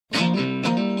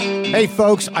Hey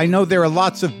folks, I know there are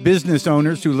lots of business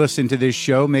owners who listen to this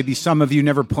show. Maybe some of you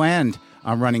never planned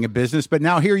on running a business, but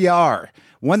now here you are.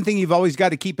 One thing you've always got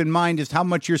to keep in mind is how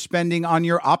much you're spending on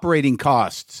your operating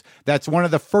costs. That's one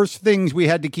of the first things we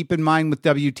had to keep in mind with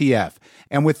WTF.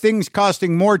 And with things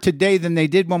costing more today than they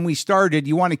did when we started,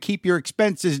 you want to keep your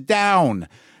expenses down.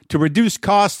 To reduce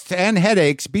costs and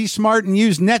headaches, be smart and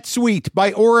use NetSuite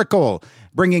by Oracle,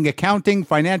 bringing accounting,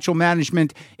 financial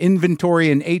management,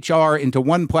 inventory, and HR into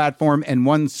one platform and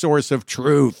one source of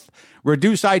truth.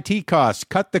 Reduce IT costs,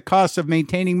 cut the costs of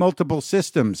maintaining multiple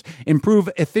systems, improve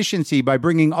efficiency by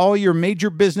bringing all your major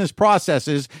business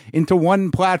processes into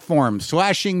one platform,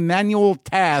 slashing manual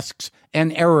tasks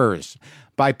and errors.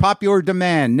 By popular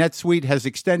demand, NetSuite has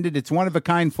extended its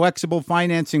one-of-a-kind flexible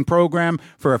financing program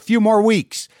for a few more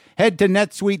weeks. Head to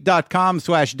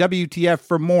netsuite.com/WTF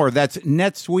for more. That's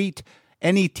NetSuite,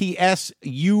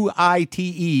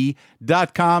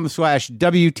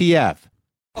 NetSuite.com/WTF.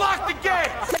 Lock the gate!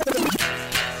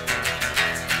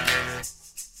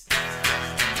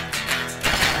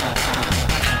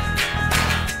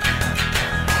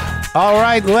 All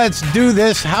right, let's do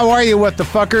this. How are you, what the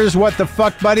fuckers, what the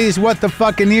fuck buddies, what the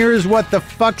fucking ears, what the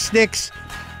fuck sticks,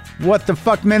 what the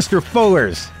fuck Minster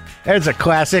Fullers? There's a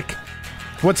classic.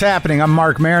 What's happening? I'm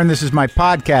Mark Maron. This is my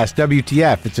podcast,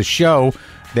 WTF. It's a show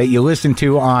that you listen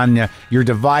to on your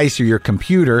device or your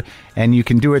computer, and you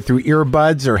can do it through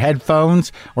earbuds or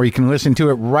headphones, or you can listen to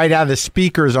it right out of the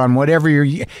speakers on whatever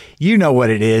you know what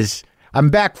it is. I'm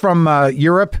back from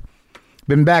Europe.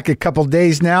 Been back a couple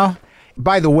days now.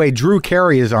 By the way, Drew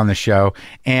Carey is on the show,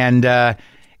 and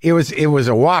it was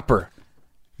a whopper.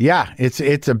 Yeah,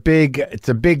 it's a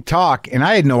big talk, and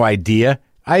I had no idea.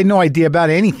 I had no idea about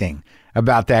anything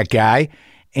about that guy,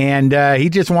 and he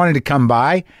just wanted to come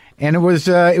by, and it was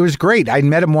great. I'd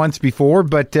met him once before,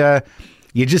 but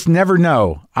you just never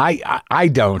know. I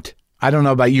don't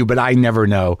know about you, but I never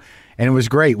know, and it was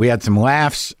great. We had some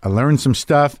laughs. I learned some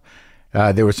stuff.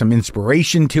 There was some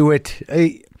inspiration to it.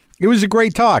 It was a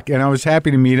great talk, and I was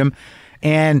happy to meet him,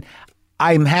 and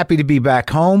I'm happy to be back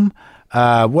home.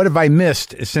 What have I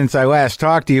missed since I last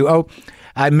talked to you? Oh,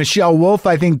 Michelle Wolf,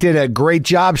 I think, did a great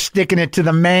job sticking it to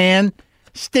the man.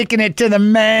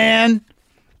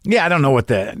 Yeah, I don't know what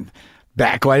the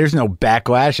backlash. There's no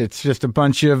backlash. It's just a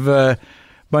bunch of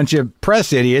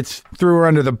press idiots threw her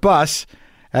under the bus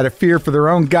out of fear for their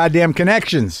own goddamn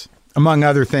connections, among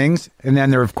other things. And then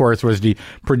there, of course, was the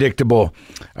predictable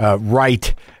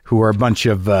right, who are a bunch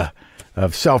of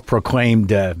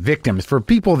self-proclaimed victims. For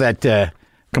people that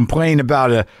complain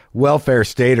about a welfare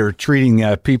state or treating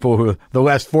people who are the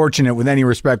less fortunate with any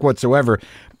respect whatsoever,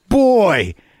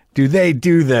 boy, do they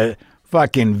do the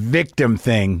fucking victim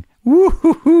thing.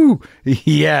 Woo-hoo-hoo.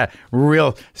 Yeah,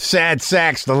 real sad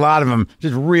sacks, a lot of them.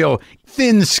 Just real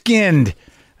thin-skinned.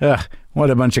 Ugh, what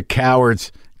a bunch of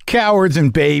cowards. Cowards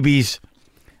and babies.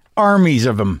 Armies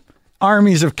of them.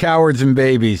 Armies of cowards and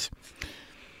babies.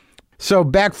 So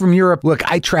back from Europe, look,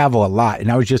 I travel a lot,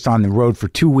 and I was just on the road for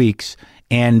 2 weeks,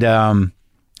 and I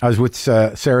was with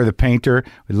Sarah the painter,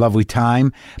 with a lovely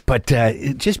time. But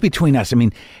just between us, I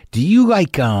mean,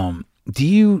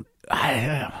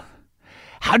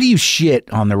 how do you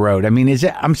shit on the road? I mean,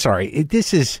 I'm sorry,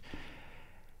 this is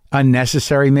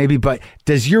unnecessary maybe, but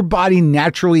does your body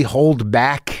naturally hold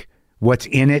back what's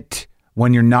in it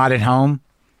when you're not at home?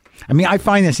 I mean, I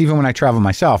find this even when I travel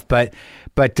myself, but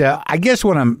I guess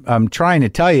what I'm trying to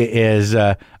tell you is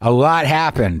a lot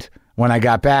happened when I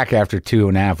got back after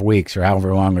 2.5 weeks or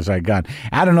however long as I'd gone.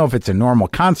 I don't know if it's a normal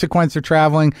consequence of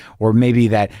traveling or maybe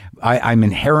that I'm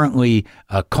inherently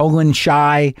colon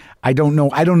shy. I don't know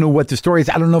what the story is.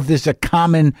 I don't know if this is a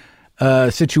common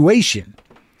situation,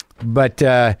 but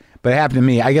it happened to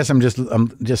me. I guess I'm just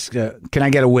can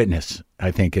I get a witness? I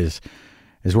think is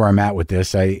where I'm at with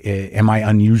this. Am I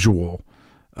unusual?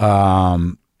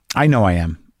 I know I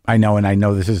am. I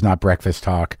know this is not breakfast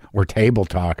talk or table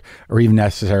talk or even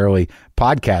necessarily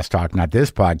podcast talk, not this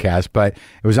podcast, but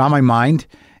it was on my mind.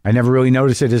 I never really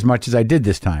noticed it as much as I did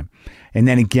this time. And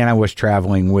then again, I was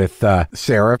traveling with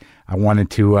Sarah. I wanted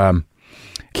to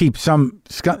keep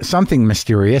something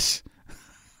mysterious.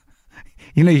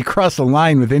 You know, you cross a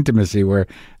line with intimacy where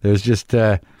there's just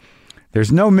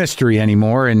there's no mystery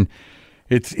anymore, and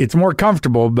it's more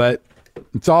comfortable, but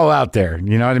it's all out there.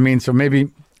 You know what I mean? So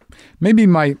maybe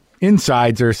my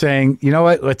insides are saying, you know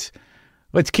what? Let's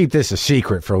keep this a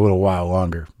secret for a little while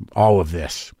longer. All of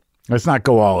this. Let's not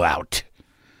go all out.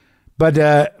 But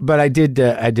I did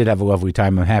have a lovely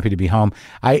time. I'm happy to be home.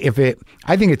 I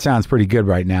think it sounds pretty good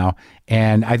right now,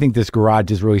 and I think this garage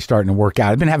is really starting to work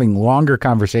out. I've been having longer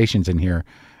conversations in here.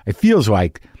 It feels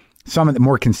like some of the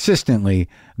more consistently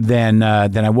than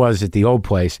I was at the old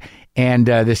place. And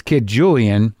this kid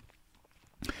Julian,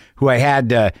 who I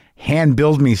had hand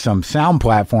build me some sound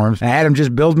platforms, I had him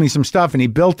just build me some stuff, and he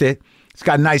built it. It's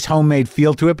got a nice homemade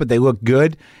feel to it, but they look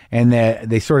good, and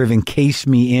they sort of encase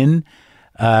me in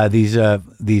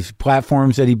these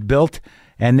platforms that he built,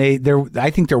 and I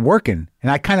think they're working,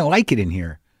 and I kind of like it in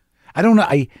here. I don't know.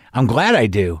 I'm glad I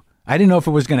do. I didn't know if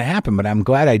it was going to happen, but I'm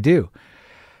glad I do.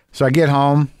 So I get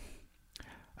home,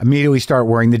 immediately start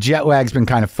worrying. The jet lag's been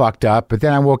kind of fucked up, but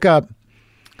then I woke up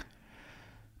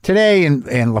today, and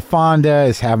LaFonda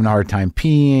is having a hard time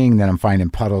peeing. Then I'm finding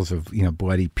puddles of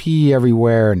bloody pee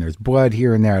everywhere, and there's blood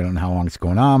here and there. I don't know how long it's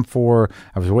going on for.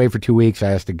 I was away for 2 weeks.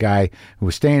 I asked a guy who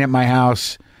was staying at my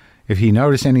house if he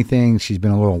noticed anything. She's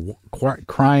been a little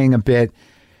crying a bit,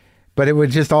 but it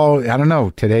was just all, I don't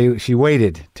know. Today she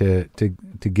waited to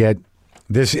get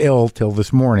this ill till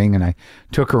this morning, and I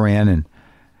took her in and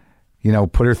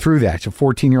put her through that. She's a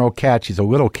 14-year-old cat. She's a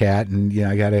little cat, and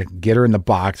I got to get her in the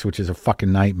box, which is a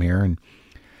fucking nightmare. And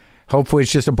hopefully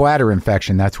it's just a bladder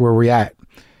infection. That's where we're at.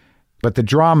 But the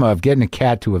drama of getting a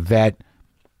cat to a vet,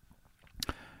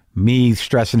 me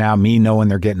stressing out, me knowing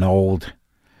they're getting old.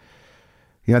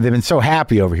 They've been so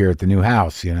happy over here at the new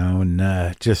house, and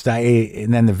and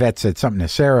then the vet said something to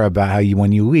Sarah about how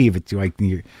when you leave, it's like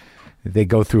they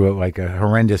go through like a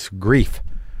horrendous grief.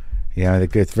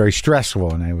 It's very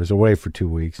stressful, and I was away for 2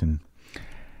 weeks, and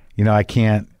I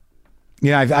can't.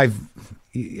 You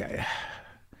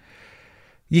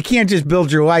can't just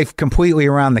build your life completely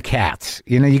around the cats.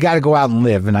 You got to go out and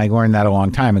live, and I learned that a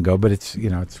long time ago. But it's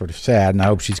it's sort of sad, and I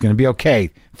hope she's going to be okay.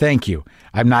 Thank you.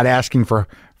 I'm not asking for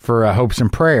hopes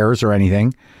and prayers or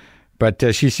anything,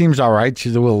 but she seems all right.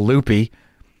 She's a little loopy,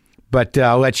 but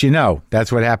I'll let you know.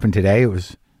 That's what happened today. It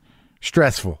was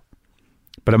stressful,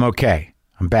 but I'm okay.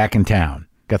 I'm back in town.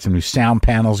 Got some new sound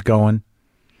panels going.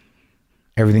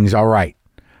 Everything's all right.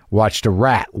 Watched a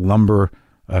rat lumber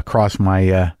across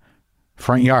my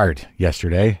front yard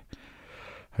yesterday.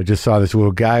 I just saw this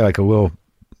little guy, looked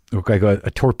like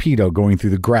a torpedo going through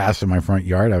the grass in my front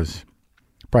yard. I was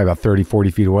probably about 30,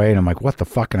 40 feet away, and I'm like, what the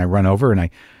fuck? And I run over, and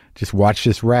I just watched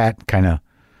this rat kind of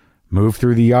move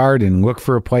through the yard and look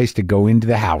for a place to go into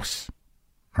the house,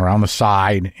 around the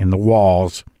side, in the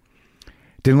walls.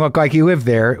 Didn't look like he lived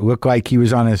there. It looked like he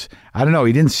was on his, I don't know,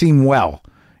 he didn't seem well.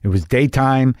 It was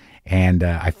daytime, and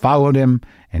I followed him,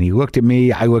 and he looked at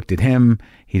me. I looked at him.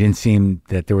 He didn't seem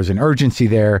that there was an urgency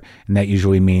there, and that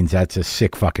usually means that's a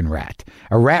sick fucking rat.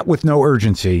 A rat with no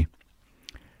urgency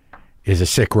is a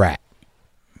sick rat.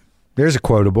 There's a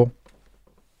quotable.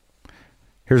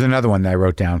 Here's another one that I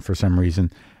wrote down for some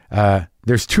reason.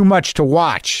 There's too much to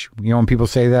watch. When people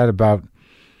say that about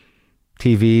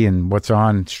TV and what's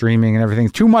on streaming and everything,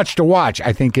 too much to watch,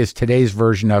 I think, is today's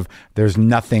version of there's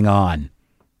nothing on.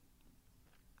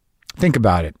 Think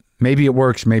about it. Maybe it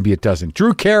works, maybe it doesn't.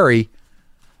 Drew Carey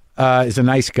is a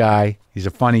nice guy. He's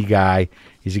a funny guy.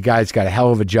 He's a guy that's got a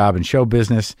hell of a job in show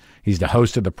business. He's the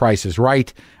host of The Price is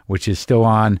Right, which is still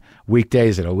on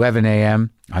weekdays at 11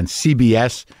 a.m. on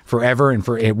CBS forever, and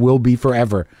it will be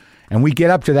forever. And we get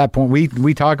up to that point.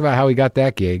 We talk about how he got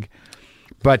that gig.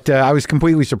 But I was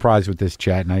completely surprised with this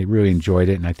chat, and I really enjoyed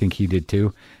it, and I think he did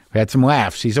too. We had some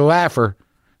laughs. He's a laugher.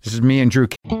 This is me and Drew.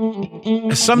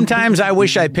 Sometimes I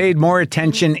wish I paid more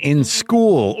attention in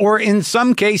school, or in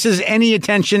some cases, any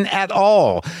attention at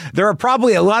all. There are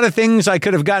probably a lot of things I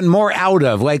could have gotten more out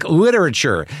of, like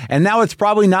literature, and now it's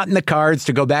probably not in the cards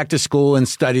to go back to school and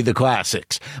study the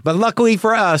classics. But luckily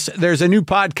for us, there's a new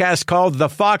podcast called The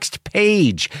Foxed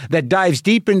Page that dives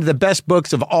deep into the best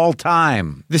books of all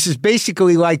time. This is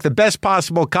basically like the best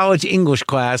possible college English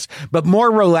class, but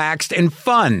more relaxed and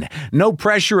fun. No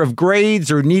pressure of grades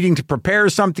or needing to prepare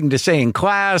something to say in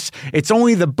class. It's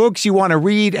only the books you want to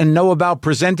read and know about,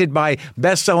 presented by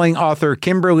best-selling author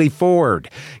Kimberly Ford.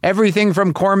 Everything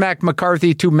from Cormac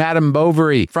McCarthy to Madame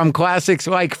Bovary, from classics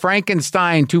like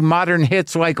Frankenstein to modern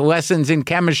hits like Lessons in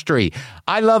Chemistry.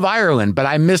 I love Ireland, but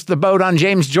I missed the boat on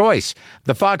James Joyce.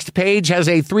 The Foxed Page has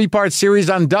a 3-part series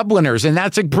on Dubliners, and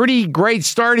that's a pretty great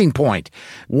starting point.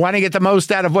 Want to get the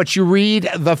most out of what you read?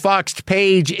 The Foxed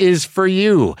Page is for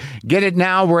you. Get it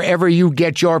now wherever you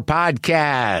get your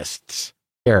podcasts.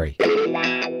 Gary.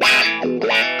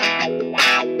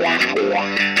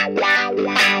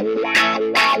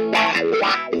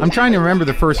 I'm trying to remember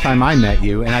the first time I met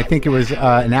you, and I think it was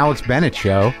an Alex Bennett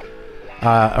show,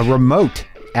 a remote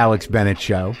Alex Bennett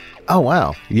show. Oh,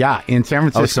 wow. Yeah, in San Oh,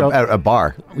 Francisco. so at a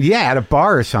bar. Yeah, at a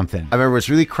bar or something. I remember it was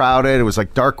really crowded. It was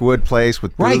like dark wood place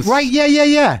with booths. Right,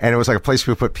 yeah. And it was like a place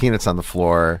where we put peanuts on the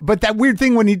floor. But that weird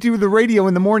thing when you do the radio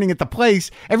in the morning at the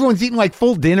place, everyone's eating like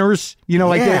full dinners. You know,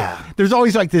 like Yeah. there's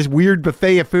always like this weird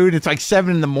buffet of food. It's like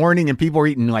 7 a.m. and people are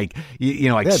eating like like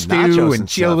They had stew nachos and and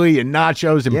chili and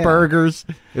nachos and Yeah. burgers.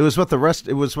 It was what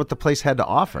the place had to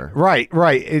offer. Right.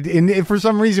 And for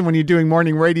some reason, when you're doing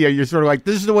morning radio, you're sort of like,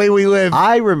 this is the way we live.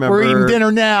 I remember We're eating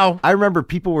dinner now. I remember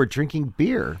people were drinking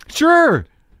beer Sure.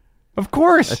 Of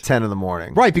course. at 10 in the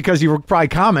morning. Right, because you were probably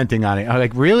commenting on it. I'm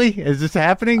like, really? Is this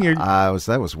happening? That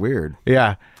was weird.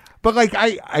 Yeah. But like,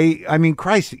 I mean,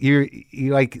 Christ, you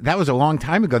like, that was a long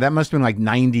time ago. That must have been like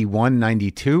 91,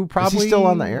 92 probably. Is he still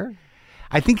on the air?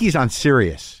 I think he's on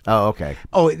Sirius. Oh, okay.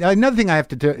 Oh, another thing I have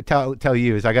to tell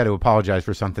you is I got to apologize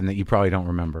for something that you probably don't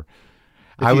remember.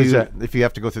 If you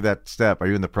have to go through that step, are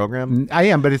you in the program? I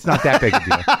am, but it's not that big a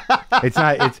deal.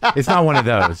 It's not one of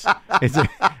those.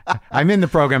 I'm in the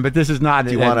program, but this is not.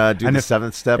 Do you want to do the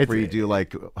 7th step where you do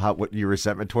like what your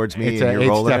resentment towards me It's and a you're 8th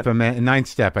rolling step, it? a 9th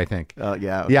step, I think.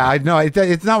 Yeah. Okay. Yeah, I know.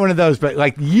 It's not one of those, but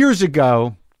like years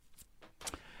ago,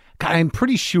 God, I'm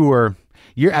pretty sure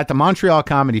you're at the Montreal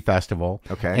Comedy Festival.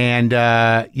 Okay. And,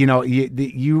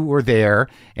 you were there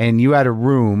and you had a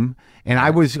room. And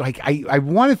I was like, I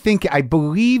want to think, I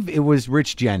believe it was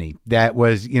Rich Jenny that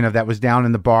was down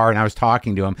in the bar, and I was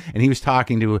talking to him, and he was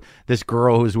talking to this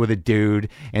girl who was with a dude.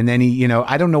 And then he,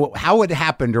 I don't know how it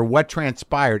happened or what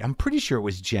transpired. I'm pretty sure it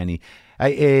was Jenny.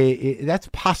 That's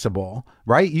possible,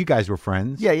 right? You guys were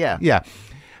friends. Yeah. Yeah.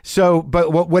 So,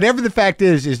 but whatever the fact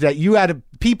is that you had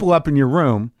people up in your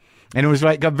room, and it was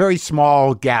like a very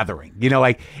small gathering,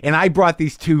 and I brought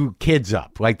these 2 kids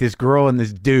up, like this girl and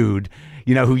this dude,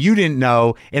 who you didn't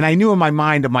know. And I knew in my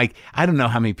mind, I'm like, I don't know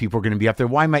how many people are going to be up there.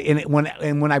 Why am I?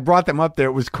 And when I brought them up there,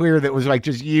 it was clear that it was like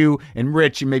just you and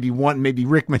Rich and maybe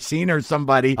Rick Messina or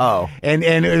somebody. Oh. And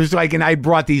it was like, and I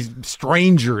brought these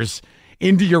strangers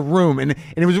into your room, and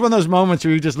it was one of those moments where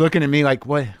you're just looking at me like,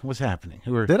 what's happening?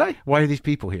 Did I? Why are these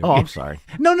people here? Oh, I'm sorry.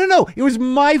 No. It was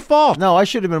my fault. No, I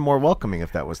should have been more welcoming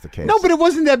if that was the case. No, but it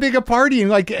wasn't that big a party,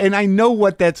 and I know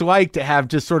what that's like to have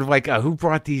just sort of like, who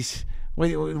brought these?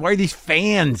 Why are these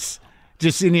fans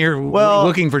just in here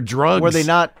looking for drugs? Were they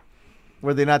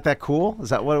not that cool? Is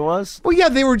that what it was? Well, yeah,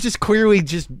 they were just clearly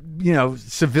just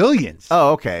civilians.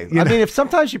 Oh, okay. I mean, if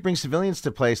sometimes you bring civilians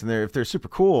to place and if they're super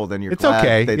cool, then you're It's glad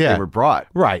okay, they yeah. were brought.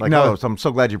 Right, Like, no. so I'm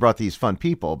so glad you brought these fun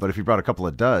people. But if you brought a couple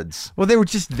of duds, Well, they were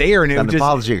just there, and it then was the just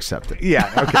apology accepted.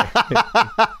 yeah.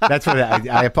 Okay, that's what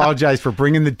I apologize for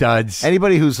bringing the duds.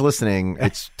 Anybody who's listening,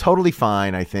 it's totally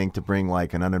fine, I think, to bring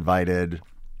like an uninvited.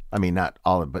 I mean, not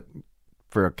all of, but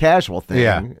for a casual thing,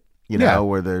 Yeah. Yeah.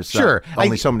 where there's Sure.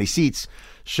 only so many seats.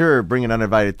 Sure, bring an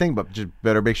uninvited thing, but just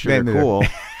better make sure they're cool.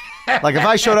 Like if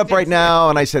I showed up right now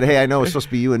and I said, "Hey, I know it's supposed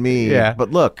to be you and me, Yeah.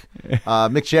 but look,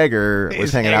 Mick Jagger was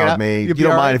He's hanging hanging out out. with me. You'd You be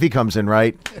don't all mind right? if he comes in,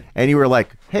 right?" And you were like,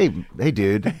 "Hey,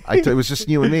 dude, it was just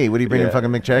you and me. What are you bringing fucking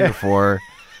Mick Jagger for?"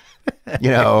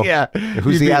 Yeah.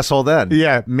 Who's the asshole then?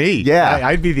 Yeah, me. Yeah.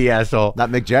 I'd be the asshole. Not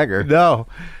Mick Jagger. No.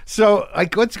 So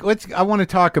like let's I want to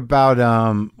talk about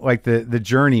like the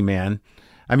journey, man.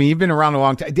 I mean, you've been around a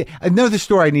long time. Another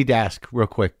story I need to ask real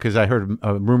quick because I heard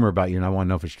a rumor about you and I want to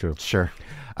know if it's true. Sure.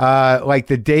 Like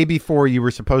the day before you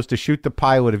were supposed to shoot the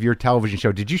pilot of your television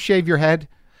show, did you shave your head?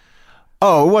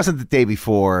 Oh, it wasn't the day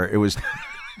before. It was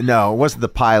no, it wasn't the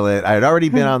pilot. I had already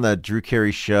been on the Drew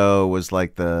Carey show. It was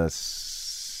like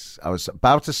I was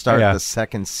about to start Yeah. the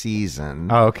 2nd season.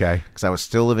 Oh, okay. Because I was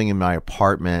still living in my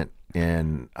apartment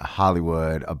in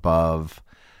Hollywood above.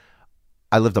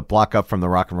 I lived a block up from the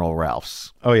Rock and Roll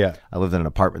Ralphs. Oh yeah. I lived in an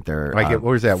apartment there. Like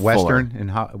where's that? Fuller. Western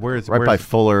and where's By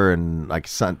Fuller and like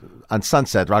on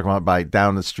Sunset, Rock and Roll, by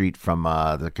down the street from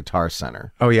the Guitar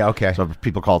Center. Oh yeah. Okay. So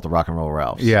people call it the Rock and Roll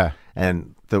Ralphs. Yeah.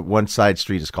 And the one side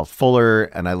street is called Fuller,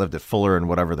 and I lived at Fuller and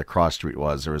whatever the cross street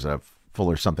was. There was a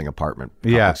Fuller something apartment.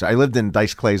 Yeah. complex. I lived in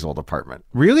Dice Clay's old apartment.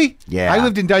 Really? Yeah. I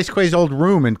lived in Dice Clay's old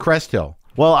room in Crest Hill.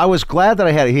 Well, I was glad that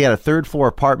he had a 3rd floor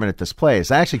apartment at this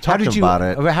place. I actually talked to him about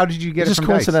it. How did you get it Just from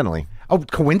Dice? coincidentally. Oh,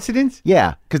 coincidence?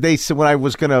 Yeah, because they said when I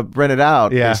was going to rent it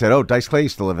out, Yeah. they said, "Oh, Dice Clay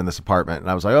used to live in this apartment," and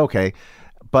I was like, "Okay,"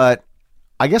 but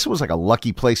I guess it was like a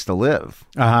lucky place to live.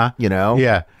 Uh-huh.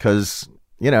 Yeah. because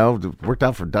it worked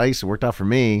out for Dice, it worked out for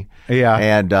me. Yeah.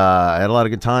 and I had a lot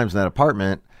of good times in that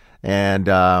apartment, and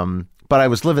but I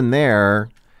was living there.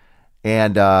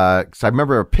 And so I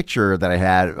remember a picture that I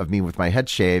had of me with my head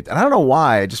shaved. And I don't know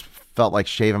why. I just felt like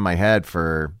shaving my head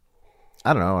for,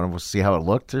 I don't know, I want to see how it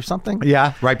looked or something.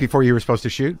 Yeah. Right before you were supposed to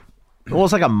shoot? It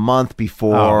was like a month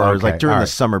before. Oh, It was like okay. during All the right.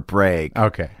 summer break.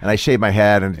 Okay. And I shaved my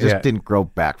head and it just Yeah. didn't grow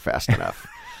back fast enough.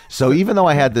 So even though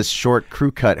I had this short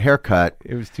crew cut haircut,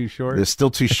 It was too short. it was still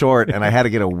too short, and I had to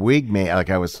get a wig made. Like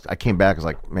I came back, I was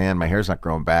like, man, my hair's not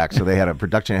growing back. So they had a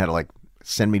production had to like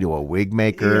send me to a wig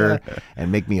maker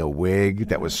and make me a wig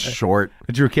that was short.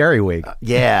 A Drew Carey wig.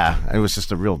 Yeah, it was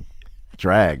just a real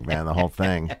drag, man, the whole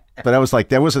thing. But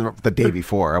that wasn't the day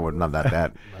before. I'm not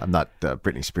that. I'm not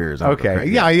Britney Spears. I'm Okay.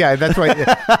 Yeah.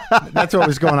 That's what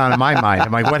was going on in my mind.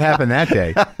 I'm like, what happened that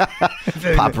day?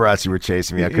 Paparazzi were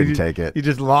chasing me. I couldn't take it. You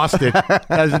just lost it.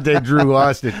 That's the day Drew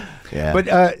lost it. Yeah.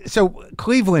 But so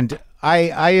Cleveland, I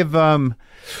have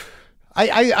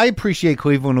I appreciate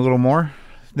Cleveland a little more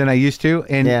than I used to,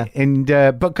 and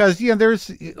because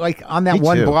there's like on that Me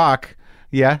one too. block.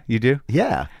 Yeah, you do.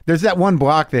 Yeah. There's that one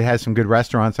block that has some good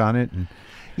restaurants on it. And,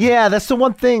 Yeah, that's the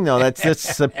one thing though.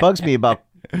 That bugs me about.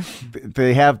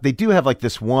 They do have like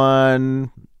this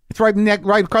one. it's right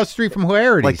across the street from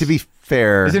Hilarities. Like, to be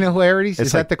fair, Isn't it Hilarities? Is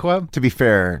it's that like- the club? to be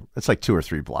fair, it's like 2 or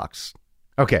 3 blocks.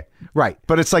 Okay, right.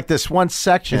 But it's like this one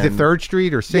section. Is it 3rd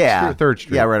Street or 6th Yeah, Street? 3rd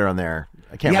Street. Yeah, right around there.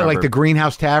 I can't remember. like the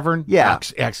Greenhouse Tavern. Yeah.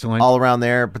 Excellent. all around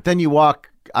there. But then you walk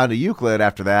onto Euclid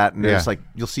after that, and there's Yeah. like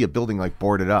you'll see a building like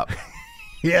boarded up.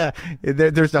 Yeah,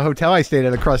 there's the hotel I stayed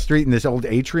at across the street in this old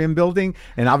atrium building,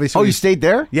 and obviously, Oh, you stayed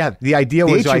there? Yeah, the idea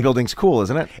The was Atrium like building's cool,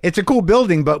 isn't it? it's a cool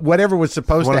building, but whatever was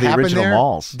supposed one to of the happen original there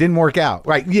malls. didn't work out.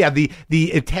 Right? Yeah,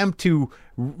 the attempt to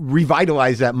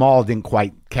revitalize that mall didn't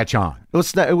quite catch on.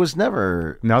 It was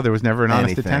never No, there was never an honest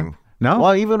anything. attempt. No,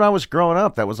 Well, even when I was growing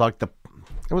up, that was like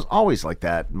it was always like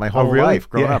that my whole really? life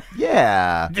growing Yeah. up.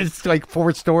 Yeah, it's like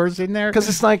 4 stores in there because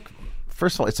it's like,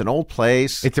 first of all, it's an old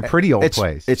place. It's a pretty old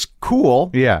place. It's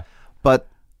cool. Yeah. But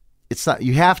it's not.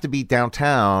 You have to be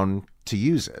downtown to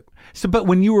use it. So, but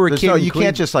when you were a kid, No, in you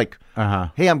can't just like, Uh-huh.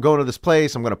 hey, I'm going to this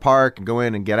place. I'm going to park and go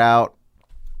in and get out.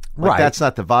 Like, Right. That's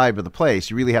not the vibe of the place.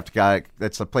 You really have to go.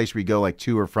 That's the place where you go like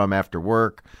to or from after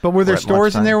work. But were there or at stores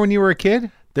in lunchtime. there when you were a kid?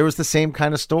 There was the same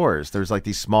kind of stores. There was like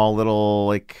these small little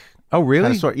like. Oh, really?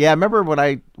 kind of store. Yeah, I remember when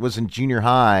I was in junior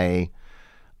high.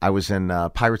 I was in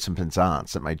Pirates and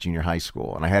Penzance at my junior high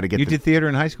school, and I had to get You did theater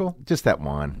in high school? just that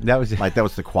one. That was- like that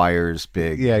was the choir's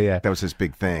big. Yeah. That was his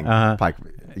big thing. Uh-huh. Pike,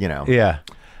 Yeah.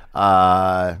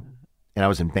 And I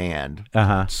was in band.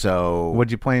 Uh-huh. So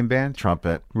What'd you play in band?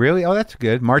 trumpet. Really? Oh, that's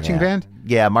good. Marching Yeah. band?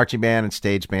 Yeah, marching band and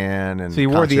stage band and So you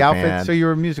wore the concert outfit, band. so you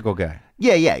were a musical guy.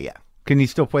 Yeah. Can you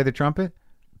still play the trumpet?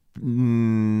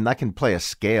 I can play a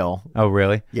scale. Oh,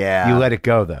 really? Yeah. You let it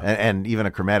go, though. And even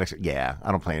a chromatic. Yeah,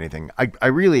 I don't play anything. I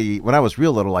really, when I was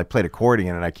real little, I played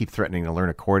accordion, and I keep threatening to learn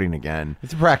accordion again.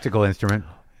 It's a practical instrument.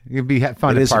 It'd be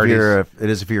fun It at is, parties. it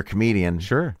is if you're a comedian.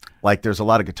 Sure. Like there's a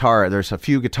lot of guitar. There's a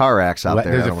few guitar racks out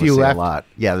there. There's I a don't few wanna say left? A lot.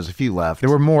 Yeah, there's a few left. There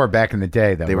were more back in the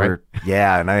day, though. They right? were.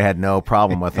 Yeah, and I had no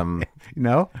problem with them.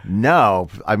 No? No,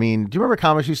 I mean, do you remember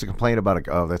comics used to complain about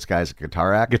this guy's a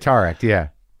guitar act? Guitar act, yeah.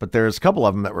 But there's a couple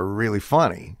of them that were really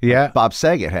funny. Yeah. Bob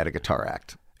Saget had a guitar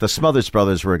act. The Smothers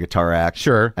Brothers were a guitar act.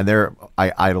 Sure. And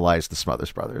I idolized the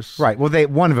Smothers Brothers. Right. Well,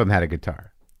 one of them had a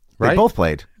guitar. They Right? both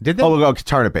played. Did they? Oh, we'll go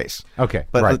guitar and a bass. Okay.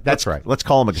 But right. let's- That's right. Let's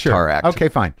call them a guitar Sure. act. Okay,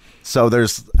 fine. So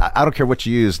I don't care what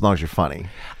you use as long as you're funny.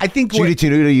 I think Judy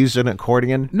Tenuta used an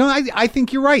accordion. No, I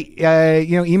think you're right.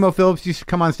 Emo Phillips used to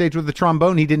come on stage with the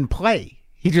trombone. He didn't play.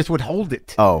 He just would hold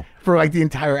it. Oh. For like the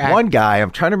entire act. One guy, I'm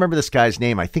trying to remember this guy's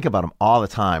name. I think about him all the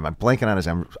time. I'm blanking on his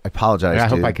name. I apologize. Yeah, I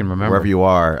hope dude. I can remember. Wherever you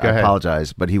are, Go I ahead.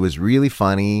 apologize. But he was really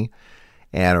funny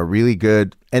and a really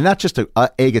good, and not just a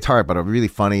guitar, but a really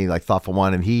funny, like thoughtful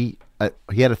one. And he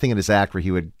had a thing in his act where he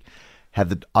would have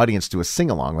the audience do a sing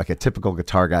along, like a typical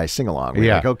guitar guy sing along.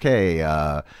 Yeah. Like, okay,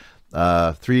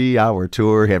 3-hour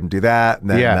tour. Have him do that, and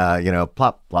then Yeah.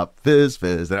 plop plop fizz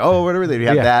fizz. And whatever they'd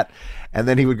have Yeah. that, and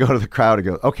then he would go to the crowd and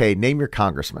go, okay, name your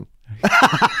congressman.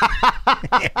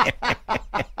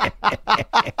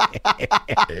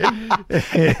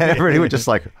 And everybody would just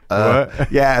like,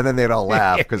 yeah, and then they'd all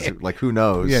laugh because, like, who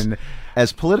knows? Yeah.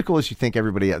 As political as you think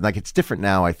everybody, like, it's different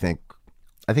now. I think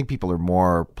people are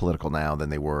more political now than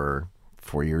they were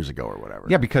 4 years ago or whatever.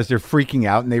 Yeah, because they're freaking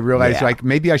out and they realize, Yeah. like,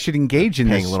 maybe I should engage in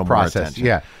Paying this a little process. more attention.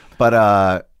 Yeah. But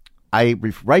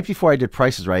right before I did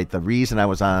Price is Right, the reason I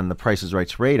was on the Price is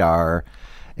Right's radar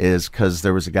is because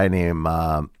there was a guy named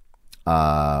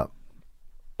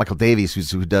Michael Davies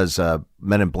who does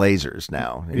Men in Blazers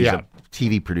now. He's Yeah. a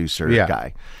TV producer Yeah.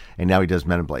 guy, and now he does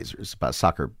Men in Blazers, about a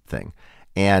soccer thing,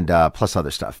 and plus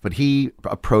other stuff. But he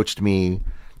approached me.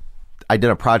 I did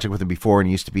a project with him before, and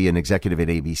he used to be an executive at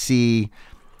ABC,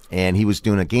 and he was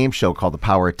doing a game show called The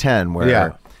Power of 10,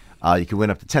 where you could win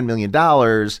up to $10 million,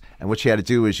 and what you had to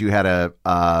do is you had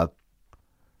to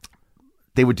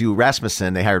they would do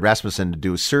Rasmussen. They hired Rasmussen to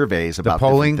do surveys about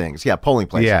polling? different things. Yeah, polling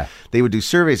places. Yeah. They would do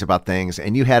surveys about things,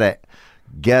 and you had to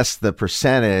guess the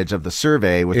percentage of the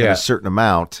survey within Yeah. a certain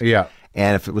amount. Yeah.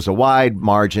 And if it was a wide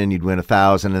margin, you'd win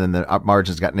 1,000, and then the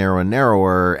margins got narrower and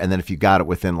narrower. And then if you got it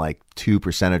within like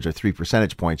 2% or 3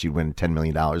 percentage points, you'd win $10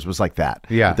 million. It was like that.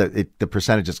 Yeah. The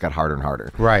percentages got harder and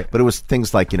harder. Right. But it was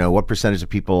things like, what percentage of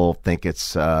people think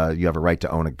it's you have a right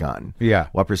to own a gun? Yeah.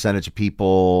 What percentage of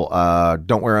people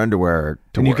don't wear underwear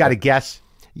to And you work? got to guess.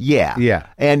 Yeah. Yeah.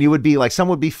 And you would be like, some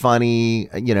would be funny,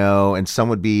 and some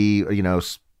would be,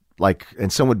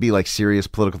 and some would be like serious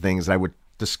political things I would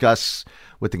discuss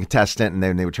with the contestant, and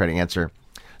then they would try to answer.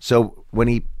 So when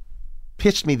he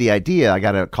pitched me the idea, I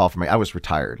got a call from I was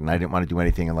retired, and I didn't want to do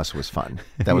anything unless it was fun.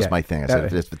 That was Yeah. my thing. I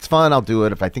said, if it's fun, I'll do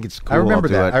it. If I think it's cool, I remember I'll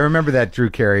do that. it. I remember that, Drew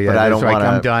Carey. But I don't like, want to.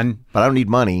 I'm done. But I don't need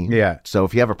money. Yeah. So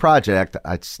if you have a project,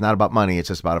 it's not about money. It's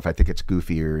just about if I think it's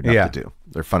goofy or enough Yeah. to do.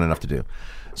 They're fun enough to do.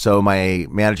 So my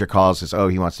manager calls, says, "Oh,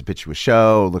 he wants to pitch you a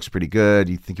show. It looks pretty good.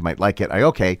 You think you might like it?"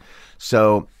 Okay.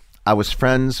 So I was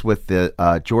friends with the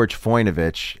George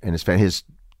Voinovich and his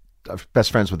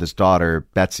best friends with his daughter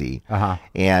Betsy,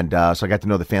 and so I got to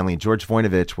know the family. And George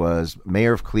Voinovich was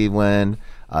mayor of Cleveland,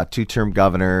 2-term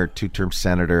governor, 2-term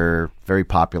senator, very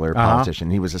popular politician.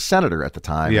 He was a senator at the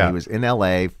time. Yeah. He was in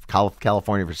L.A.,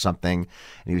 California for something, and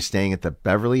he was staying at the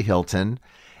Beverly Hilton.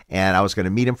 And I was going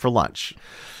to meet him for lunch.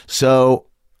 So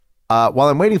while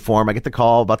I'm waiting for him, I get the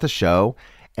call about the show.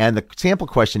 And the sample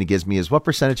question he gives me is, what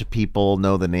percentage of people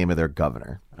know the name of their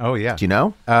governor? Oh, yeah. Do you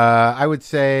know? I would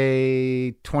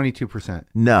say 22%.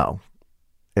 No.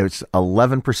 It's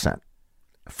 11%.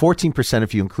 14%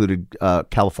 if you included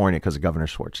California because of Governor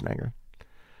Schwarzenegger.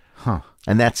 Huh.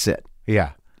 And that's it.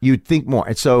 Yeah. You'd think more.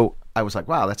 And so I was like,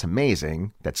 wow, that's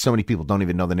amazing that so many people don't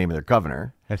even know the name of their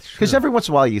governor. That's true. Because every once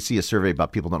in a while you see a survey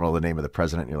about people don't know the name of the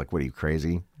president, and you're like, what are you,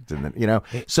 crazy? And then,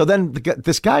 So then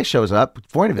this guy shows up,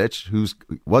 Voinovich, who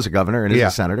was a governor and is Yeah.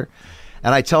 a senator.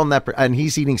 And I tell him that, and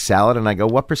he's eating salad, and I go,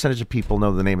 what percentage of people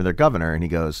know the name of their governor? And he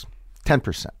goes,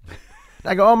 10%.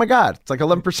 I go, oh my God, it's like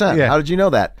 11%. Yeah. How did you know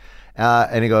that?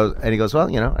 And he goes, well,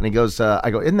 and he goes,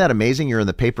 I go, isn't that amazing? You're in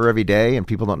the paper every day and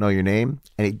people don't know your name.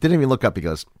 And he didn't even look up. He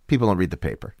goes, people don't read the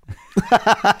paper.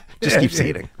 Just keeps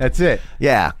eating. That's it.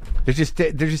 Yeah. They're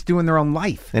just doing their own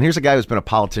life. And here's a guy who's been a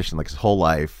politician like his whole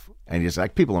life. And he's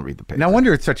like, people don't read the paper. No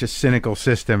wonder it's such a cynical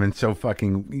system and so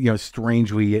fucking,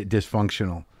 strangely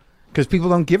dysfunctional. Because people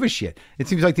don't give a shit. It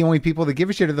seems like the only people that give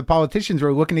a shit are the politicians who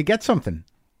are looking to get something.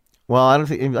 Well, I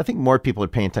think more people are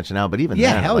paying attention now, but even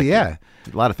Yeah, then, hell yeah.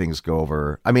 a lot of things go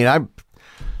over. I mean,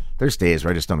 there's days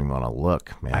where I just don't even want to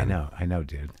look, man. I know,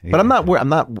 dude. But I'm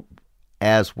not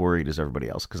as worried as everybody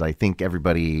else because I think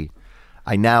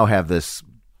I now have this.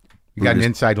 You got an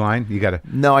inside line? You got to.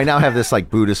 No, I now have this like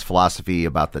Buddhist philosophy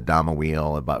about the Dhamma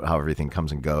wheel, about how everything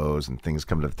comes and goes, and things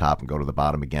come to the top and go to the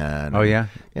bottom again. Oh, yeah?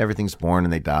 Everything's born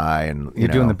and they die, and You're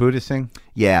doing the Buddhist thing?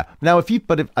 Yeah. Now,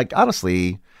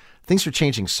 honestly, things are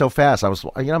changing so fast. I'm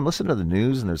listening to the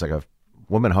news, and there's like a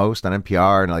woman host on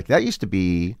NPR, and like that used to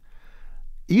be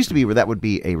where that would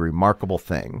be a remarkable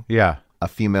thing. Yeah. A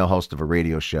female host of a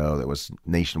radio show that was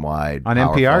nationwide On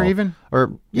powerful. NPR even?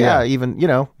 Or Yeah. even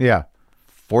Yeah.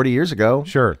 40 years ago,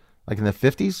 Sure. like in the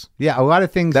 50s, Yeah, a lot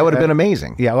of things. that would have been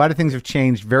amazing. Yeah, a lot of things have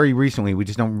changed very recently. We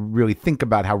just don't really think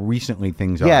about how recently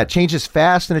things are. Yeah, it changes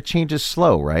fast and it changes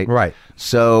slow, right? Right.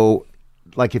 So,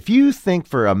 like, if you think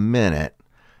for a minute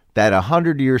that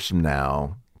 100 years from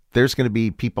now, there's going to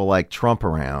be people like Trump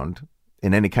around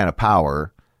in any kind of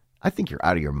power, I think you're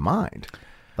out of your mind.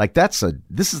 Like, this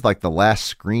is like the last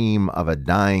scream of a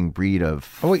dying breed of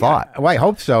thought. Well, I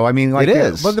hope so. I mean, like, It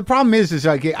is. But the problem is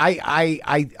like,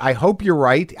 I hope you're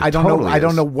right. I don't totally know. I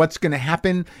don't is. know what's going to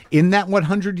happen in that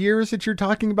 100 years that you're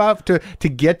talking about to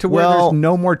get to where Well, there's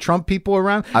no more Trump people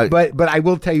around. But I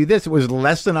will tell you this: it was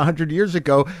less than 100 years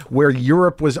ago where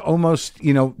Europe was almost,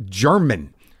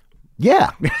 German.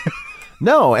 Yeah.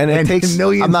 No, and it takes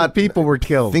millions of people were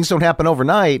killed. Things don't happen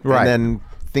overnight, Right. and then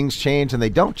things change and they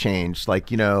don't change. Like,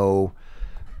 end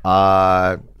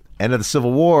of the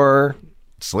Civil War,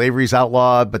 slavery's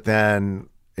outlawed, but then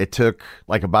it took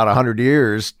like about 100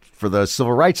 years for the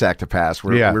Civil Rights Act to pass,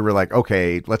 where Yeah. we were like,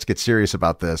 okay, let's get serious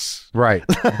about this. Right.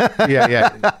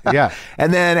 Yeah.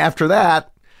 And then after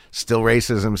that, still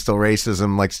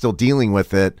racism, like still dealing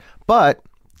with it, but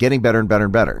getting better and better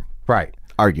and better, Right.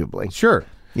 arguably. Sure.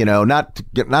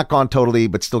 Not gone totally,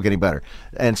 but still getting better.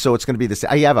 And so it's going to be this.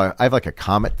 I have like a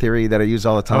comet theory that I use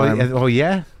all the time. Oh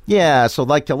yeah. Yeah. So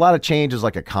like a lot of change is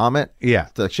like a comet. Yeah.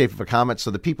 The shape of a comet.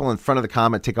 So the people in front of the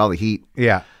comet take all the heat.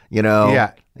 Yeah. you know,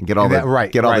 Yeah. and get all And the that-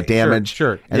 right, get all the right. damage,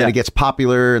 Sure, and then yeah. it gets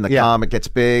popular, and the Yeah. comet gets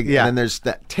big, Yeah. and then there's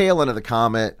that tail end of the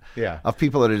comet Yeah. of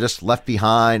people that are just left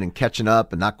behind and catching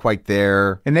up and not quite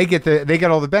there. And they get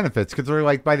all the benefits because they're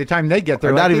like by the time they get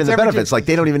there, Or like, not even it's the everything- benefits. Like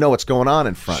they don't even know what's going on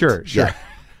in front. Sure. Yeah.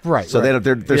 Right. So right.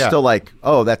 they're Yeah. still like,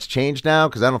 oh, that's changed now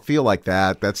because I don't feel like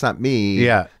that. That's not me.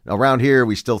 Yeah. Around here,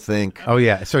 we still think. Oh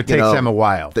yeah. So it you takes know, them a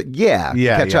while. Yeah.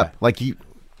 Yeah, Catch yeah. up. Like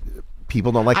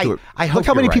people don't like to. I hope look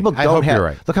how you're many right. people I don't hope have. you're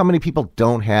right. Look how many people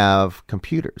don't have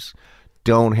computers.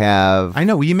 Don't have. I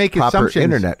know you make proper assumptions.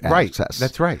 internet right. access.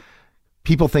 That's right.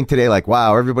 People think today like,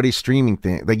 wow, everybody's streaming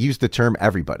thing. They use the term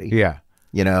everybody. Yeah.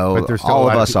 You know, But there's still all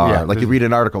a of lot us of are. people- yeah, like you there's- read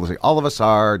an article, they say all of us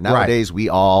are. Nowadays, we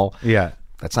all. Yeah.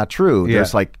 That's not true. Yeah.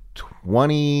 There's like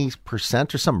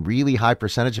 20% or some really high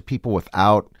percentage of people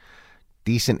without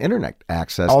decent internet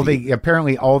access. All they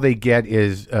get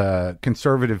is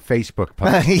conservative Facebook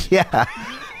posts. yeah.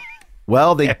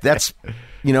 Well, that's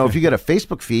if you get a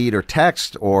Facebook feed or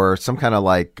text or some kind of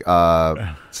like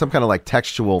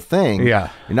textual thing, Yeah.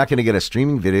 you're not going to get a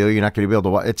streaming video. You're not going to be able to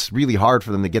watch. It's really hard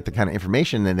for them to get the kind of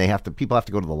information, and people have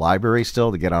to go to the library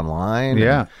still to get online.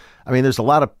 Yeah. And, I mean, there's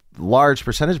a large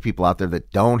percentage of people out there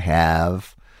that don't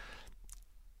have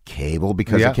cable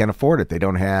because Yeah. they can't afford it. They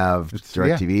don't have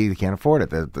DirecTV. They can't afford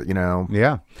it.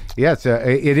 Yeah. Yeah.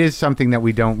 It is something that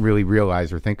we don't really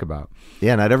realize or think about.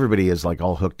 Yeah, not everybody is like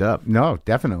all hooked up. No,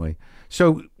 definitely.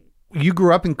 So you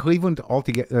grew up in Cleveland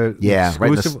altogether? Yeah, right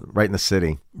in the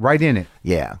city. Right in it.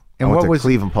 Yeah. And I went what to was-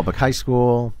 Cleveland Public High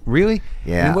School? Really?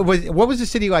 Yeah. And what was the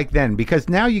city like then? Because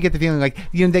now you get the feeling like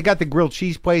they got the grilled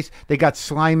cheese place, they got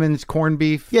Slyman's corned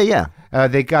beef. Yeah, yeah.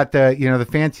 They got the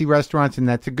fancy restaurants, and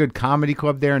that's a good comedy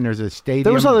club there. And there's a stadium.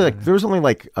 There was only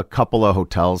like a couple of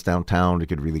hotels downtown you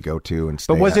could really go to and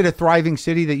stay. But was at. it a thriving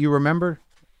city that you remember?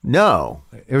 No,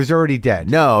 It was already dead.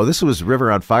 no. This was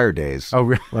River on Fire days. Oh,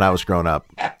 really? When I was growing up.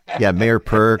 Yeah, Mayor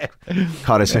Perk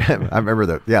caught us. I remember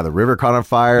the river caught on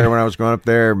fire when I was growing up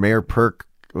there. Mayor Perk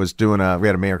was we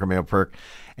had a mayor called Mayor Perk,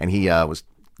 and he was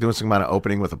doing some kind of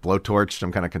opening with a blowtorch,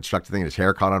 some kind of constructed thing. His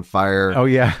hair caught on fire. Oh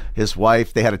yeah. His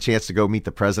wife, they had a chance to go meet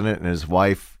the president, and his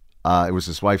wife, it was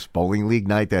his wife's bowling league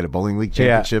night. They had a bowling league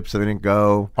championship, so they didn't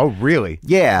go. Oh really?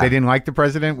 Yeah. They didn't like the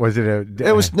president. Was it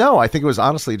I think it was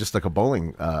honestly just like a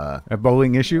bowling, a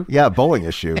bowling issue? a bowling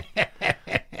issue.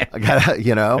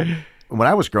 When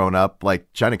I was growing up,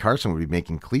 like Johnny Carson would be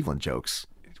making Cleveland jokes.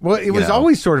 Well, it was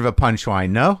always sort of a punchline,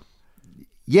 no?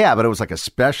 Yeah, but it was like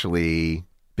especially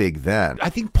big then. I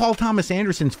think Paul Thomas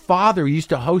Anderson's father used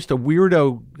to host a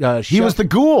weirdo show. He was the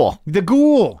Ghoul. The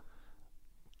Ghoul.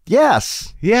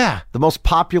 Yes. Yeah. The most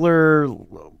popular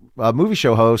movie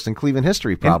show host in Cleveland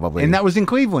history, probably. And that was in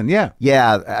Cleveland, yeah.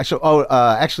 Yeah,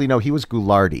 actually, no, he was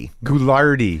Goulardi.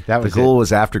 Goulardi. That The was Ghoul it.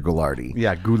 was after Goulardi.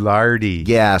 Yeah, Goulardi.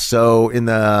 Yeah, so in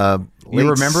the You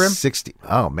remember him? 60.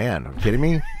 Oh man, are you kidding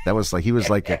me? That was like he was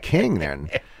like a king then.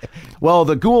 Well,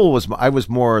 the Ghoul was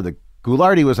the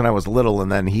Goulardi was when I was little,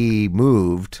 and then he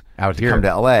moved Out to here. come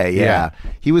to LA. Yeah. Yeah.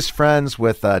 He was friends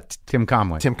with Tim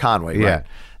Conway. Tim Conway. Yeah. Right?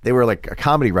 They were like a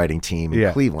comedy writing team in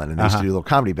Yeah. Cleveland, and they used to do little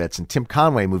comedy bits. And Tim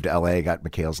Conway moved to LA, got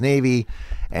McHale's Navy,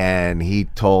 and he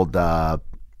told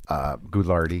Goulardi.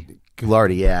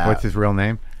 Goulardi, yeah, What's his real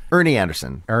name? Ernie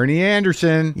Anderson. Ernie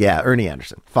Anderson. Yeah, Ernie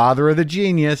Anderson. Father of the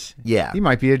genius. Yeah. He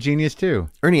might be a genius too.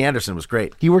 Ernie Anderson was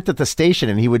great. He worked at the station,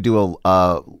 and he would do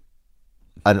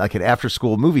like an after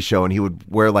school movie show, and he would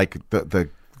wear like the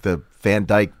Van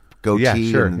Dyke goatee Yeah,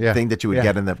 sure, and yeah. thing that you would Yeah.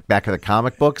 get in the back of the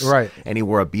comic books. Right. And he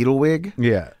wore a beetle wig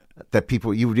Yeah. that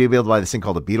you would be able to buy this thing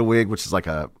called a beetle wig, which is like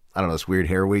this weird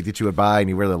hair wig that you would buy, and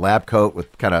you wear the lab coat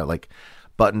with kind of like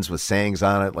buttons with sayings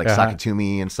on it, like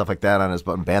Sakatumi and stuff like that on his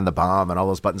button, Ban the Bomb, and all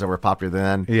those buttons that were popular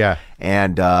then. Yeah.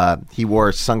 And he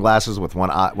wore sunglasses with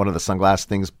one of the sunglass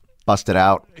things busted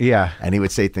out. Yeah. And he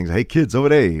would say things, "Hey kids, over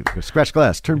there, scratch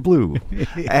glass, turn blue."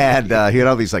 And he had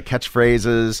all these like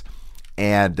catchphrases,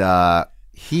 and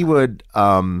he would.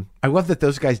 I love that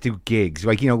those guys do gigs.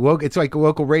 Like, it's like a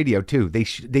local radio too. They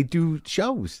do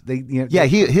shows. Yeah,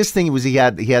 his thing was he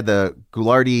had the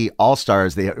Goulardi All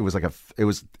Stars. It was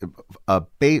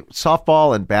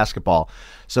softball and basketball.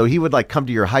 So he would like come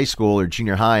to your high school or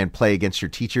junior high and play against your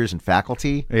teachers and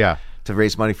faculty. Yeah. To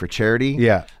raise money for charity.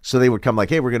 Yeah. So they would come like,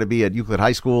 "Hey, we're going to be at Euclid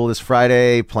High School this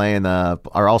Friday playing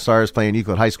our All-Stars playing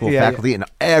Euclid High School faculty." And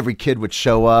every kid would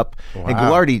show up. Wow. And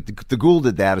Goulardi, the Ghoul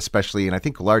did that especially, and I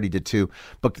think Goulardi did too.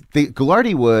 But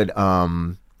Goulardi would,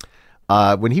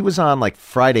 when he was on like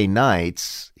Friday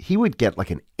nights, he would get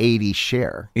like an 80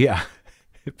 share. Yeah.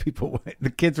 The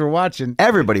kids were watching.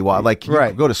 Everybody watched. Like you Right.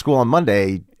 could go to school on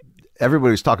Monday,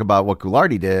 everybody was talking about what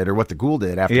Goulardi did or what the Ghoul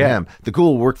did after Yeah. him. The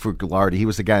Ghoul worked for Goulardi. He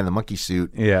was the guy in the monkey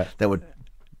suit Yeah. that would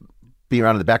be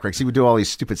around in the background because he would do all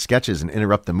these stupid sketches and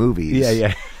interrupt the movies.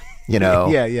 Yeah. You know,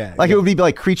 Yeah. Like it would be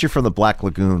like Creature from the Black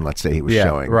Lagoon. Let's say he was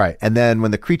showing, right. And then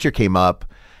when the creature came up,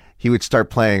 he would start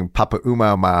playing Papa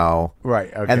Umau Mau,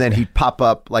 Right. Okay. And then he'd pop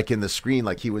up like in the screen,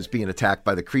 like he was being attacked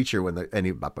by the creature and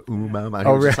he Papa Umau Mau. He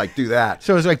would just like do that.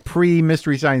 So it was like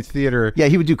pre-Mystery Science Theater. Yeah,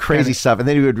 he would do crazy stuff, and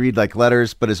then he would read like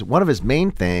letters. But one of his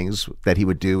main things that he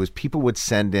would do is people would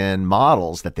send in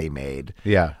models that they made,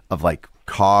 of like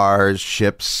cars,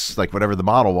 ships, like whatever the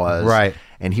model was, right?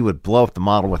 And he would blow up the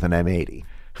model with an M80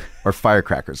 or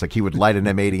firecrackers. Like he would light an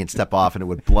M80 and step off, and it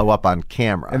would blow up on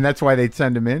camera. And that's why they'd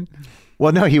send him in.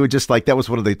 Well, no, he would just like that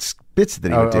was one of the bits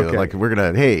that he would do. Okay. Like we're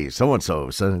gonna, hey, so and so,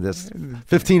 this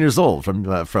 15 years old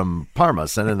from Parma,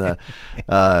 sending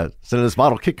this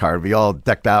model kit card, be all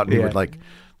decked out, and he would like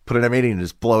put an M80 and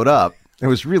just blow it up. It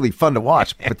was really fun to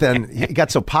watch. But then he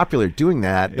got so popular doing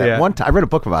that one time I read a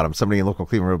book about him. Somebody in local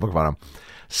Cleveland wrote a book about him.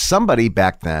 Somebody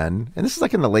back then, and this is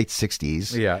like in the late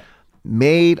 60s,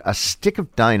 made a stick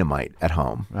of dynamite at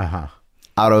home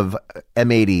out of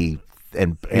M80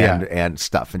 and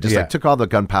stuff, and just like took all the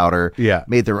gunpowder,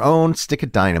 made their own stick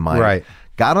of dynamite,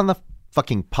 got on the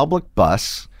fucking public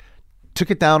bus, took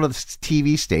it down to the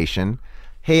TV station.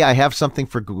 Hey, I have something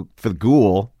for the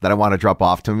ghoul that I want to drop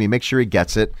off to him. You make sure he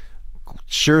gets it.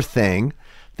 Sure thing.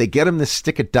 They get him this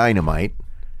stick of dynamite.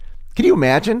 Can you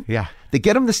imagine? Yeah. They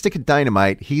get him the stick of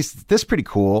dynamite. He's this pretty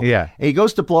cool. Yeah. And he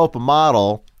goes to blow up a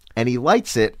model, and he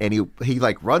lights it, and he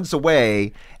like runs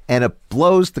away, and it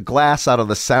blows the glass out of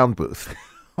the sound booth.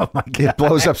 Oh my God. It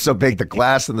blows up so big the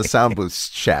glass in the sound booth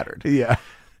shattered. Yeah.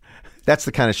 That's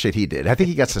the kind of shit he did. I think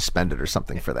he got suspended or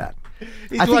something for that.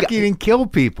 He's lucky he didn't kill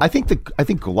people. I think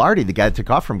Goulardi, the guy that took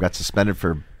off from him, got suspended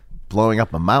for blowing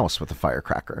up a mouse with a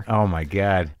firecracker. Oh my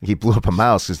God. He blew up a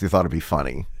mouse because he thought it'd be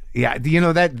funny. Yeah, you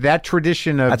know that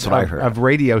tradition of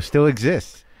radio still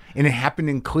exists. And it happened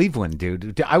in Cleveland,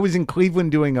 dude. I was in Cleveland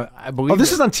doing I believe. Oh,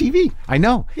 this is on TV. I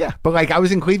know. Yeah. But like I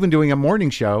was in Cleveland doing a morning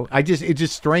show. It's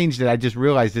just strange that I just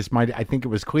realized I think it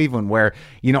was Cleveland where,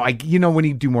 when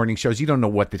you do morning shows, you don't know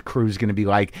what the crew's going to be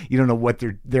like. You don't know what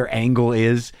their angle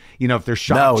is. If they're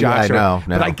shock jocks. No.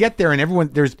 But I get there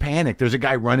and there's panic. There's a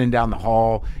guy running down the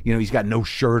hall. He's got no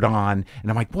shirt on. And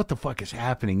I'm like, what the fuck is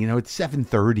happening? It's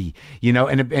 7:30,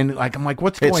 and like, I'm like,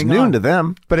 what's going on? It's noon to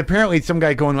them. But apparently it's some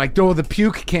guy going like, oh, the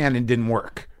puke cannon didn't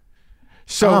work.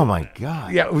 So, oh my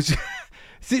God. Yeah, it was.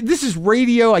 See, this is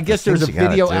radio. I guess there's a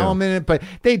video element in it, but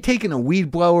they'd taken a weed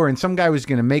blower and some guy was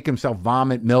going to make himself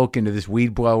vomit milk into this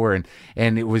weed blower,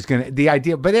 and it was going to, the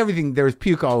idea, but everything, there was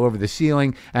puke all over the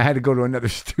ceiling. I had to go to another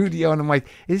studio, and I'm like,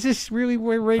 is this really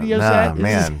where radio's at?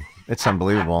 Man, it's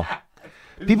unbelievable.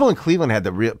 People in Cleveland had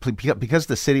the real, because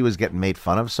the city was getting made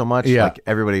fun of so much, like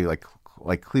everybody,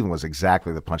 like Cleveland was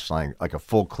exactly the punchline. Like a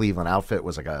full Cleveland outfit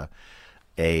was like a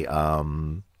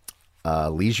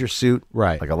leisure suit,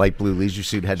 right? Like a light blue leisure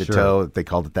suit, head to toe. They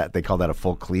called it that. They called that a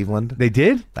full Cleveland. They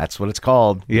did. That's what it's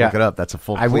called. Yeah, look it up. That's a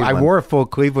full Cleveland. I wore a full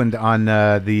Cleveland on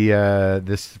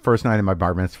this first night of my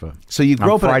bar mitzvah. So you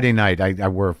grew up Friday night. I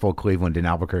wore a full Cleveland in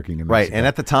Albuquerque, New Mexico. Right, and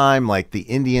at the time, like the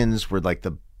Indians were like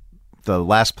the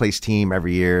last place team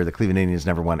every year. The Cleveland Indians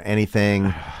never won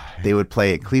anything. They would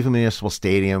play at Cleveland Municipal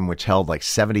Stadium, which held like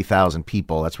 70,000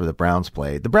 people. That's where the Browns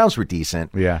played. The Browns were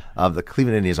decent. Yeah. The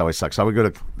Cleveland Indians always sucked. So I would go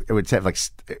to, it would have like,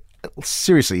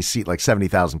 seriously, seat like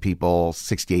 70,000 people,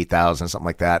 68,000, something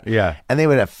like that. Yeah. And they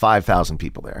would have 5,000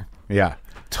 people there. Yeah.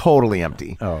 Totally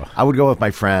empty. Oh. I would go with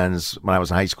my friends when I was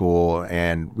in high school,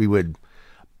 and we would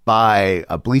buy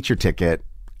a bleacher ticket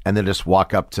and then just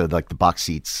walk up to like the box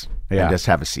seats and just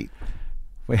have a seat.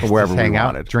 Wherever hang we out,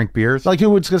 wanted. drink beers. Like, who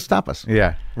was going to stop us?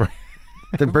 Yeah. Right.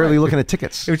 They're barely looking at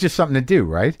tickets. It was just something to do,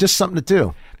 right? Just something to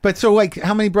do. But so, like,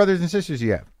 how many brothers and sisters do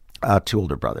you have? 2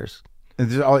 older brothers.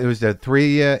 It was the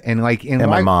 3, and like, and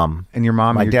my mom. And your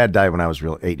mom. My dad died when I was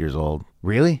 8 years old.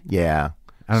 Really? Yeah.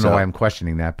 I don't know why I'm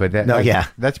questioning that, but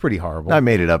that's pretty horrible. I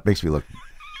made it up. Makes me look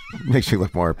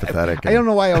more pathetic. I don't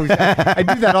know why I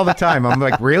do that all the time. I'm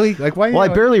like, really? Like, why? Well, I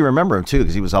barely remember him too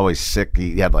because he was always sick.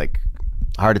 He had like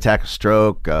heart attack,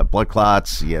 stroke, blood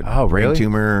clots. He had brain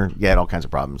tumor. He had all kinds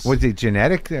of problems. Was it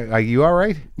genetic? Are you all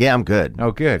right? Yeah, I'm good.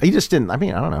 Oh, good. He just didn't. I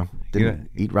mean, I don't know. Didn't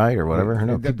eat right or whatever. I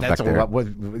know people that's back there. Was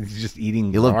just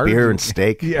eating. He loved beer and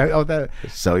steak. Yeah. Oh, that.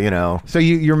 So So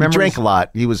you remember? He drank a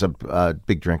lot. He was a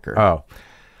big drinker. Oh.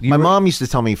 My mom used to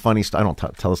tell me funny stuff. I don't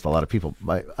tell this to a lot of people,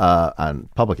 on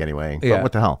public anyway. But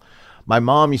what the hell? My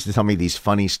mom used to tell me these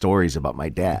funny stories about my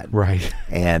dad. Right.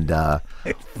 And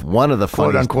one of the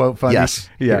quote unquote funny. Yes.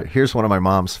 Yeah. Here's one of my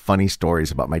mom's funny stories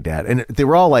about my dad. And they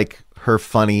were all like her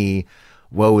funny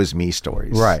woe is me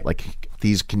stories. Right. Like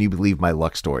these can you believe my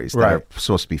luck stories that right. are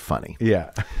supposed to be funny.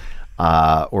 Yeah.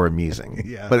 or amusing.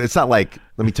 Yeah. But it's not like,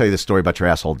 let me tell you the story about your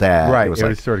asshole dad. Right. It was It like,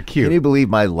 was sort of cute. Can you believe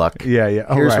my luck? Yeah, yeah.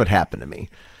 Oh, Here's right. what happened to me.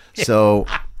 So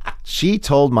she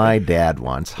told my dad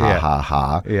once,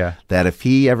 Yeah. that if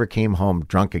he ever came home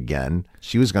drunk again,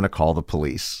 she was going to call the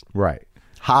police. Right.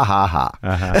 Ha ha ha.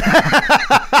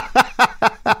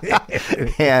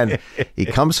 And he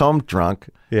comes home drunk.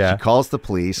 Yeah. She calls the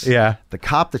police. Yeah. The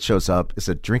cop that shows up is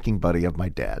a drinking buddy of my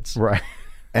dad's. Right.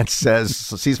 And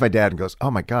sees my dad and goes, "Oh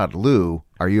my God, Lou,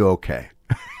 are you okay?"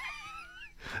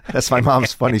 That's my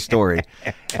mom's funny story.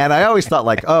 And I always thought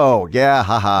like, oh yeah,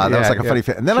 haha. That was like a funny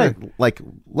fit. And then I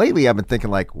lately I've been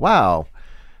thinking like, wow,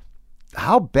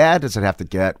 how bad does it have to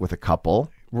get with a couple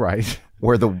Right.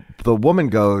 where the woman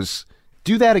goes,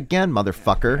 "Do that again,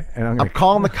 motherfucker. And I'm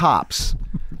calling the cops.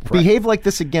 Behave like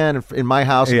this again in my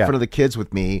house in Yeah. front of the kids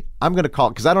with me. I'm going to call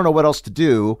because I don't know what else to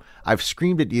do. I've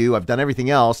screamed at you. I've done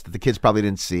everything else that the kids probably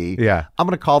didn't see. Yeah. I'm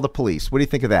going to call the police. What do you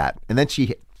think of that?" And then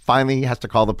she finally has to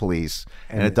call the police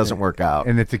and it doesn't work out.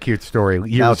 And it's a cute story.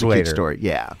 Years Now it's a later. cute story.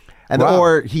 Yeah. And Wow.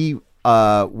 or he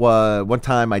one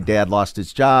time my dad lost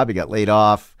his job. He got laid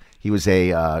off. He was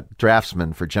a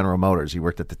draftsman for General Motors. He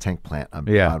worked at the tank plant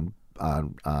on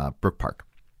Brook Park.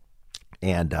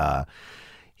 And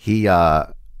he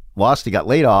lost. He got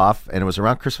laid off, and it was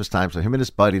around Christmas time. So him and his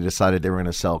buddy decided they were going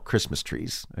to sell Christmas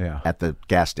trees at the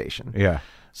gas station. Yeah.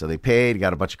 So they paid. He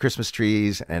got a bunch of Christmas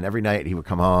trees, and every night he would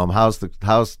come home. How's it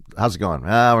going?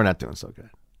 We're not doing so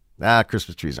good.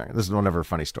 Christmas trees aren't. This is one of her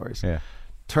funny stories. Yeah.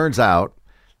 Turns out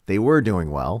they were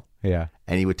doing well. Yeah.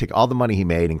 And he would take all the money he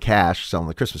made in cash selling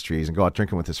the Christmas trees and go out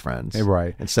drinking with his friends.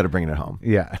 Right. Instead of bringing it home.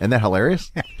 Yeah. Isn't that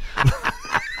hilarious?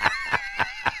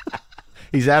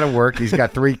 He's out of work. He's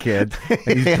got 3 kids.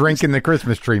 And he's drinking the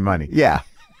Christmas tree money. Yeah.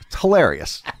 It's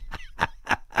hilarious.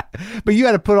 But you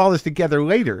had to put all this together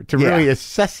later to really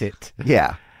assess it.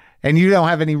 Yeah. And you don't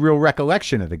have any real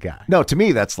recollection of the guy. No, to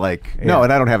me, that's like, no,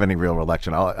 and I don't have any real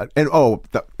recollection.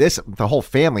 The whole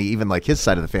family, even like his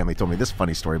side of the family told me this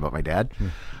funny story about my dad.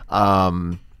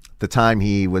 The time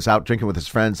he was out drinking with his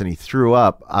friends and he threw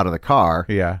up out of the car.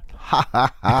 Yeah.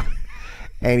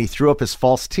 And he threw up his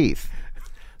false teeth.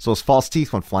 So his false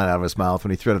teeth went flying out of his mouth when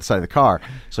he threw it at the side of the car.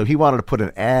 So he wanted to put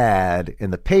an ad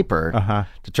in the paper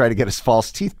to try to get his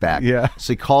false teeth back. Yeah.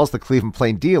 So he calls the Cleveland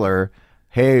Plain dealer.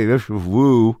 "Hey, this is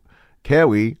Woo.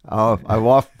 Kelly, I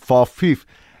lost false teeth."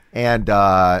 And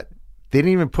they didn't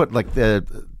even put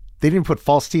they didn't put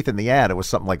false teeth in the ad. It was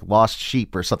something like lost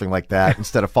sheep or something like that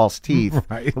instead of false teeth.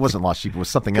 Right. It wasn't lost sheep. It was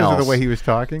something Because else. of the way he was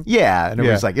talking? Yeah. And it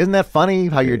was like, isn't that funny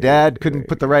how your dad couldn't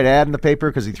put the right ad in the paper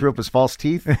because he threw up his false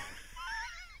teeth?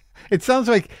 It sounds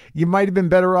like you might have been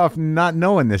better off not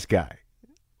knowing this guy.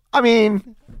 I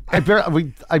mean,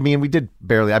 we did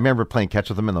barely. I remember playing catch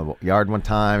with him in the yard one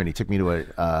time, and he took me to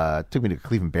a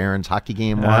Cleveland Barons hockey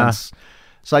game once.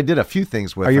 So I did a few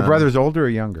things with him. Are your brothers older or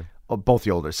younger? Oh, both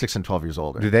the older, 6 and 12 years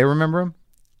older. Do they remember him?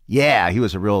 Yeah, he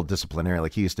was a real disciplinarian.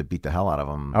 Like he used to beat the hell out of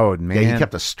them. Oh, man. Yeah, he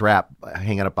kept a strap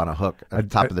hanging up on a hook at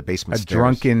the top of the basement A stairs.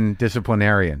 drunken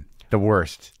disciplinarian. The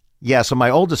worst. Yeah, so my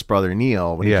oldest brother,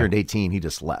 Neil, when he Yeah. turned 18, he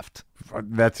just left.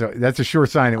 That's a sure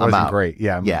sign it I'm wasn't out. great.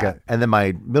 Yeah. Yeah. And then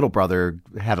my middle brother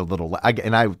had a little,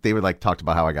 they were like talked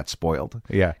about how I got spoiled.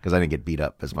 Yeah. Because I didn't get beat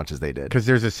up as much as they did. Because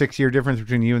there's a 6-year difference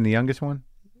between you and the youngest one?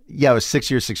 Yeah, it was 6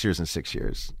 years, 6 years, and 6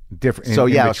 years. Different. So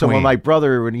in yeah, so when between. my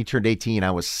brother, when he turned 18,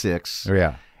 I was 6.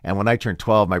 Yeah. And when I turned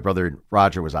 12, my brother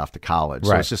Roger was off to college.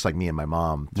 So Right. it's just like me and my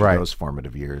mom through Right. those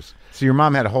formative years. So your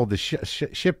mom had to hold the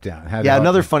ship down. Yeah,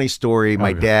 another funny story.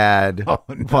 My dad,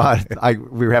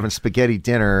 we were having spaghetti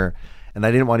dinner, and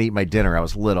I didn't want to eat my dinner. I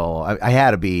was little. I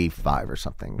had to be 5 or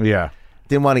something. Yeah.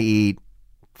 Didn't want to eat.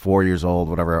 4 years old,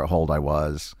 whatever old I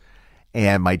was.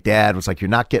 And my dad was like, "You're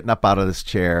not getting up out of this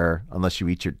chair unless you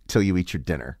eat till you eat your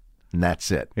dinner, and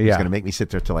that's it." He's Yeah. going to make me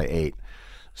sit there till I ate.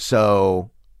 So,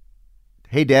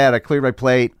 hey, Dad, I cleared my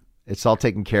plate. It's all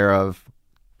taken care of.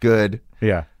 Good.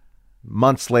 Yeah.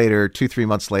 Months later, 2-3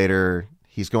 months later,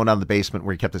 he's going down to the basement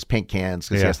where he kept his paint cans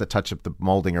because he has to touch up the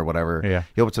molding or whatever. Yeah.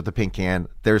 He opens up the paint can.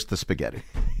 There's the spaghetti.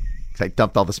 'Cause I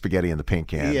dumped all the spaghetti in the paint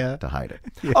can to hide it.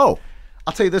 Yeah. Oh,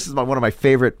 I'll tell you, this is one of my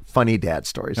favorite funny dad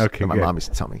stories Okay, that my good. mom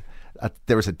used to tell me.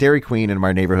 There was a Dairy Queen in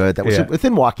our neighborhood that was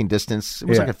within walking distance. It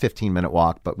was like a 15-minute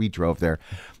walk, but we drove there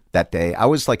that day. I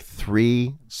was like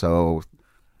 3, so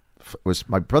it was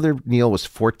my brother Neil was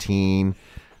 14.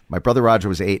 My brother Roger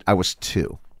was 8. I was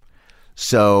 2.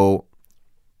 So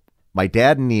my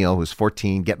dad and Neil, who's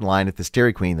 14, get in line at this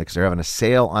Dairy Queen because they're having a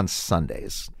sale on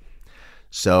Sundays.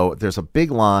 So there's a big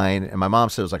line, and my mom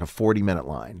said it was like a 40-minute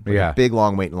line. Like a big,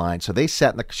 long waiting line. So she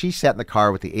sat in the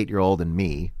car with the 8-year-old and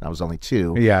me. I was only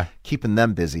 2. Yeah. Keeping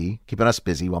us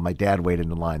busy while my dad waited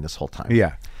in line this whole time.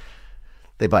 Yeah.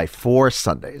 They buy 4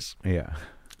 sundaes, Yeah.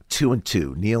 2 and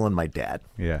 2, Neil and my dad,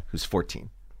 Yeah. who's 14.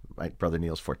 My brother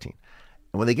Neil's 14.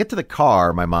 And when they get to the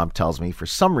car, my mom tells me, for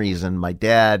some reason, my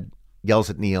dad yells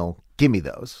at Neil, give me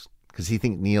those, because he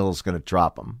thinks Neil's going to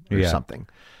drop them or something.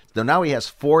 So now he has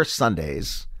 4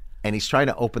 sundaes, and he's trying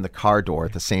to open the car door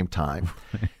at the same time.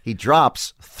 He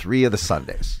drops 3 of the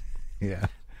sundaes. Yeah.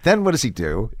 Then what does he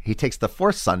do? He takes the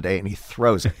 4th sundae and he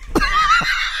throws it.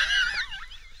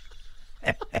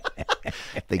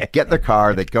 They get in the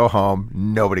car, they go home,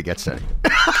 nobody gets any.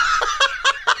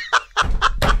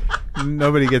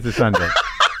 Nobody gets a Sunday.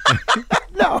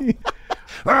 No.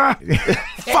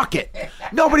 Fuck it.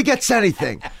 Nobody gets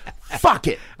anything. Fuck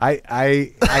it.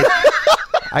 I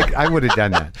would have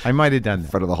done that. I might have done In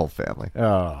that. front of the whole family.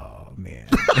 Oh man.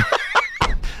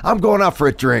 I'm going out for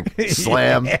a drink.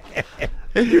 Slam.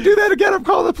 You do that again, I'm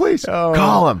calling the police. Oh.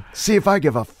 Call him. See if I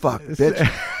give a fuck,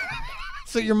 bitch.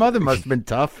 So your mother must have been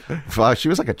tough. Well, she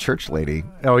was like a church lady.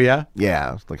 Oh yeah.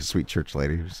 Yeah, like a sweet church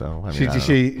lady. So I mean, I don't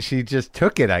know. She just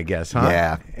took it, I guess, huh?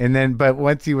 Yeah. And then, but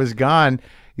once he was gone,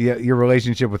 your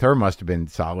relationship with her must have been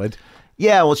solid.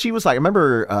 Yeah, well, she was like, I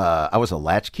remember I was a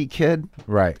latchkey kid.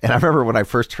 Right. And I remember when I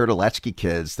first heard of latchkey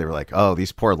kids, they were like, oh,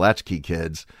 these poor latchkey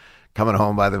kids coming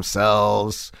home by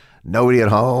themselves, nobody at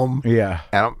home. Yeah.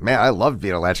 And man, I loved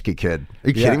being a latchkey kid. Are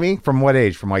you kidding me? From what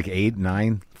age? From like 8,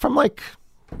 9? From like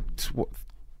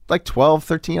 12,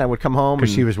 13, I would come home.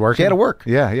 Because and she was working. She had to work.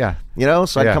 Yeah, yeah. You know,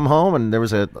 so I'd Yeah. come home and there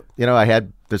was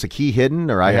there's a key hidden,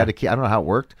 or I had a key. I don't know how it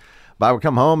worked. But I would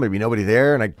come home, there'd be nobody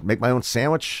there, and I'd make my own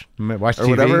sandwich Watch or TV.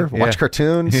 whatever, Yeah. watch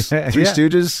cartoons, Three Yeah.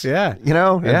 Stooges. Yeah. You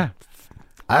know? And Yeah.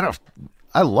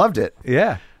 I loved it.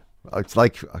 Yeah. It's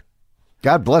like,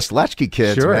 God bless latchkey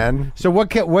kids, Sure. man. So what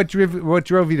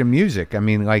drove you to music? I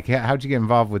mean, like, how'd you get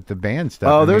involved with the band stuff?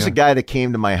 Oh, I there was a mean, guy that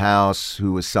came to my house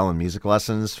who was selling music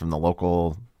lessons from the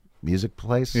local music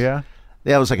place. Yeah.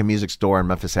 Yeah, it was like a music store on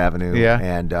Memphis Avenue. Yeah.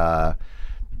 And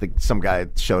some guy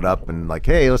showed up and like,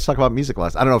 hey, let's talk about music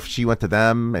lessons. I don't know if she went to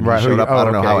them and Right. he showed up. Oh, I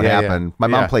don't know okay. how it Yeah, yeah. happened. My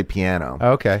mom Yeah. played piano.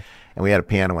 Okay. And we had a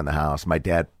piano in the house. My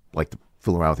dad liked to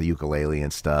fool around with the ukulele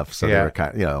and stuff. So they Yeah. were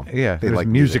kind of, Yeah. they There's liked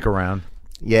music around.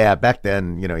 Yeah, back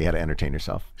then, you had to entertain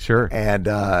yourself. Sure. And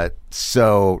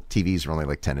so TVs were only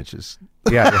like 10 inches.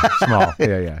 Yeah. Small.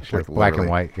 Yeah. Yeah. Sure. Like, Black and literally.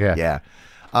 white. Yeah. Yeah.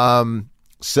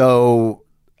 So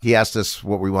he asked us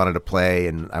what we wanted to play,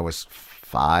 and I was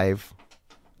 5.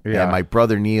 Yeah. And my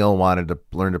brother Neil wanted to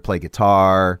learn to play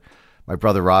guitar. My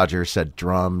brother Roger said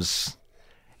drums.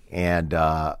 And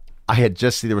I had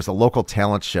just there was a local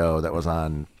talent show that was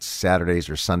on Saturdays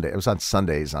or Sunday. It was on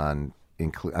Sundays on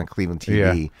Cleveland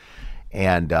TV. Yeah.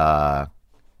 And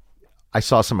I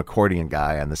saw some accordion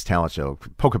guy on this talent show.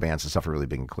 Polka bands and stuff are really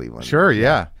big in Cleveland. Sure.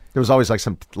 Yeah. There was always like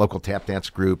some local tap dance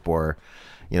group or,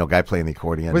 guy playing the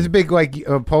accordion. Was it big, like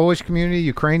Polish community,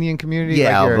 Ukrainian community?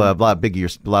 Yeah, like a lot of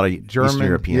German? Eastern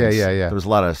Europeans. Yeah. There was a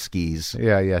lot of skis.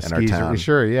 Yeah. in our Skis. town.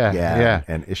 Sure. Yeah. Yeah.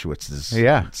 and Ishiwitzes.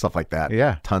 Yeah. stuff like that.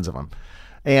 Yeah. Tons of them.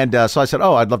 And so I said,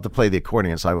 oh, I'd love to play the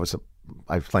accordion. So I was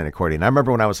playing accordion. I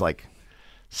remember when I was like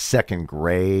second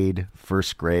grade,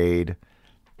 first grade,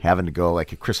 having to go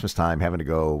like at Christmas time, having to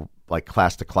go like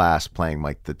class to class playing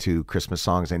like the 2 Christmas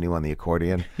songs I knew on the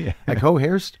accordion. Yeah. Like, oh,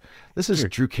 this is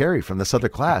Drew Carey from this other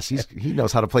class. He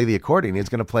knows how to play the accordion. He's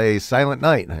going to play Silent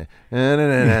Night.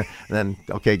 And then,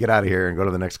 okay, get out of here and go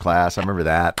to the next class. I remember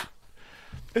that.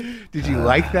 Did you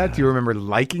like that? Do you remember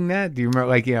liking that? Do you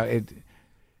remember it?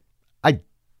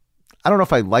 I don't know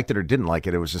if I liked it or didn't like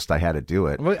it. It was just I had to do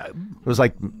it. Well, It was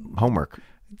like homework.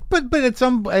 But at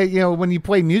some when you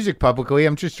play music publicly,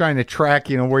 I'm just trying to track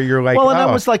where you're like, Well, and that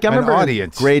was like I an remember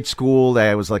audience. in grade school that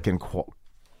I was like in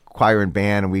choir and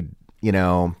band, and we,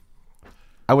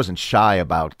 I wasn't shy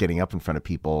about getting up in front of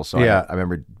people. So Yeah. I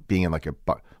remember being in like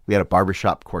we had a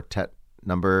barbershop quartet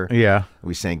number. Yeah,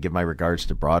 We sang "Give My Regards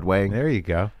to Broadway," there you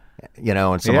go.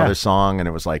 and some Yeah. other song, and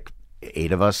it was like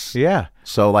 8 of us. Yeah,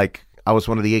 So like I was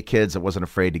one of the 8 kids that wasn't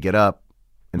afraid to get up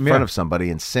in Yeah. front of somebody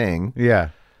and sing. yeah.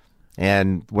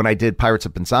 And when I did Pirates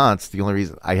of Penzance, the only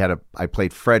reason I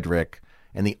played Frederick,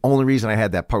 and the only reason I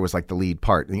had that part was like the lead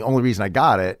part. And the only reason I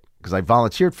got it because I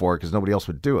volunteered for it because nobody else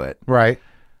would do it. Right.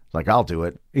 Like, I'll do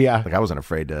it. Yeah. Like I wasn't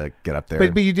afraid to get up there.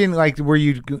 But you didn't were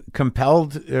you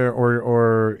compelled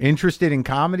or interested in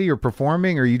comedy or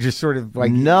performing, or you just sort of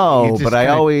like no, you just but I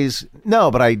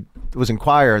kinda- but I was in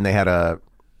choir and they had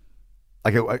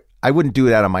I wouldn't do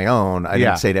that on my own. I Yeah.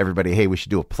 didn't say to everybody, hey, we should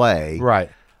do a play. right.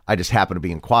 I just happened to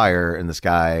be in choir, and this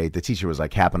guy, the teacher, was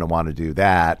like, happened to want to do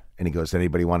that, and he goes, "Does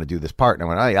anybody want to do this part?" And I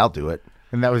went, "Oh, yeah, I'll do it,"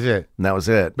 And that was it. and that was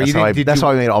it. But you That's didn't- how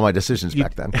I made all my decisions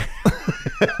back then.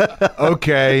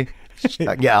 Okay.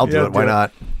 Yeah, I'll do Yeah, it. Why do it.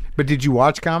 not? But did you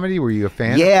watch comedy? Were you a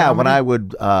fan? Yeah, of when comedy? I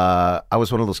would, I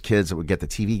was one of those kids that would get the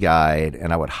TV guide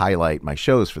and I would highlight my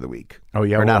shows for the week. Oh,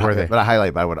 yeah, or what not, were they? But I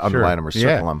would underline them or circle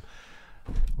Yeah. them.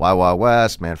 Wild Wild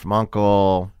West, Man from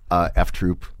Uncle, F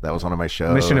Troop. That was one of my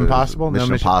shows. Mission Impossible? No,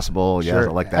 Mission Impossible. Yeah, I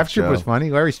like that F Troop show. was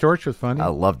funny. Larry Storch was funny. I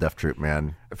loved F Troop,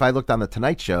 man. If I looked on the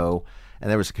Tonight Show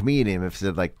and there was a comedian, if it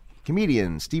said like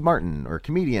comedian Steve Martin or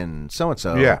comedian so and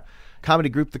so, Yeah. comedy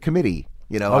group The Committee,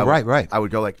 you know, Oh, right. I would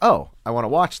go like, oh, I want to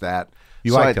watch that.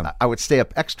 You so liked I, them. I would stay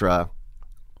up extra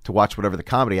to watch whatever the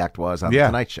comedy act was on the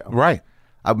Tonight Show. Right.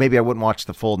 Maybe I wouldn't watch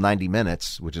the full 90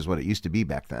 minutes, which is what it used to be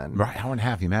back then. Right. Hour and a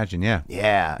half, you imagine. Yeah.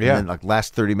 Yeah. And Yeah. then like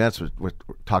last 30 minutes we're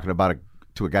talking about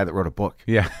to a guy that wrote a book.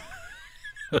 Yeah.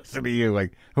 Listen to you.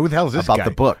 Like, who the hell is this About guy?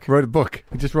 the book. Wrote a book.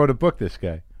 He just wrote a book, this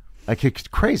guy. Like it's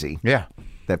crazy Yeah.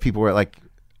 that people were like,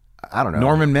 I don't know.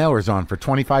 Norman Mailer's on for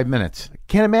 25 minutes.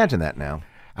 Can't imagine that now.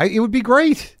 It would be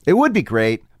great. It would be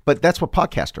great, but that's what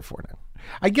podcasts are for now.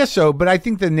 I guess so, but I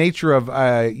think the nature of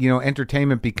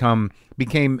entertainment became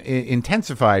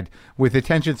intensified with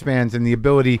attention spans and the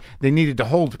ability they needed to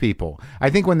hold people. I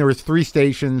think when there was 3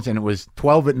 stations and it was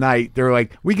 12 at night, they were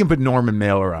like, we can put Norman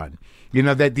Mailer on. You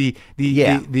know, that the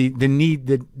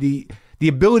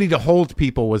ability to hold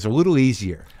people was a little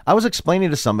easier. I was explaining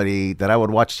to somebody that I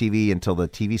would watch TV until the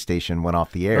TV station went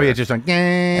off the air. Oh yeah, just like,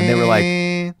 and they were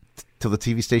like, till the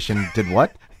TV station did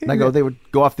what? And I go, they would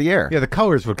go off the air. yeah, the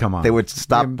colors would come on. They would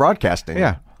stop broadcasting.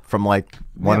 Yeah. From like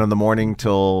 1 Yeah. in the morning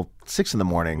till 6 in the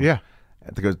morning. Yeah.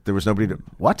 Because there was nobody to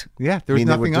what? Yeah, there was there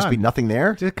nothing would just on. be nothing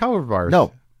there. Just color bars.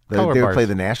 No, they color would bars. play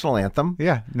the national anthem.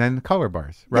 Yeah, and then the color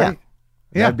bars, right?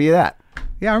 Yeah, that'd be that.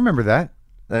 Yeah, I remember that.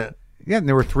 Uh, Yeah, and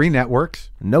there were 3 networks.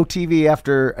 no TV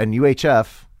after and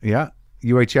UHF, Yeah.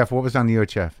 UHF. What was on the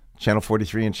UHF? Channel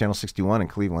 43 and Channel 61 in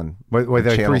Cleveland. Were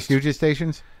there 3 Channels. Stooges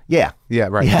stations? Yeah, Yeah,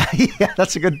 right. yeah, yeah.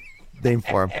 That's a good name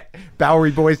for them.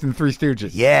 Bowery Boys and 3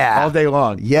 Stooges. Yeah. All day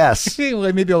long. Yes.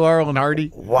 Maybe Laurel and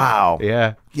Hardy. Wow.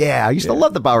 Yeah. Yeah, I used to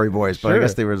love the Bowery Boys, but I Sure.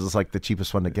 guess they were just like the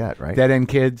cheapest one to get, right? Dead End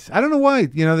Kids. I don't know why.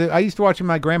 You know, I used to watch in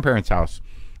my grandparents' house.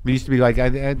 It used to be like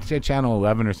I'd say Channel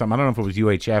 11 or something. I don't know if it was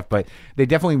UHF, but they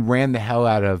definitely ran the hell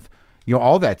out of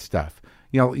all that stuff.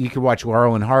 You know, you could watch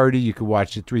Laurel and Hardy. You could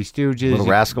watch the 3 Stooges. Little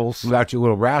Rascals. Watch your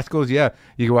Little Rascals. Yeah,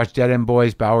 you could watch Dead End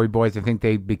Boys, Bowery Boys. I think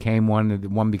they became one.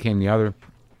 One became the other.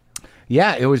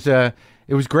 Yeah, it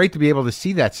was great to be able to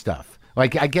see that stuff.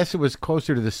 Like, I guess it was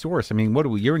closer to the source. I mean,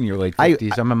 you're in your late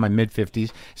 50s. I'm in my mid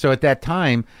 50s. So at that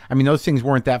time, I mean, those things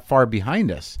weren't that far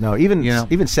behind us. No, even You know?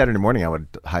 even Saturday morning, I would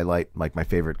highlight like my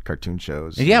favorite cartoon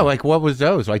shows. Yeah, like what was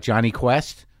those? Like Johnny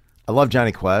Quest? I love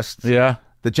Johnny Quest. Yeah.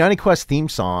 The Johnny Quest theme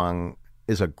song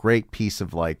is a great piece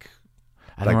of like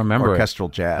I don't remember it. orchestral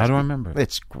jazz. I don't remember it.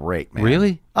 It's great, man.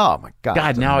 Really? Oh my god! God,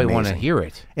 it's now I want to amazing. hear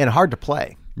it. And hard to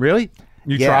play. Really?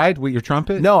 You Yeah. tried with your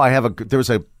trumpet? No, I have there was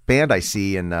a band I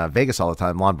see in Vegas all the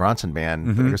time, Lon Bronson band.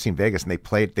 Mm-hmm. I've ever seen Vegas, and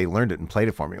they learned it and played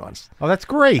it for me once. Oh, that's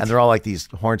great. And they're all like these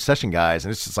horn session guys,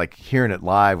 and it's just like hearing it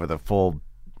live with a full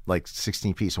like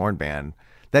 16-piece horn band.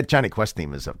 That Johnny Quest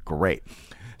theme is great.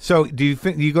 So, do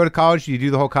you go to college? Do you do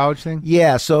the whole college thing?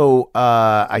 Yeah, so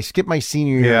I skipped my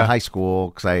senior year Yeah. in high school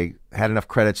because I had enough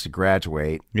credits to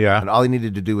graduate. Yeah. And all I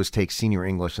needed to do was take senior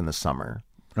English in the summer.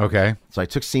 Okay. So I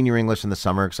took senior English in the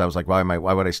summer because I was like, why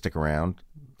would I stick around?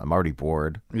 I'm already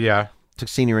bored. Yeah. Took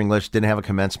senior English, didn't have a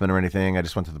commencement or anything. I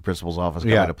just went to the principal's office, got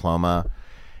Yeah. my diploma,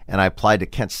 and I applied to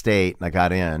Kent State, and I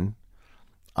got in.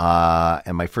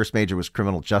 And my first major was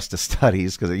criminal justice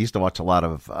studies because I used to watch a lot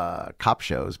of cop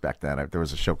shows back then. There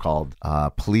was a show called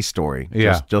Police Story.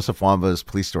 Yeah. Joseph Wamba's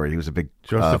Police Story. He was a big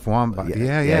Joseph Wamba.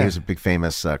 Yeah. He was a big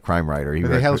famous crime writer. He The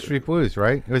wrote- Hell Street Blues,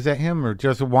 right? Was that him or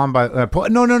Joseph Wamba?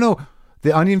 No.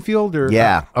 The Onion Field or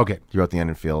Yeah. okay. He wrote The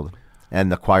Onion Field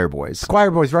and The Choir Boys. Choir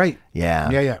Boys, right?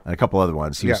 Yeah. Yeah. And a couple other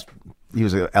ones. He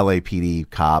was a LAPD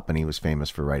cop, and he was famous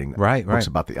for writing Right. books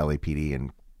about the LAPD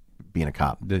and being a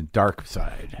cop. The dark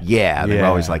side. Yeah, they were Yeah.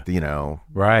 always like the,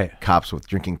 Right. cops with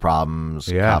drinking problems,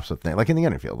 Yeah. cops with things like in the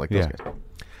Onion Field, like those Yeah.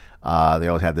 guys. They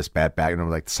always had this bad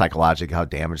background, like psychologically how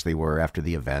damaged they were after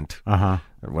the event or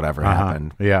whatever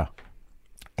happened. Yeah.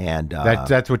 And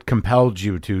That's what compelled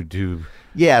you to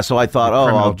yeah, so I thought,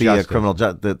 criminal I'll be a justice. criminal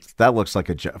that looks like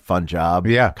a fun job.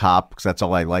 Yeah. Cop, because that's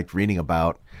all I liked reading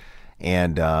about.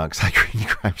 And because I like reading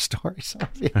crime stories. I'll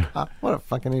be a cop. What a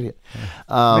fucking idiot.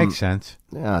 makes sense.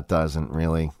 Yeah, it doesn't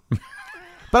really.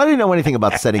 But I didn't know anything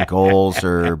about setting goals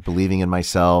or believing in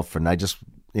myself. And I just,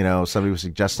 somebody would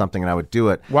suggest something and I would do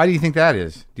it. Why do you think that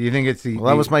is? Do you think it's Well,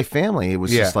 that was my family. It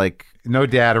was just like, no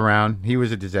dad around. He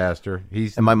was a disaster.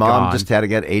 He's and my mom gone. just had to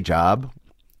get a job,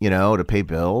 to pay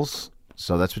bills.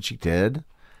 So that's what she did.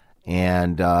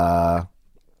 And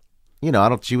I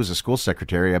don't. She was a school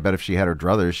secretary. I bet if she had her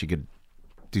druthers, she could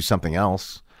do something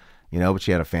else. But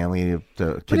she had a family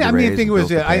to kid to I raise think it and was.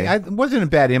 bills to pay. It wasn't a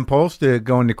bad impulse to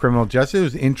go into criminal justice. It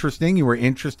was interesting. You were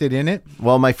interested in it.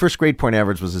 Well, my first grade point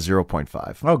average was a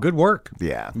 0.5. Oh, good work.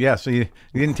 Yeah. Yeah. So you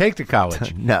didn't take to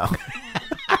college. No.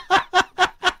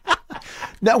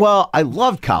 No. Well, I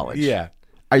loved college. Yeah.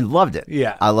 I loved it.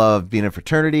 Yeah. I loved being in a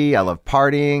fraternity. I loved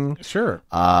partying. Sure.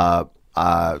 I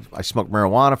smoked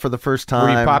marijuana for the first time.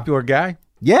 Were you a popular guy?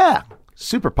 Yeah.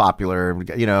 Super popular.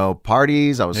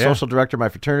 Parties. I was Yeah. social director of my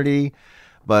fraternity.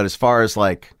 But as far as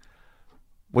like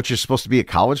what you're supposed to be at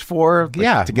college for,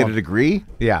 Yeah. to get a degree,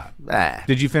 Yeah.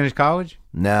 Did you finish college?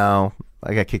 no.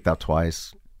 I got kicked out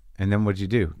twice. And then what'd you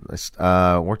do?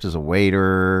 I worked as a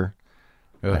waiter.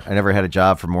 Ugh. I never had a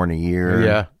job for more than a year.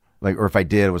 Yeah. Or if I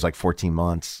did, it was like 14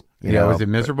 months. Was it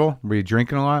miserable? Were you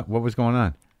drinking a lot? What was going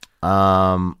on?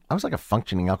 I was like a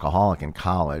functioning alcoholic in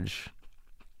college.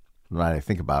 Now that I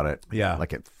think about it. Yeah.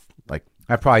 Like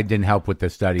I probably didn't help with the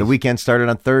studies. the weekend started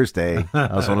on Thursday.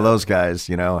 I was one of those guys,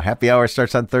 happy hour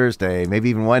starts on Thursday, maybe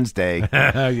even Wednesday,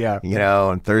 Yeah.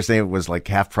 and Thursday was like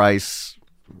half price.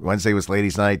 Wednesday was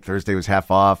ladies' night. Thursday was half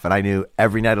off. And I knew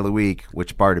every night of the week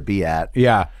which bar to be at,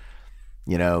 Yeah.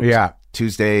 Yeah.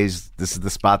 Tuesdays, this is the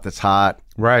spot that's hot,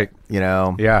 Right.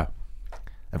 Yeah.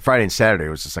 and Friday and Saturday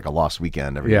was just like a lost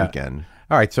weekend every Yeah. weekend.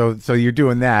 All right. So you're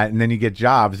doing that, and then you get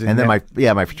jobs, And then my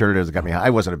fraternity got me high. I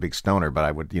wasn't a big stoner, but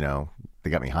I would, they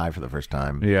got me high for the first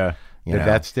time. yeah. You Did know.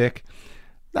 that stick?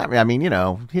 I mean,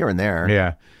 here and there.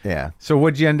 Yeah. Yeah. So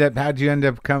what'd you end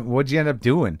up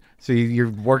doing? So you're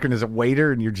working as a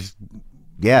waiter, and you're just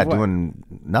Yeah, What? doing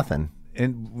nothing.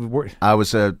 in. I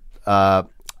was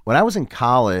when I was in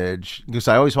college, because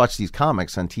I always watched these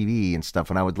comics on TV and stuff.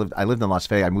 I lived in Las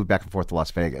Vegas. I moved back and forth to Las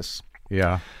Vegas.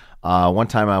 Yeah. One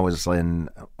time I was when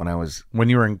When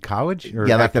you were in college, or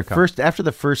yeah, like after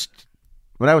the first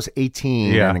when I was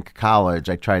 18 Yeah. and in college,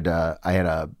 I had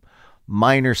a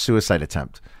minor suicide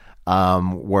attempt.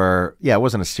 Where it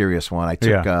wasn't a serious one. I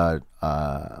took you're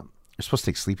supposed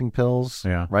to take sleeping pills,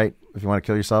 Yeah. right? If you want to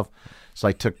kill yourself. So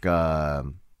I took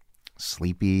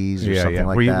Sleepies or Yeah. something Yeah.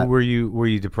 like Were that.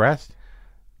 you depressed?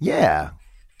 Yeah.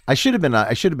 I should have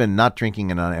been not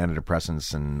drinking and on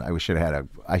antidepressants, and I should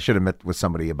have met with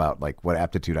somebody about like what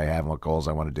aptitude I have and what goals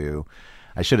I want to do.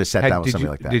 I should have sat down with somebody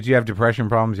like that. Did you have depression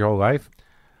problems your whole life?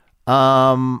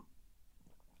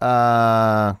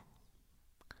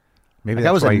 Maybe Like that's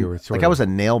I was why you were I was a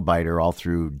nail biter all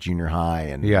through junior high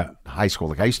and Yeah. high school.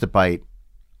 Like I used to bite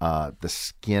the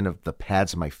skin of the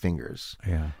pads of my fingers.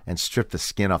 Yeah. And strip the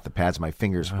skin off the pads of my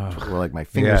fingers. Where like my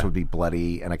fingers Yeah. would be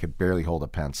bloody and I could barely hold a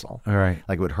pencil. All right.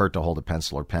 Like it would hurt to hold a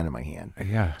pencil or pen in my hand.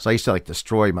 Yeah. So I used to like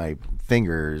destroy my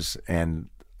fingers and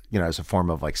as a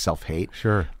form of like self-hate.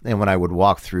 Sure. And when I would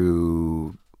walk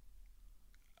through,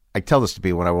 I tell this to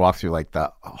people when I would walk through like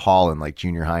the hall in like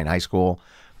junior high and high school,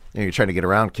 you're trying to get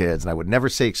around kids, and I would never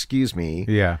say excuse me.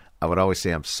 Yeah. I would always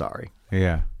say I'm sorry.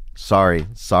 Yeah. Sorry.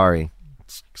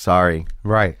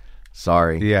 Right.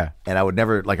 Yeah. And I would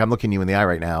never, like, I'm looking you in the eye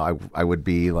right now. I would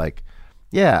be like,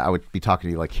 I would be talking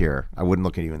to you like here. I wouldn't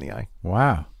look at you in the eye.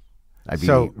 Wow. I'd be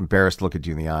So- embarrassed to look at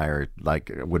you in the eye, or like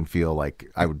I wouldn't feel like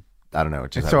I would. I don't know.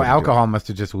 It just, I So wouldn't do it. alcohol must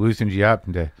have just loosened you up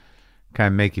and to kind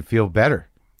of make you feel better.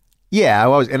 Yeah,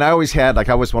 I always had, like,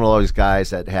 I was one of those guys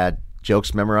that had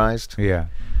jokes memorized. Yeah.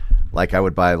 Like I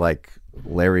would buy like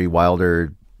Larry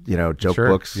Wilder, joke Sure.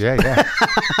 books. Yeah.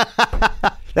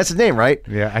 That's his name, right?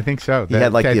 Yeah. I think so. He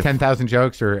had, like, the- 10,000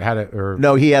 jokes or had it or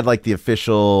No, he had like the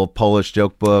official Polish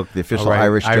joke book, the official right,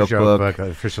 Irish joke book, the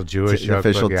official Jewish the joke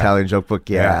official book. Yeah. Italian joke book.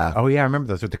 Yeah. Oh yeah, I remember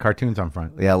those with the cartoons on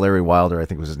front. Yeah, Larry Wilder, I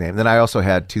think was his name. Then I also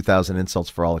had 2,000 insults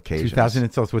for all occasions. 2,000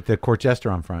 insults with the court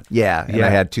jester on front. Yeah, and Yeah. I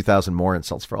had 2,000 more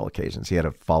insults for all occasions. He had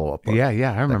a follow-up book. Yeah,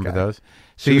 I remember guy. those.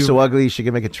 She was so ugly she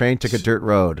could make a train, took a dirt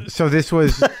road. So this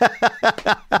was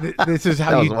this is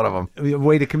how That was you one of them. a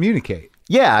way to communicate,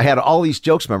 Yeah, I had all these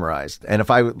jokes memorized, and if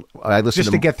I listened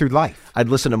just to get through life. I'd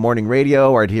listen to morning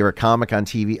radio, or I'd hear a comic on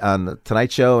TV on the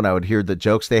Tonight Show, and I would hear the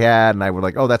jokes they had, and I would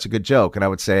like, oh, that's a good joke, and I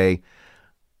would say,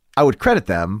 I would credit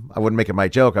them. I wouldn't make it my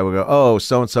joke. I would go, oh,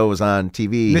 so and so was on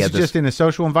TV. He This had is just in a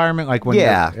social environment, like when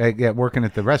Yeah. you're working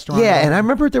at the restaurant. yeah, and I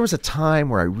remember there was a time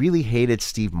where I really hated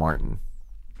Steve Martin.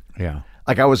 yeah,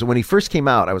 Like when he first came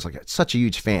out, I was like such a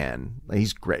huge fan. Like,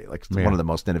 he's great, like one of the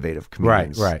most innovative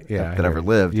comedians right, yeah, that ever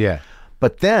lived. yeah.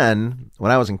 But then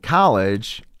when I was in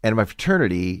college and in my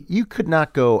fraternity, you could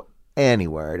not go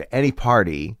anywhere to any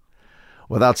party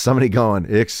without somebody going,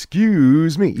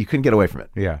 excuse me. You couldn't get away from it.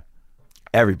 Yeah.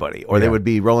 Everybody. Or they would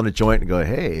be rolling a joint and go,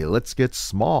 hey, let's get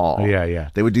small. Yeah.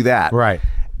 They would do that. Right.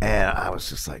 And I was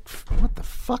just like, what the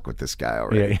fuck with this guy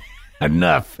already?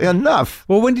 Enough. Enough.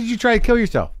 Well, when did you try to kill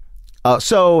yourself?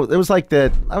 So it was like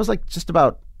that. I was like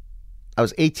I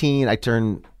was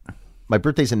 18. My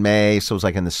birthday's in May, so it was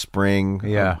like in the spring.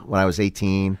 Yeah. When I was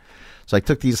 18. So I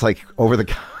took these like over the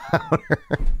counter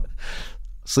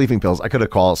sleeping pills. I could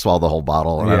have swallowed the whole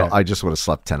bottle, and I just would have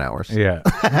slept 10 hours. Yeah.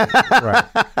 Right.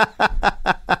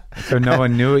 So no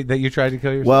one knew that you tried to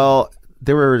kill yourself? Well,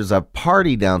 there was a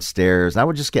party downstairs. And I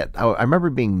would just I remember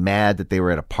being mad that they were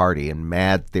at a party and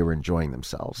mad that they were enjoying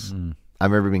themselves. I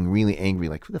remember being really angry,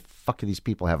 like, who the fuck are these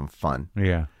people having fun?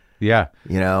 Yeah. Yeah.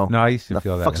 You know? No, I used to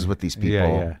feel that. The fuck is with these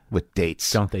people with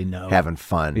dates? Don't they know? Having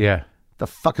fun. Yeah. The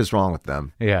fuck is wrong with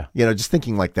them? Yeah. You know, just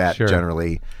thinking like that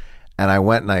generally. And I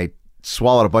went and I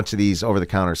swallowed a bunch of these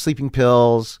over-the-counter sleeping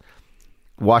pills,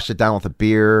 washed it down with a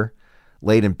beer,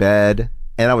 laid in bed.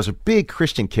 And I was a big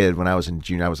Christian kid when I was in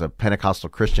junior. I was a Pentecostal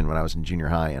Christian when I was in junior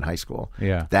high and high school.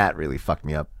 Yeah. That really fucked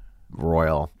me up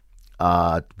royal,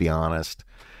 to be honest.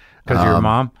 Because of your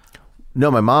mom? No,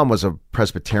 my mom was a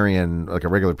Presbyterian, like a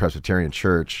regular Presbyterian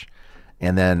church.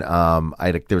 And then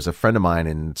there was a friend of mine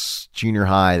in junior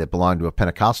high that belonged to a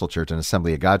Pentecostal church, an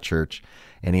Assembly of God church,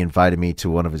 and he invited me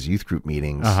to one of his youth group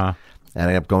meetings. And I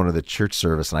ended up going to the church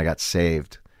service, and I got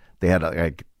saved. They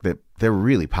had they're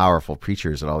really powerful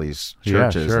preachers at all these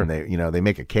churches, and they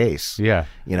make a case. Yeah.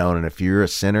 And if you're a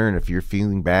sinner and if you're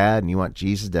feeling bad and you want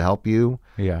Jesus to help you,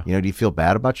 do you feel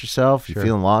bad about yourself? You're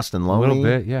feeling lost and lonely? A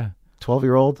little bit, yeah.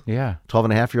 12-year-old? Yeah.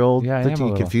 12-and-a-half-year-old? Yeah, I am 13, a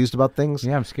little. confused about things?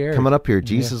 Yeah, I'm scared. Come on up here.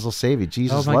 Jesus will save you.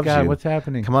 Jesus my loves God, you. what's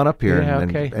happening? Come on up here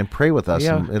and pray with us,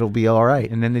 and it'll be all right.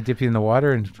 And then they dip you in the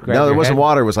water and grab No, there your wasn't head?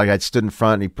 water. It was like I stood in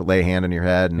front and he lay a hand on your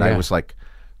head, and I was like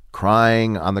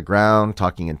crying on the ground,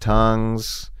 talking in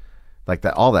tongues, like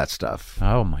that, all that stuff.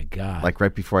 Oh, my God. Like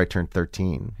right before I turned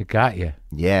 13. It got you.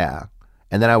 Yeah.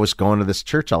 And then I was going to this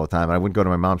church all the time. I wouldn't go to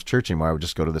my mom's church anymore. I would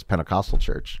just go to this Pentecostal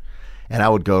church. And I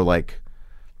would go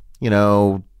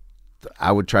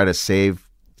I would try to save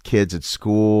kids at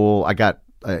school. I got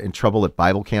in trouble at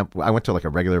Bible camp. I went to like a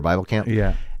regular Bible camp.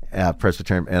 Yeah.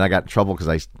 Presbyterian, and I got in trouble because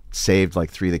I saved like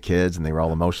 3 of the kids, and they were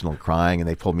all emotional and crying, and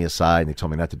they pulled me aside and they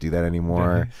told me not to do that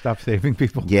anymore. Stop saving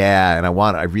people. Yeah, and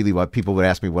I really want people would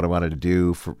ask me what I wanted to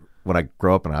do for when I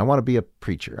grow up, and I want to be a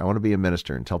preacher. I want to be a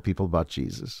minister and tell people about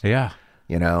Jesus. Yeah.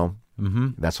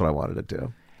 That's what I wanted to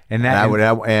do. And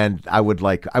I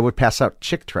would pass out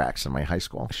chick tracts in my high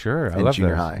school. Sure, I in love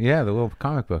junior those. high. Yeah, the little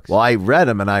comic books. Well, I read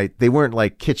them, and they weren't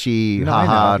like kitschy,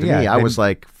 haha to me. I was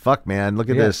like, "Fuck, man, look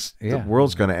at this. The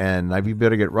world's going to end. You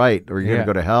better get right, or you're going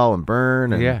to go to hell and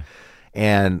burn."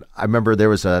 And I remember there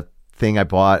was a thing I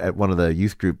bought at one of the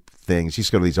youth group things. You used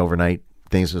to go to these overnight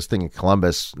things. This thing in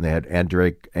Columbus, and they had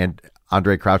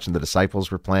Andre Crouch and the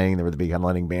Disciples were playing. They were the big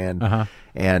headlining band,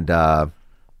 and.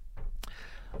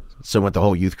 So when the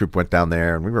whole youth group went down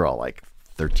there, and we were all like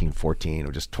 13, 14,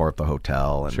 we just tore up the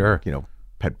hotel and,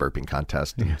 pet burping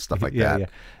contest and stuff like that. Yeah.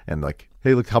 And like,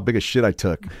 hey, look how big a shit I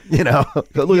took, look at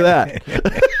that.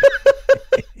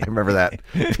 I remember that.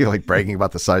 People like bragging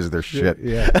about the size of their shit.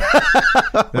 Yeah.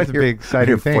 That's a big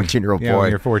exciting thing. 14-year-old boy. When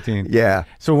you're 14. Yeah.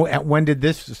 So when did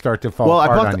this start to fall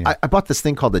apart on you? I bought this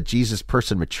thing called the Jesus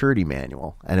Person Maturity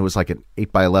Manual, and it was like an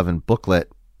 8x11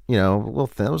 booklet. A little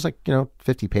thin. It was like,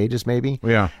 50 pages maybe.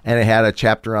 Yeah. And it had a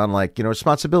chapter on like,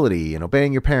 responsibility and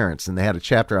obeying your parents. And they had a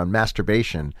chapter on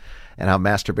masturbation and how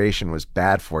masturbation was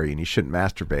bad for you and you shouldn't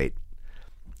masturbate.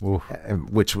 Oof.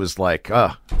 Which was like,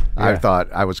 I thought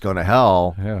I was going to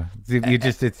hell. Yeah.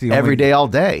 It's the every day, all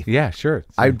day. Yeah, sure.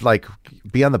 I'd like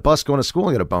be on the bus going to school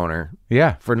and get a boner.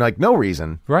 Yeah. For like no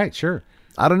reason. Right, sure.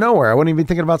 Out of nowhere. I wasn't even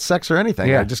thinking about sex or anything.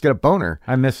 Yeah. I'd just get a boner.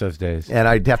 I miss those days. And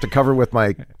I'd have to cover with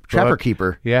my Trapper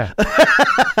Keeper. Yeah.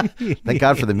 Thank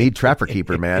God for the Mead Trapper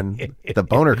Keeper, man. The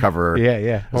boner cover.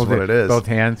 Yeah. That's what it is. Both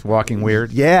hands, walking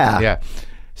weird. Yeah. Yeah.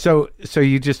 So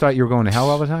you just thought you were going to hell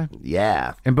all the time?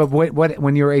 Yeah. But what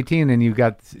when you were 18 and you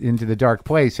got into the dark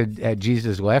place, had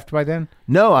Jesus left by then?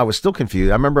 No, I was still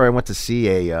confused. I remember I went to see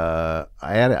I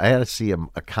had to see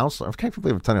a counselor. I can't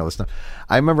believe I'm telling you all this stuff.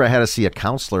 I remember I had to see a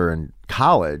counselor in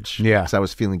college. Yeah. Because I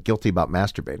was feeling guilty about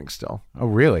masturbating still. Oh,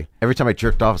 really? Every time I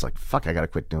jerked off, I was like, fuck, I got to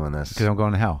quit doing this. Because I'm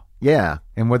going to hell. Yeah.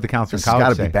 And what the counselor in This has college got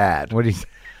to say? be bad. What did he say?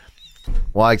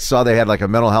 Well, I saw they had like a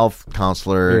mental health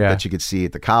counselor that you could see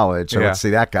at the college. So I went to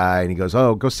see that guy, and he goes,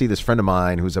 "Oh, go see this friend of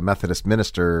mine who's a Methodist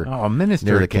minister. Oh, a minister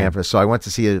near the again. campus." So I went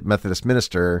to see a Methodist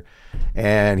minister,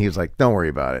 and he was like, "Don't worry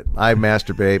about it. I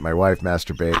masturbate. My wife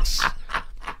masturbates.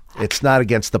 It's not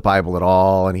against the Bible at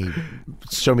all." And he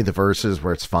showed me the verses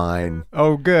where it's fine.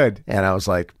 Oh, good. And I was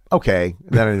like, okay.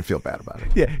 And then I didn't feel bad about it.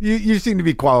 Yeah, you seem to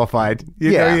be qualified.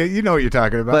 You know what you're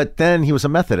talking about. But then he was a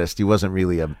Methodist. He wasn't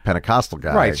really a Pentecostal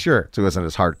guy. Right, sure. So he wasn't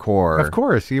as hardcore. Of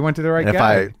course, you went to the right and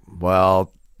guy.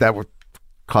 that would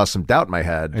cause some doubt in my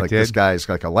head. Like, this guy's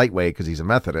like a lightweight because he's a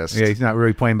Methodist. Yeah, he's not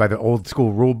really playing by the old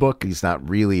school rule book. He's not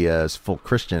really as full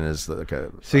Christian as like a.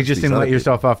 So you just didn't let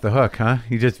yourself off the hook, huh?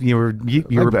 You were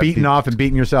beating off and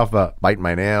beating yourself up, biting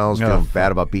my nails, feeling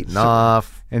bad about beating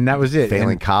off, and that was it.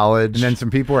 Failing college, and then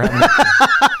some people were having.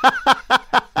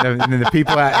 And then the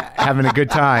people having a good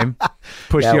time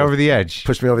pushed you over the edge.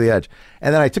 Pushed me over the edge.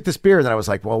 And then I took this beer, and then I was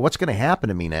like, well, what's going to happen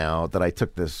to me now that I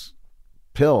took this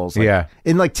pills? Like,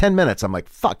 in like 10 minutes, I'm like,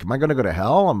 fuck, am I going to go to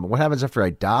hell? What happens after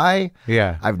I die?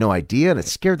 Yeah. I have no idea. And it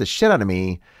scared the shit out of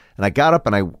me. And I got up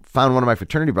and I found one of my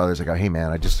fraternity brothers. I go, hey,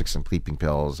 man, I just took some sleeping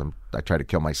pills. I tried to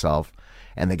kill myself.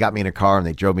 And they got me in a car, and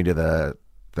they drove me to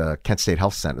the Kent State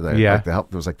Health Center. Like there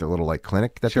was like the little like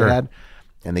clinic that they had.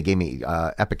 And they gave me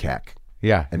Epicac.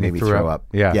 Yeah. And made me throw up.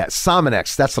 Yeah.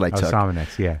 Sominex. That's what I took.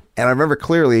 Sominex, yeah. And I remember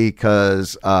clearly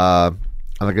because I'm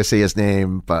not going to say his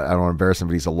name, but I don't want to embarrass him,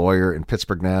 but he's a lawyer in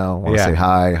Pittsburgh now. I want to say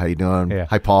hi. How you doing? Yeah.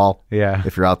 Hi, Paul. Yeah.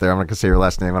 If you're out there, I'm not going to say your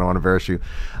last name. I don't want to embarrass you.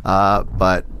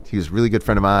 But he was a really good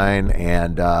friend of mine.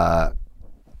 And I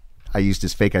used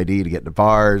his fake ID to get into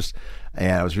bars.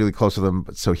 And I was really close with him.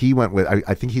 So he went with,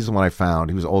 I think he's the one I found.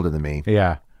 He was older than me.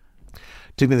 Yeah.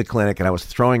 Took me to the clinic, and I was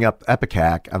throwing up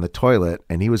Epicac on the toilet,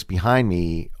 and he was behind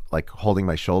me, like holding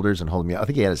my shoulders and holding me up. I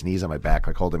think he had his knees on my back,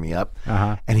 like holding me up.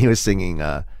 And he was singing,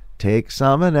 take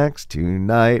Sominex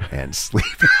tonight and sleep.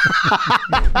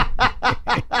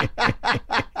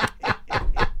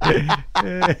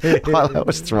 While I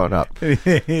was thrown up. So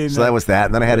that was that.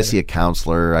 And then I had to see a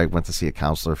counselor. I went to see a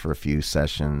counselor for a few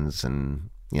sessions, and,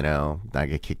 I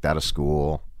get kicked out of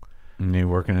school. And you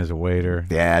working as a waiter.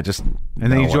 Yeah, And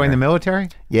then you joined the military?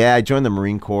 Yeah, I joined the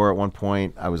Marine Corps at one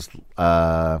point. I was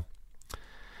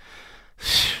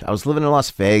living in Las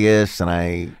Vegas,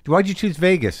 and Why'd you choose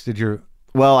Vegas?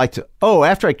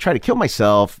 after I tried to kill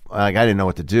myself, I didn't know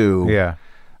what to do. Yeah.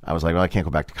 I was like, well, I can't go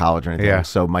back to college or anything. Yeah.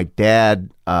 So my dad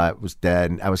was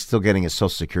dead, and I was still getting his Social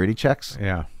Security checks.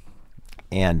 Yeah.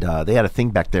 And they had a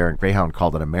thing back there in Greyhound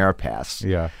called an Ameripass.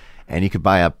 Yeah. And you could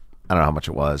buy I don't know how much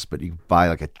it was, but you could buy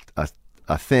like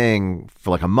a thing for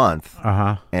like a month,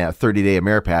 and a 30-day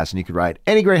Ameripass, and you could ride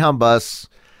any Greyhound bus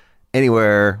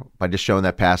anywhere by just showing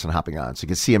that pass and hopping on, so you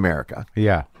could see America.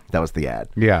 Yeah, that was the ad.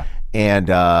 Yeah, and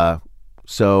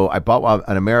so I bought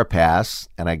an Ameripass,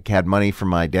 and I had money from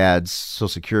my dad's Social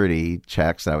Security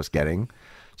checks that I was getting.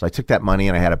 So I took that money,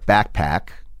 and I had a backpack,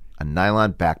 a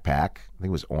nylon backpack. I think it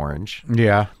was orange.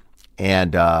 Yeah,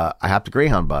 and I hopped a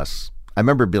Greyhound bus. I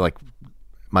remember being like,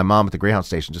 my mom at the Greyhound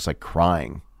station just like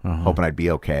crying, hoping I'd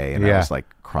be okay. And I was like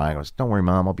crying. I was, don't worry,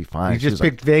 Mom, I'll be fine. You just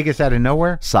picked Vegas out of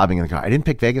nowhere? Sobbing in the car. I didn't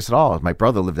pick Vegas at all. My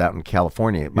brother lived out in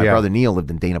California. My brother Neil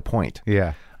lived in Dana Point.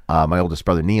 Yeah. My oldest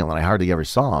brother Neil, and I hardly ever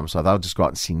saw him, so I thought I'd just go out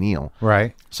and see Neil.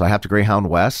 Right. So I hopped to Greyhound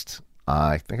West.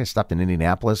 I think I stopped in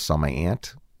Indianapolis, saw my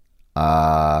aunt.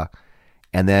 And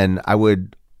then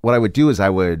what I would do is I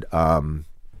would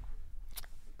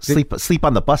sleep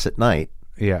on the bus at night.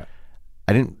 Yeah.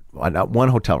 Not one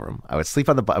hotel room. I would sleep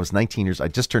on the bus. I was 19 years. I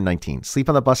just turned 19. Sleep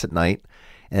on the bus at night,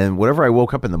 and whenever I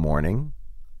woke up in the morning,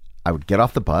 I would get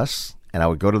off the bus and I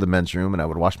would go to the men's room and I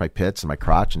would wash my pits and my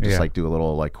crotch and just like do a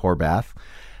little like whore bath,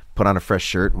 put on a fresh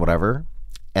shirt and whatever,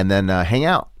 and then hang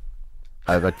out.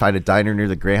 I would find a diner near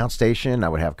the Greyhound station. I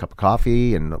would have a cup of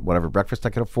coffee and whatever breakfast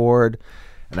I could afford,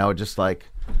 and I would just like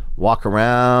walk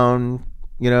around.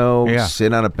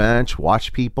 Sit on a bench,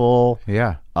 watch people.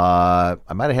 Yeah. I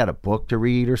might have had a book to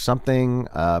read or something,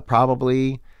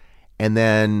 probably. And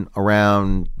then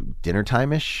around dinner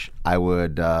time-ish, I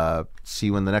would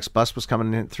see when the next bus was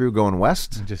coming through going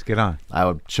west. And just get on. I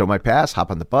would show my pass,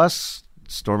 hop on the bus,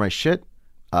 store my shit.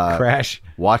 Crash.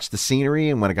 Watch the scenery,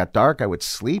 and when it got dark, I would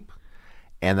sleep.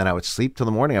 And then I would sleep till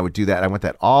the morning. I would do that. I went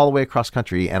that all the way across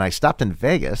country, and I stopped in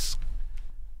Vegas,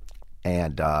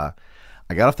 and I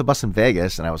got off the bus in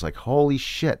Vegas, and I was like, holy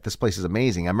shit, this place is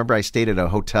amazing. I remember I stayed at a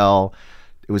hotel.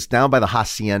 It was down by the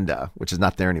Hacienda, which is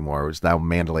not there anymore. It was now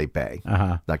Mandalay Bay,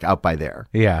 like out by there.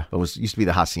 Yeah. It used to be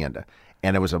the Hacienda.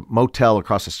 And there was a motel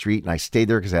across the street, and I stayed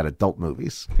there because they had adult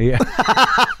movies. Yeah.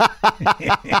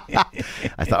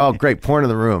 I thought, oh, great, porn in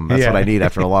the room. That's what I need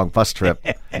after a long bus trip.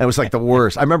 And it was like the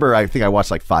worst. I remember, I think I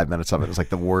watched like 5 minutes of it. It was like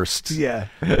the worst. Yeah.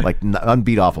 Like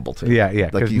unbeat offable to. Yeah,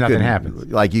 yeah, because nothing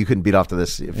happens. Like you couldn't beat off to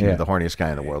this. If you're the horniest guy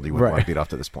in the world, you wouldn't want to beat off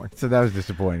to this porn. So that was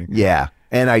disappointing. Yeah.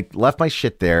 And I left my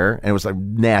shit there, and it was a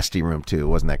nasty room too. It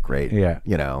wasn't that great. Yeah.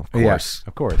 Of course. Yeah,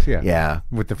 of course, yeah. Yeah.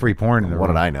 With the free porn in the room. What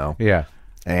did I know? Yeah.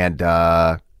 And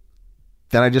then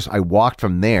I walked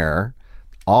from there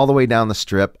all the way down the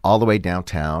strip, all the way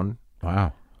downtown.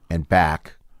 Wow. And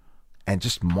back, and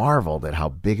just marveled at how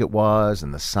big it was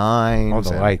and the signs. All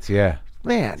the lights, yeah.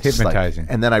 man, It's hypnotizing.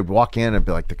 and then I'd walk in and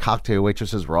be like, the cocktail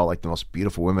waitresses were all like the most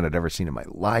beautiful women I'd ever seen in my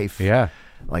life. Yeah.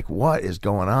 Like, what is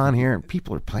going on here? And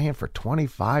people are playing for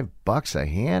 $25 a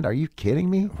hand. Are you kidding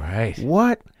me? Right.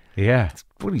 What? Yeah.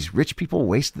 What are these rich people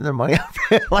wasting their money out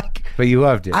there? Like, But you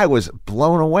loved it. I was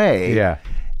blown away. Yeah.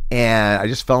 And I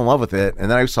just fell in love with it.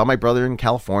 And then I saw my brother in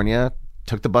California,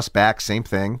 took the bus back, same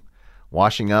thing,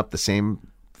 washing up, the same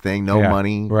thing, no Yeah,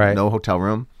 money, right. no hotel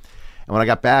room. And when I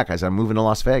got back, I said, I'm moving to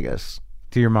Las Vegas.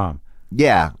 To your mom.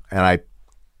 Yeah. And I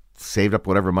saved up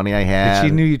whatever money I had. Did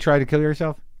she knew you tried to kill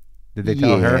yourself? Did they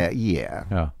tell her? Yeah.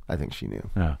 Oh. I think she knew.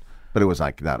 Oh. But it was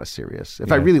like not as serious. If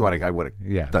Yeah. I really wanted, I would have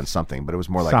Yeah. done something. But it was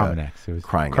more like Sominex. It was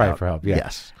crying cry out for help. Yeah.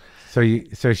 Yes.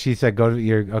 So she said, "Go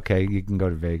to okay. You can go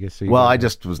to Vegas." So you Well, go I to-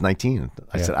 just was 19.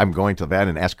 I Yeah. said, I'm going to that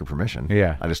and ask her permission.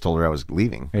 Yeah. I just told her I was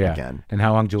leaving yeah. again. And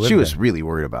how long did you live She was there? really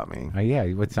worried about me. Yeah.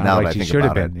 What sounds Now that like I she think should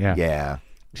have about been. it. Yeah. Yeah.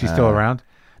 She's still around.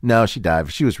 No, she died.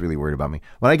 She was really worried about me.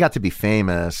 When I got to be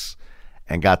famous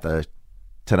and got the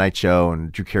Tonight Show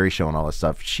and Drew Carey Show and all this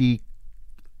stuff,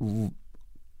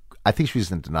 I think she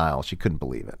was in denial. She couldn't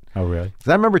believe it. Oh, really? 'Cause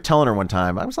I remember telling her one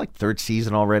time, I was like third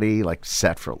season already, like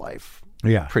set for life.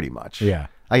 Yeah. Pretty much. Yeah.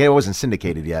 I wasn't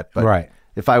syndicated yet, but Right.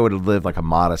 if I would have lived like a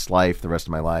modest life the rest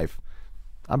of my life,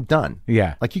 I'm done.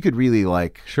 Yeah. Like you could really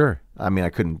like, Sure. I mean, I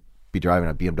couldn't be driving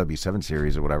a BMW 7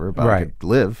 Series or whatever, but I Right. could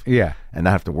live Yeah. and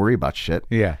not have to worry about shit.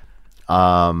 Yeah.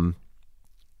 Um,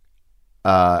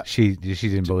 She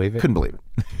didn't believe it, couldn't believe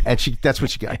it. And that's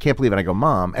what I can't believe it. I go,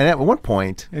 Mom. And at one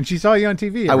point, and she saw you on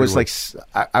TV. I every was week.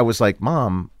 like, I was like,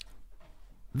 Mom,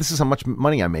 this is how much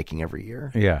money I'm making every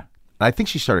year. yeah. And I think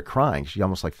she started crying. She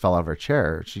almost like fell out of her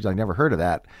chair. She's like, never heard of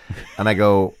that. And I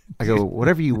go,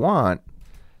 whatever you want,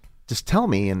 just tell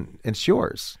me and it's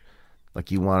yours. Like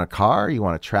you want a car, you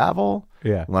want to travel,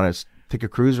 Yeah. you want to take a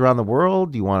cruise around the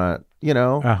world, you want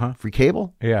to, free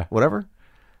cable, Yeah. whatever.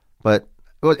 But,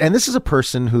 and this is a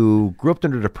person who grew up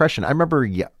under depression. I remember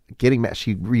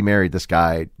she remarried this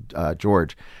guy,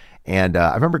 George. And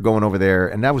I remember going over there,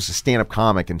 and that was a stand-up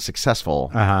comic and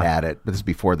successful at it. But this is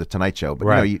before the Tonight Show. But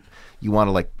Right. you want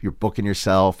to like you're booking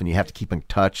yourself, and you have to keep in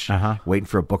touch, waiting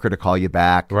for a booker to call you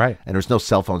back. Right. And there was no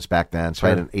cell phones back then, so I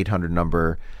had an 800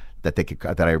 number that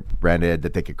I rented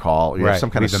that they could call. Right. Some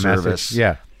kind of Leave a message. service.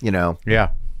 Yeah. Yeah.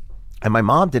 And my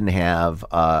mom didn't have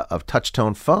a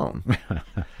touch-tone phone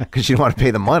because she didn't want to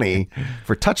pay the money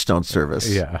for touch-tone service.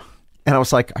 Yeah. And I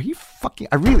was like, are you fucking...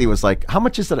 I really was like, how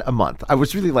much is it a month? I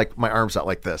was really like, my arms out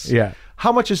like this. Yeah.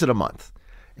 How much is it a month?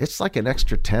 It's like an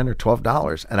extra $10 or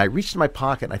 $12. And I reached in my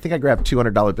pocket, and I think I grabbed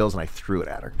 $200 bills, and I threw it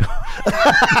at her.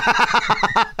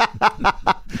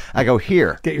 I go,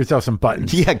 here. Get yourself some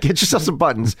buttons. Yeah, get yourself some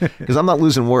buttons, because I'm not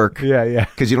losing work. Yeah.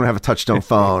 Because you don't have a touch-tone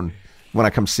phone when I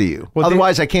come see you. Well,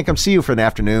 Otherwise, I can't come see you for an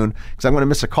afternoon, because I'm going to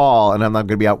miss a call, and I'm not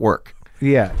going to be at work.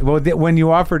 Yeah. Well, when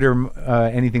you offered her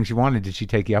anything she wanted, did she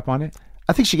take you up on it?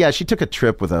 I think she took a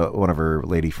trip with one of her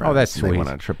lady friends. Oh, that's They sweet. went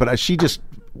on a trip, but she just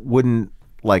wouldn't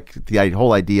like the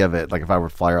whole idea of it. Like if I were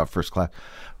to fly her out first class,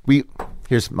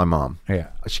 here's my mom. Yeah.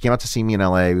 She came out to see me in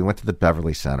L.A. We went to the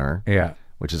Beverly Center. Yeah.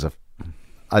 Which is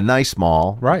a nice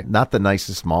mall, Right. Not the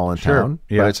nicest mall in Sure. town,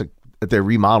 Yeah. but they're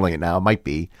remodeling it now. It might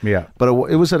be, Yeah. but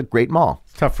it was a great mall.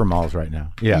 It's tough for malls right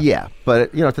now. Yeah. Yeah,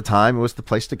 but at the time it was the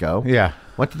place to go. Yeah.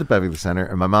 Went to the Beverly Center,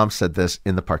 and my mom said this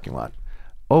in the parking lot.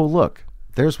 Oh, look,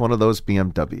 there's one of those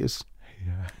BMWs.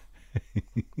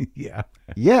 Yeah.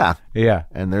 Yeah. Yeah.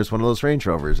 And there's one of those Range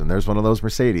Rovers, and there's one of those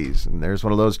Mercedes, and there's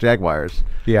one of those Jaguars.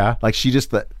 Yeah. Like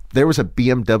there was a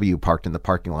BMW parked in the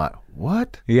parking lot.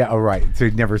 What? Yeah. Oh, right. So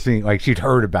you'd never seen, like, she'd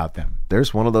heard about them.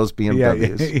 There's one of those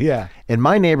BMWs. Yeah. In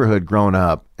my neighborhood growing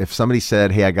up, if somebody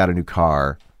said, hey, I got a new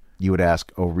car, you would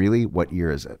ask, oh, really? What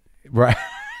year is it? Right.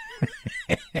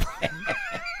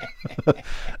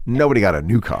 Nobody got a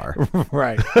new car.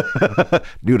 Right.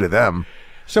 New to them.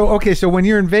 So, okay. So when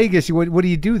you're in Vegas, what do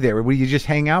you do there? Will you just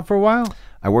hang out for a while?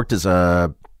 I worked as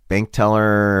a bank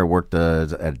teller, worked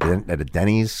at a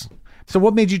Denny's. So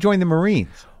what made you join the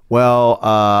Marines Well,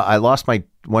 I lost my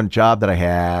one job that I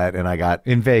had, and I got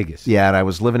in Vegas? Yeah, and I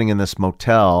was living in this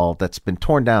motel that's been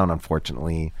torn down,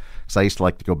 unfortunately. So I used to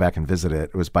like to go back and visit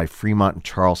it. It was by Fremont and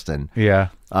Charleston. Yeah.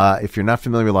 If you're not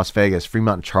familiar with Las Vegas,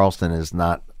 Fremont and Charleston is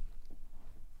not.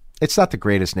 It's not the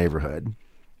greatest neighborhood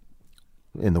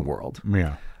in the world.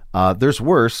 Yeah. There's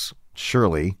worse,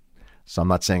 surely. So I'm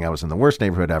not saying I was in the worst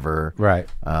neighborhood ever. Right.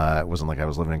 It wasn't like I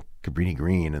was living in Cabrini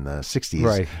Green in the 60s.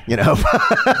 Right.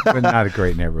 But not a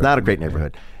great neighborhood. Not a great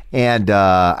neighborhood. And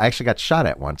I actually got shot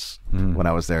at once when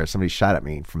I was there. Somebody shot at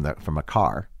me from a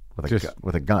car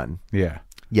with a gun. Yeah.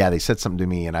 Yeah, they said something to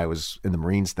me, and I was in the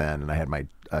Marines then, and I had my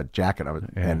jacket.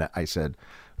 And I said,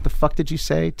 "What the fuck did you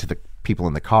say?" to the people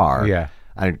in the car. Yeah.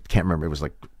 I can't remember. It was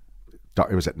like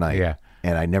dark. It was at night. Yeah.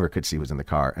 And I never could see who was in the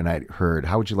car. And I heard,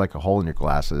 "How would you like a hole in your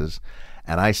glasses?"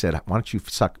 And I said, "Why don't you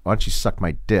suck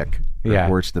my dick?" Or Yeah.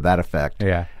 words to that effect.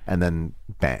 Yeah. And then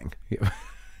bang.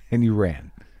 And you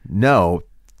ran. No,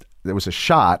 there was a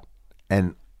shot,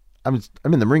 and I'm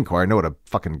in the Marine Corps. I know what a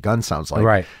fucking gun sounds like.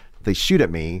 Right. They shoot at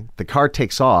me. The car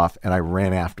takes off, and I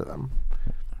ran after them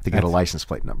to get a license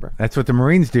plate number. That's what the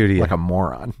Marines do to you. Like a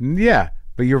moron. Yeah.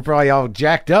 But you're probably all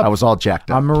jacked up. I was all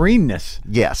jacked up. on Marineness.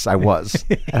 Yes, I was.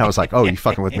 And I was like, "Oh, you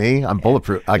fucking with me? I'm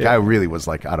bulletproof." Like I really was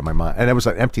like out of my mind. And it was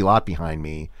an empty lot behind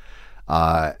me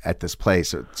at this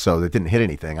place, so it didn't hit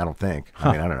anything. I don't think.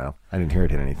 I mean, I don't know. I didn't hear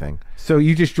it hit anything. So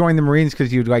you just joined the Marines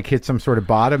because you'd like hit some sort of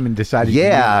bottom and decided.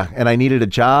 Yeah, and I needed a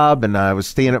job, and I was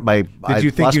staying at my. Did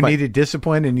you think you needed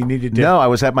discipline and you needed to? No, I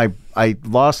was at my. I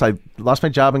lost my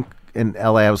job in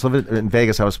L.A. I was living in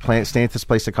Vegas. I was staying at this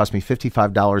place that cost me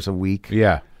 $55 a week.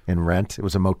 Yeah. In rent. It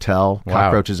was a motel. Wow.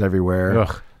 Cockroaches everywhere.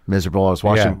 Ugh. Miserable. I was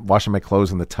washing my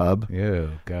clothes in the tub. Oh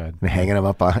God. And hanging them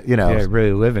up on, you know. Yeah,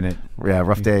 really living it. Yeah,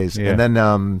 rough days. Yeah. And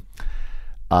then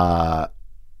I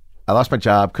lost my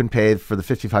job, couldn't pay for the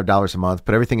 $55 a month,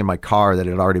 put everything in my car that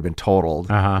had already been totaled.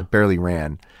 It barely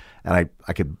ran. And I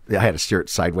had to steer it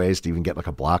sideways to even get like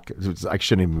a block. I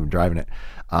shouldn't even been driving it.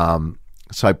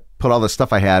 So I put all the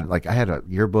stuff I had, like I had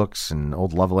yearbooks and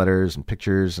old love letters and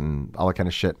pictures and all that kind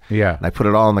of shit. Yeah. And I put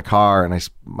it all in the car, and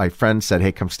my friend said,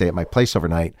 "Hey, come stay at my place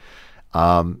overnight."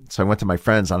 So I went to my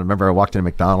friends. I remember I walked into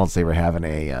McDonald's. They were having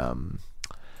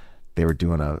they were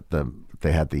doing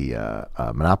they had the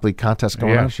Monopoly contest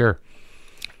going on. Yeah, sure.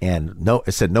 And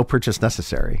it said no purchase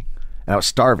necessary. And I was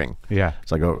starving. Yeah.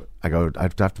 So I go, "I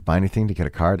have to buy anything to get a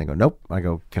card?" And they go, "Nope." I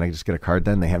go, "Can I just get a card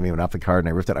then?" They hand me a Monopoly card, and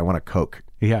I ripped it. "I want a Coke."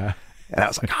 Yeah. And I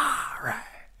was like, "All right."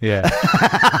 Yeah.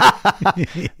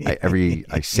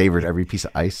 I savored every piece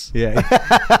of ice. Yeah.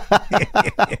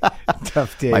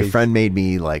 Tough days. My friend made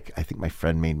me like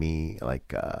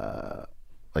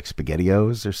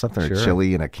SpaghettiOs or something, or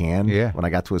chili in a can. Yeah. When I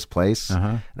got to his place,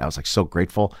 and I was like so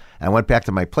grateful. And I went back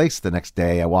to my place the next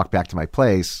day. I walked back to my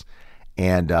place,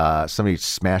 and somebody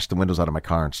smashed the windows out of my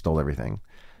car and stole everything.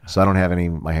 So I don't have any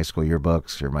of my high school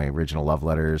yearbooks or my original love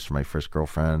letters from my first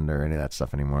girlfriend or any of that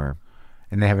stuff anymore.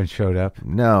 And they haven't showed up?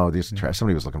 No,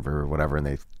 somebody was looking for whatever, and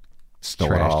they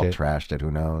stole it all, trashed it. Who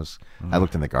knows? I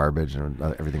looked in the garbage, and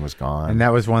everything was gone. And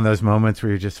that was one of those moments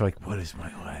where you're just like, what is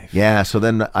my life? Yeah, so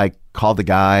then I called the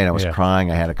guy, and I was crying.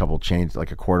 I had a couple change,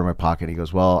 like a quarter in my pocket. He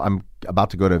goes, "Well, I'm about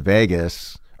to go to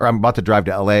Vegas, or I'm about to drive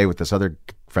to L.A. with this other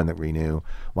friend that we knew.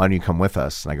 Why don't you come with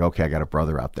us?" And I go, "Okay, I got a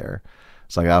brother out there."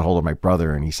 So I got a hold of my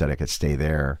brother, and he said I could stay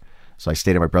there. So I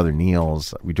stayed at my brother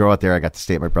Neil's. We drove out there. I got to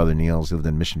stay at my brother Neil's. He lived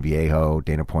in Mission Viejo,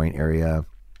 Dana Point area.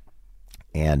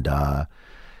 And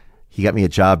he got me a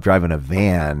job driving a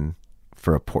van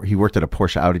for he worked at a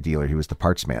Porsche Audi dealer. He was the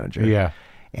parts manager. Yeah.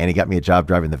 And he got me a job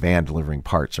driving the van delivering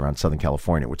parts around Southern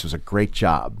California, which was a great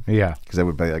job. Yeah. Because I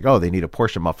would be like, "Oh, they need a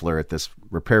Porsche muffler at this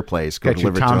repair place. Go Got your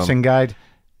deliver it to them." Thompson guide?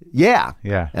 Yeah.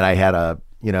 Yeah. And I had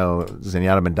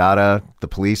Zenyatta Mandata, The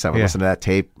Police. I would listen to that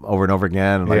tape over and over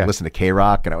again, and listen to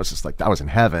K-Rock, and I was just like, I was in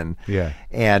heaven. Yeah.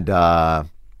 And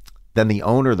then the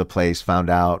owner of the place found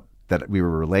out that we were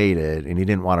related, and he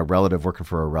didn't want a relative working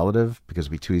for a relative because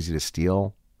it'd be too easy to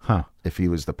steal. Huh. If he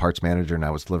was the parts manager and I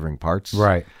was delivering parts.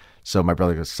 Right. So my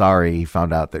brother goes, "Sorry, he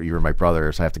found out that you were my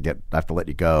brother, so I have to let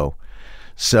you go."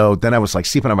 So then I was like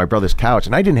sleeping on my brother's couch,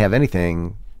 and I didn't have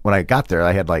anything when I got there.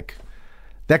 I had like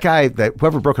that guy,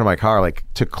 whoever broke into my car, like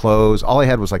took clothes. All I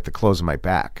had was like the clothes on my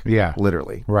back. Yeah.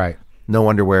 Literally. Right. No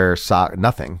underwear, sock,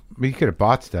 nothing. But you could have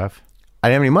bought stuff. I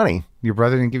didn't have any money. Your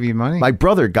brother didn't give you money? My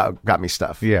brother got me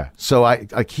stuff. Yeah. So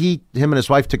him and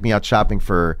his wife took me out shopping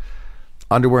for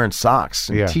underwear and socks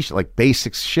and t-shirt, like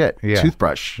basic shit,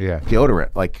 toothbrush,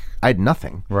 deodorant. Like I had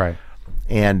nothing. Right.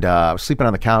 And I was sleeping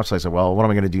on the couch. So I said, "Well, what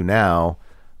am I going to do now?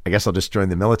 I guess I'll just join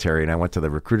the military." And I went to the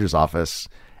recruiter's office,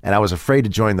 and I was afraid to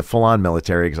join the full-on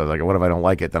military because I was like, what if I don't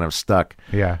like it? Then I'm stuck.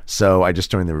 Yeah. So I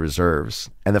just joined the reserves.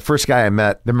 And the first guy I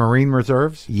met... The Marine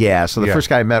Reserves? Yeah. So the first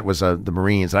guy I met was the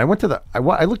Marines. And I went to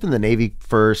I looked in the Navy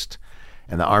first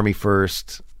and the Army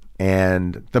first.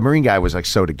 And the Marine guy was like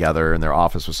so together, and their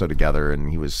office was so together. And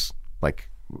he was like,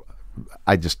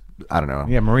 I don't know.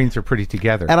 Yeah, Marines are pretty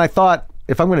together. And I thought,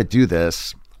 if I'm going to do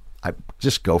this, I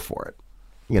just go for it.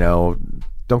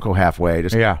 Don't go halfway.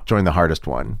 Just join the hardest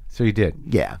one. So you did?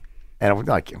 Yeah. And I'm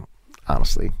like,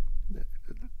 honestly,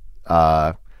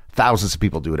 thousands of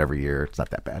people do it every year. It's not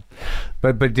that bad.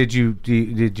 But did you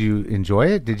enjoy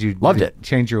it? Loved it.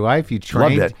 Change your life? You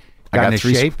trained? Loved it. Got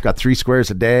into shape? Got 3 squares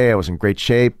a day. I was in great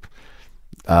shape.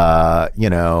 Did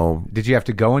you have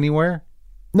to go anywhere?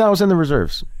 No, I was in the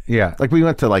reserves. Yeah. Like we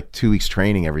went to like 2 weeks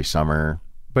training every summer.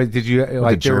 But did you Went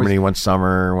like to Germany one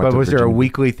summer. Went But to was there a Virginia.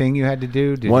 weekly thing you had to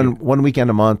do? Did One weekend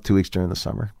a month, 2 weeks during the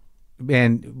summer.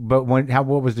 What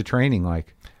was the training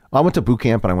like? I went to boot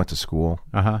camp and I went to school.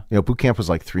 Uh-huh. Boot camp was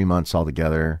like 3 months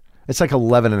altogether. It's like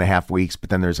 11 and a half weeks, but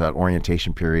then there's an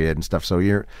orientation period and stuff. So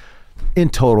in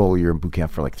total, you're in boot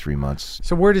camp for like 3 months.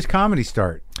 So where does comedy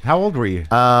start? How old were you?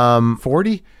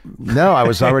 40? No, I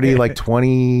was already like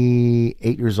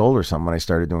 28 years old or something when I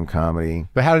started doing comedy.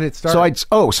 But how did it start?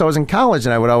 So I was in college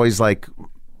and I would always like,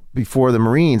 before the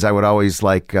Marines, I would always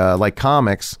like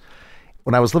comics.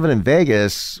 When I was living in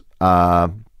Vegas, where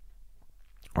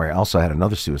I also had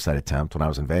another suicide attempt when I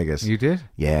was in Vegas. You did?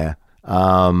 Yeah.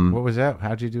 What was that?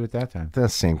 How'd you do at that time? The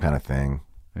same kind of thing.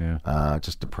 Yeah.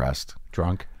 Just depressed.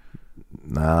 Drunk?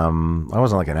 I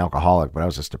wasn't like an alcoholic, but I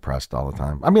was just depressed all the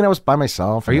time. I mean, I was by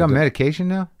myself. Are you on medication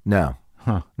now? No.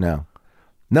 Huh. No.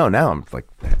 Now I'm like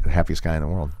the happiest guy in the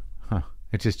world. Huh.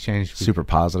 It just changed. Super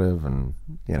positive and,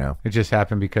 It just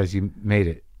happened because you made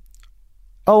it.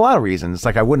 A lot of reasons.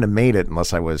 Like I wouldn't have made it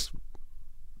unless I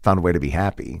found a way to be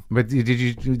happy. But did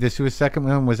you do this was second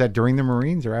one? Was that during the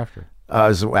Marines or after? It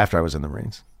was after I was in the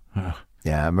Marines.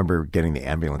 Yeah, I remember getting the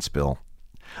ambulance bill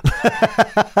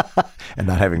and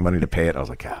not having money to pay it. I was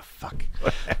like, fuck,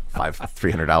 $300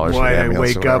 for the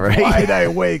ambulance. Why'd I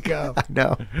wake up?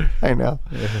 I know.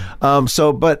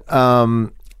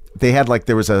 They had like,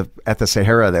 at the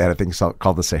Sahara, they had a thing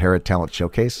called the Sahara Talent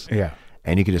Showcase. Yeah.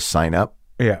 And you could just sign up.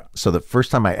 Yeah. So the first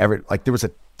time I ever, like there was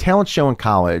a talent show in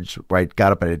college where I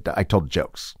got up and I told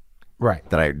jokes. Right.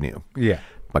 That I knew. Yeah.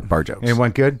 Like bar jokes. And it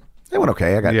went good? It went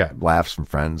okay. I got laughs from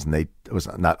friends, and it was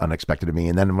not unexpected to me.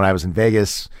 And then when I was in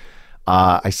Vegas,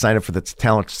 I signed up for the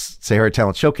Sahara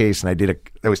Talent Showcase, and I did it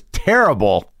was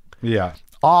terrible. Yeah.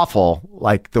 Awful.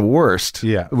 Like the worst.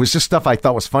 Yeah. It was just stuff I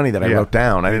thought was funny that I wrote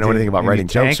down. I didn't know anything about writing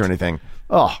jokes or anything.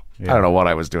 I don't know what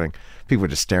I was doing. People were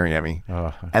just staring at me.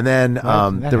 And then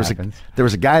there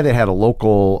was a guy that had a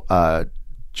local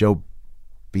Joe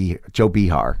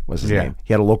Behar was his name.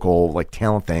 He had a local like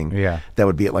talent thing that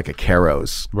would be at like a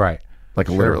Caro's. Right. Like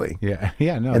literally. Yeah.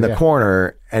 Yeah. No. In the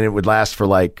corner, and it would last for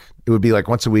like, it would be like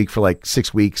once a week for like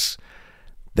 6 weeks.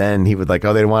 Then he would like,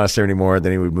 they didn't want us there anymore.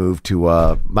 Then he would move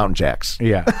to Mountain Jacks.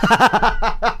 Yeah.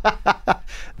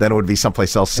 Then it would be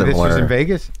someplace else similar. And this was in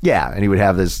Vegas? Yeah. And he would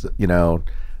have this,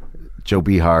 Joe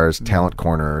Behar's talent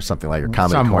corner or something like your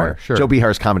comedy corner. Sure. Joe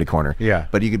Behar's comedy corner. Yeah.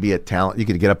 But you could be a talent. You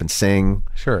could get up and sing.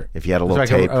 Sure. If you had a little like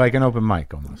tape. like an open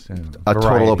mic almost. A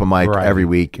total open mic every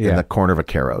week in the corner of a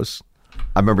Caro's.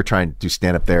 I remember trying to do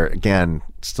stand up there. Again,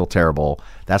 still terrible.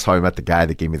 That's how I met the guy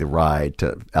that gave me the ride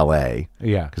to LA.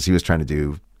 Yeah. Because he was trying to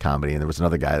do comedy, and there was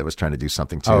another guy that was trying to do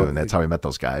something too, and that's how I met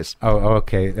those guys. Oh,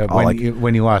 okay.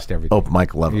 When you lost everything. Open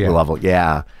mic level.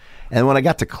 Yeah. And when I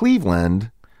got to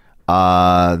Cleveland,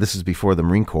 this is before the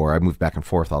Marine Corps. I moved back and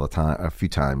forth all the time, a few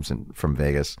times from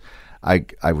Vegas. I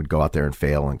would go out there and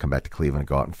fail and come back to Cleveland, and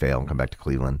go out and fail and come back to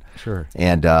Cleveland. Sure.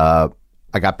 And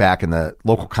I got back, and the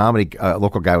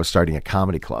local guy was starting a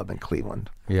comedy club in Cleveland.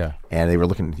 Yeah. And they were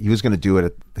he was going to do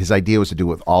it. His idea was to do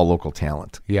it with all local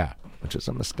talent. Yeah. Which is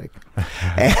a mistake.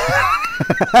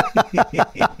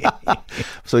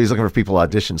 So he's looking for people to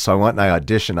audition. So I went and I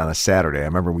auditioned on a Saturday. I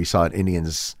remember we saw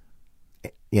an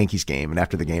Yankees game, and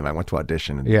after the game, I went to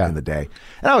audition in the day.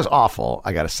 And I was awful,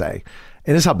 I got to say.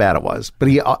 And this is how bad it was. But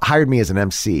he hired me as an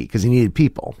MC because he needed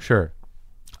people. Sure.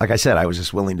 Like I said, I was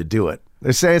just willing to do it.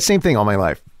 It's the same thing all my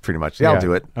life, pretty much. Yeah, I'll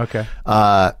do it. Okay.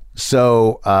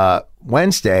 So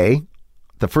Wednesday,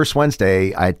 the first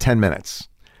Wednesday, I had 10 minutes.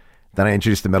 Then I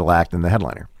introduced the middle act and the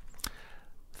headliner.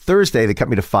 Thursday, they cut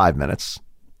me to 5 minutes.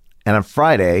 And on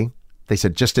Friday, they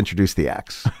said, just introduce the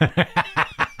acts.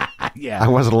 Yeah. I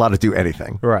wasn't allowed to do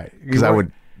anything. Right. Because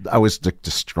I was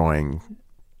destroying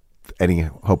any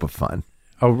hope of fun.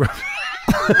 Oh, right.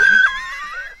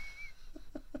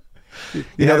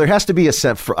 There has to be a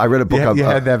sense. I read a book. You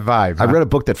had that vibe. I read a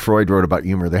book that Freud wrote about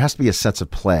humor. There has to be a sense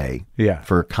of play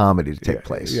for comedy to take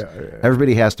place. Yeah.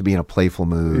 Everybody has to be in a playful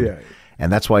mood. Yeah.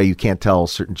 And that's why you can't tell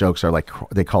certain jokes are like,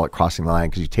 they call it crossing the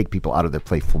line, because you take people out of their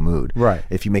playful mood. Right.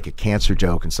 If you make a cancer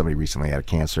joke and somebody recently had a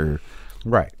cancer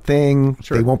thing,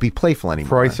 Sure. they won't be playful anymore.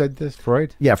 Freud said this?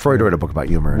 Freud? Yeah, Freud wrote a book about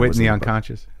humor. Wit in the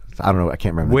Unconscious. I don't know. I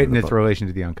can't remember. Wit in its relation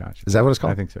to the unconscious. Is that what it's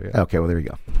called? I think so, yeah. Okay, well, there you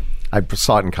go. I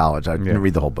saw it in college. I didn't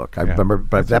read the whole book. I remember,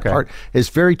 but that part is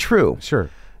very true. Sure.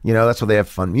 That's why they have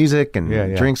fun music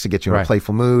and drinks to get you in a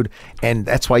playful mood. And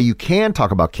that's why you can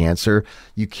talk about cancer.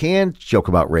 You can joke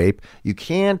about rape. You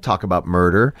can talk about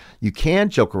murder. You can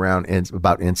joke around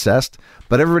about incest.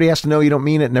 But everybody has to know you don't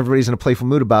mean it, and everybody's in a playful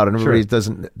mood about it, and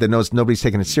everybody knows nobody's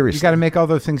taking it seriously. You got to make all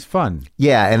those things fun.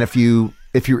 Yeah, and if you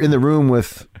if you're in the room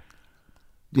with,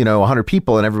 100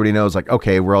 people and everybody knows like,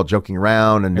 okay, we're all joking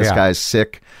around and this guy's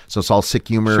sick. So it's all sick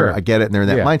humor. Sure. I get it. And they're in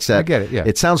that mindset. I get it. Yeah.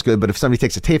 It sounds good. But if somebody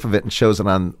takes a tape of it and shows it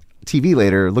on TV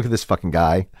later, look at this fucking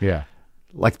guy. Yeah.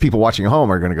 Like people watching at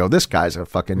home are going to go, this guy's a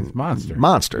fucking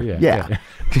monster. Yeah.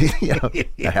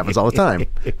 That happens all the time.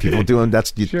 People doing,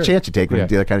 that's the chance you take when you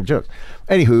do that kind of jokes.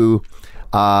 Anywho,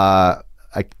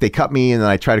 they cut me and then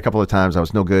I tried a couple of times. I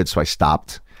was no good. So I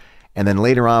stopped. And then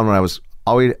later on when I was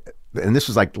always, and this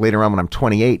was like later on when I'm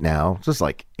 28 now, so it's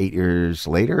like 8 years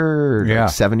later, like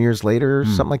 7 years later,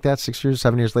 something like that, 6 years,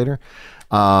 7 years later.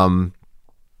 I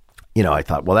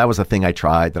thought, well, that was a thing I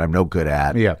tried that I'm no good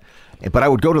at. Yeah. But I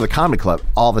would go to the comedy club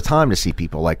all the time to see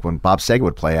people. Like when Bob Saget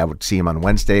would play, I would see him on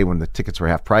Wednesday when the tickets were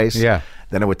half price. Yeah.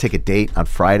 Then I would take a date on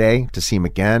Friday to see him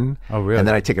again. Oh, really? And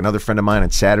then I'd take another friend of mine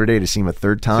on Saturday to see him a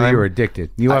third time. So you were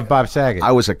addicted. You have Bob Saget.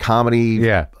 I was a comedy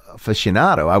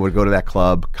aficionado. I would go to that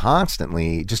club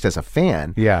constantly just as a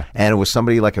fan. Yeah. And it was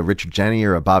somebody like a Richard Jeni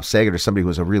or a Bob Saget or somebody who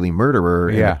was a really murderer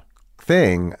in a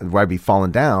thing where I'd be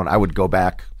falling down. I would go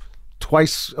back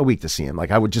twice a week to see him. Like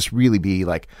I would just really be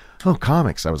like, oh,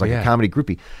 comics. I was like a comedy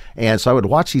groupie. And so I would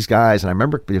watch these guys and I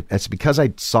remember it's because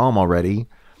I saw them already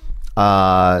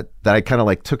that I kind of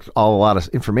like took a lot of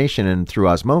information in through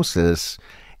osmosis.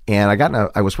 And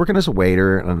I was working as a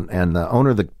waiter and the owner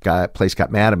of the place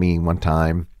got mad at me one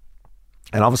time.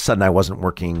 And all of a sudden I wasn't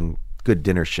working good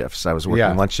dinner shifts. I was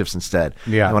working lunch shifts instead.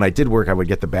 Yeah. And when I did work, I would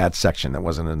get the bad section. That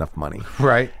wasn't enough money.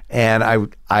 Right. And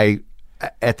I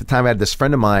at the time I had this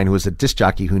friend of mine who was a disc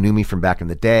jockey who knew me from back in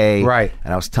the day. Right.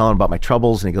 And I was telling him about my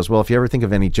troubles and he goes, well, if you ever think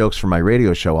of any jokes for my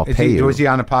radio show, I'll pay you. Was he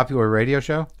on a popular radio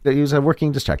show? He was a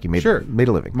working disc jockey. Made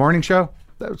a living. Morning show?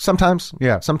 Sometimes.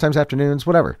 Yeah. Sometimes afternoons,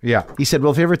 whatever. Yeah. He said,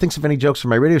 well, if he ever thinks of any jokes for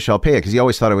my radio show, I'll pay it. Because he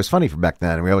always thought I was funny from back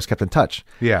then. And we always kept in touch.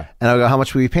 Yeah. And I go, how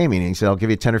much will you pay me? And he said, I'll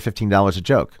give you $10 or $15 a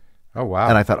joke. Oh, wow.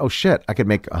 And I thought, oh, shit, I could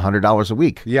make $100 a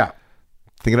week. Yeah.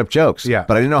 Thinking up jokes. Yeah.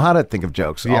 But I didn't know how to think of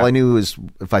jokes. All I knew is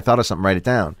if I thought of something, write it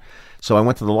down. So I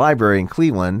went to the library in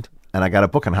Cleveland and I got a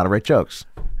book on how to write jokes.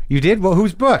 You did? Well,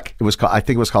 whose book? I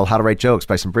think it was called How to Write Jokes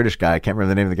by some British guy. I can't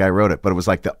remember the name of the guy who wrote it, but it was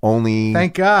like the only.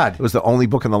 Thank God. It was the only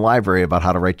book in the library about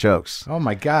how to write jokes. Oh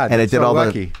my God! And it did all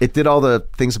the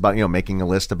things about making a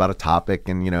list about a topic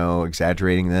and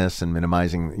exaggerating this and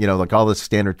minimizing like all the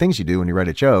standard things you do when you write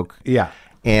a joke. Yeah.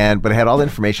 But it had all the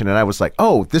information, and I was like,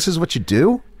 oh, this is what you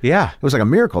do? Yeah. It was like a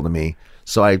miracle to me.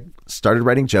 So I started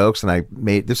writing jokes, and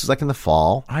this was like in the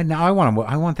fall. I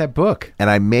want that book.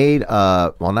 And I made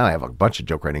now I have a bunch of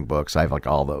joke writing books. I have like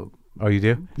all the. Oh, you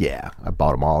do? Yeah, I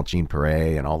bought them all. Gene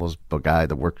Perret and all those guys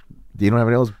that work. You don't have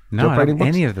any of those joke writing books?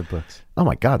 Any of the books. Oh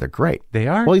my God, they're great. They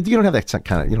are. Well, you don't have that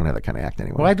kind of act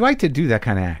anymore. Well, I'd like to do that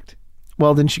kind of act.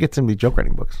 Well, then you should get some of the joke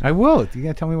writing books. I will. You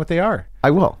gotta tell me what they are.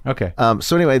 I will. Okay.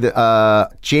 So anyway,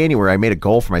 January I made a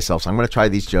goal for myself. So I'm going to try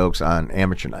these jokes on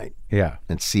amateur night. Yeah.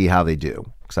 And see how they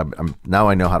do. Because now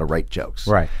I know how to write jokes.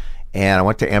 Right. And I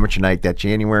went to amateur night that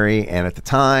January, and at the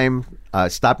time,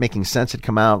 Stop Making Sense had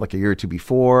come out like a year or two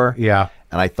before. Yeah.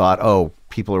 And I thought, oh,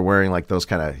 people are wearing like those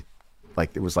kind of,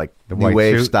 like it was like the new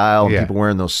wave suit style, and people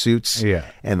wearing those suits. Yeah.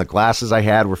 And the glasses I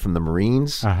had were from the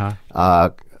Marines.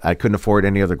 I couldn't afford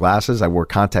any other glasses. I wore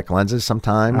contact lenses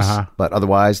sometimes, but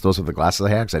otherwise, those were the glasses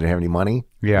I had because I didn't have any money.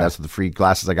 Yeah, and that's the free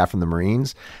glasses I got from the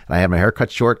Marines. And I had my hair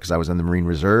cut short because I was in the Marine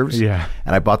Reserves. Yeah,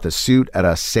 and I bought the suit at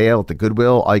a sale at the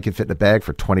Goodwill. All you could fit in a bag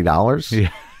for $20.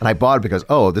 Yeah, and I bought it because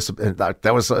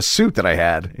that was a suit that I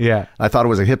had. Yeah, I thought it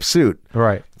was a hip suit.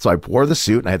 Right. So I wore the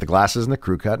suit and I had the glasses and the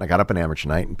crew cut. And I got up in amateur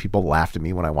night and people laughed at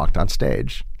me when I walked on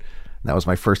stage. And that was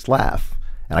my first laugh.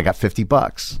 And I got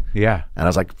 $50. Yeah. And I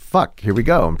was like, fuck, here we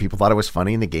go. And people thought it was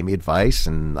funny and they gave me advice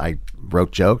and I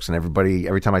wrote jokes and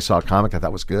every time I saw a comic I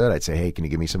thought was good, I'd say, hey, can you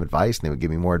give me some advice? And they would give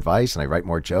me more advice and I write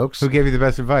more jokes. Who gave you the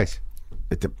best advice?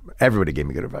 Everybody gave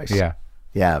me good advice. Yeah.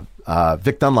 Yeah.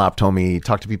 Vic Dunlop told me,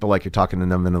 talk to people like you're talking to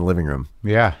them in the living room.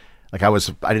 Yeah. Like I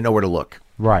didn't know where to look.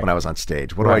 Right. When I was on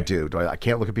stage. What do? I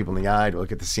can't look at people in the eye? Do I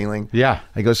look at the ceiling? Yeah.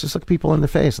 He goes, just look people in the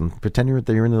face and pretend you're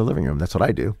in the living room. That's what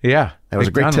I do. Yeah. That was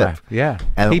a great tip. Yeah.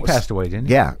 And he passed away, didn't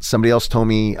he? Yeah. Somebody else told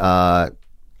me a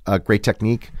great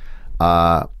technique.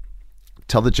 Tell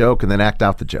the joke and then act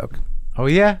out the joke. Oh,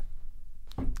 yeah?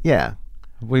 Yeah.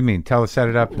 What do you mean? Set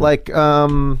it up? Like,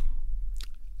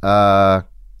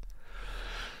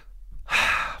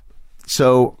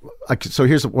 So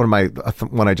here's one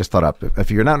I just thought up.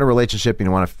 If you're not in a relationship, you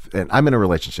want to, and I'm in a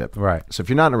relationship. Right. So if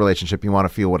you're not in a relationship, you want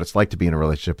to feel what it's like to be in a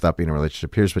relationship without being in a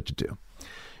relationship. Here's what you do.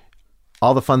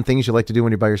 All the fun things you like to do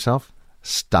when you're by yourself,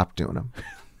 stop doing them.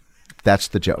 That's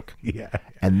the joke. Yeah.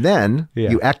 And then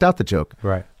you act out the joke.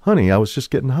 Right. honey, I was just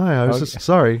getting high. I was just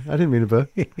sorry. I didn't mean to.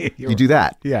 You do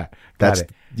that. Yeah. Got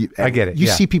it. I get it. You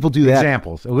see people do that.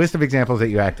 Examples. A list of examples that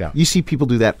you act out. You see people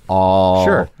do that all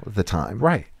Sure. the time.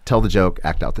 Right. Tell the joke,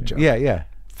 act out the joke. Yeah, yeah.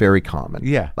 Very common.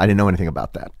 Yeah. I didn't know anything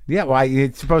about that. Yeah, well,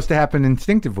 it's supposed to happen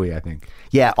instinctively, I think.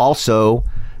 Yeah. Also,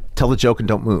 tell the joke and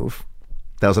don't move.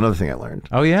 That was another thing I learned.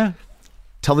 Oh, yeah?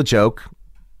 Tell the joke,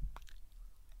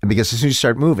 and because as soon as you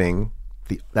start moving,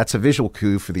 that's a visual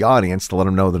cue for the audience to let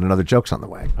them know that another joke's on the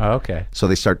way. Oh, okay. So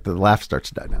the laugh starts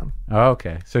to die down. Oh,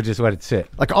 okay. So just let it sit.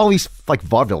 Like all these like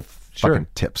vaudeville Sure. fucking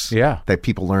tips. Yeah. That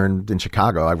people learned in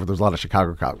Chicago. There's a lot of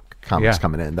Chicago comics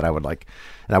coming in that I would like,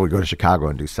 and I would go to Chicago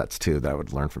and do sets too that I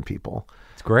would learn from people.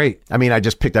 It's great. I mean, I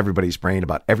just picked everybody's brain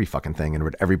about every fucking thing and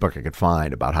read every book I could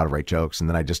find about how to write jokes, and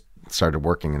then I just started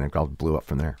working, and it all blew up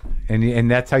from there.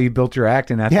 And that's how you built your act,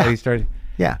 and that's how you started.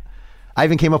 Yeah. I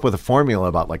even came up with a formula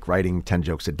about like writing 10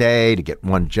 jokes a day to get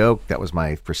one joke. That was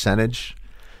my percentage.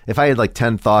 If I had like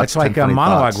 10 thoughts, It's like 10 a funny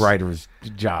monologue thoughts, writer's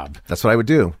job. that's what I would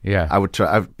do. Yeah. I would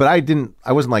try, but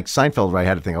I wasn't like Seinfeld where I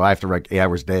had to think, oh, I have to write 8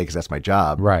 hours a day because that's my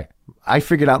job. Right. I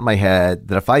figured out in my head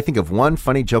that if I think of one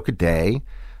funny joke a day,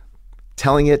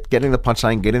 telling it, getting the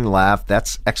punchline, getting the laugh,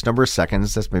 that's X number of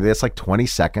seconds. That's like 20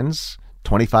 seconds,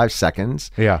 25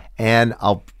 seconds. Yeah. And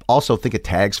I'll also think of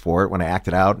tags for it when I act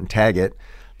it out and tag it.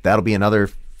 That'll be another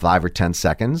 5 or 10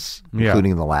 seconds,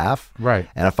 including the laugh. Right.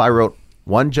 And if I wrote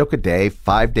one joke a day,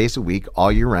 5 days a week,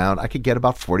 all year round, I could get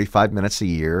about 45 minutes a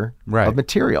year of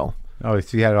material. Oh,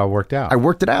 so you had it all worked out. I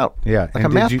worked it out. Yeah. Like And a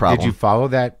math problem. Did you follow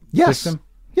that system?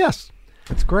 Yes.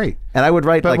 That's great. And I would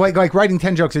write But like writing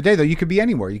 10 jokes a day, though, you could be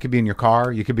anywhere. You could be in your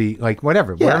car. You could be like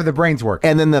whatever the brain's working.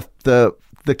 And then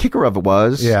the kicker of it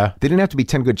was, Yeah. they didn't have to be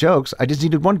 10 good jokes. I just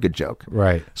needed one good joke.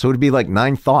 Right. So it would be like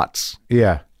 9 thoughts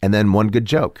Yeah. and then one good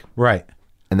joke. Right.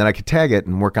 And then I could tag it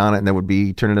and work on it, and that would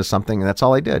be turn into something. And that's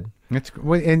all I did. It's and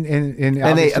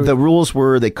The rules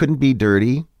were they couldn't be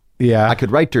dirty. yeah. I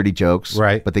could write dirty jokes,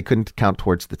 Right. but they couldn't count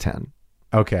towards the 10.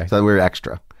 Okay. So we were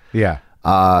extra. Yeah.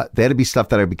 They had to be stuff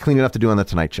that I'd be clean enough to do on the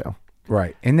Tonight Show.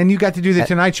 Right. And then you got to do the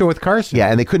Tonight Show with Carson. Yeah,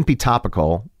 and they couldn't be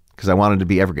topical because I wanted to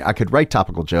be evergreen. I could write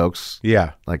topical jokes.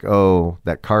 Yeah. Like, oh,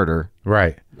 that Carter.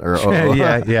 Right. Or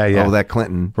yeah. oh, that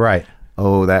Clinton. Right.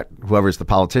 Oh, that whoever's the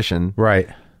politician. Right.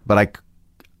 But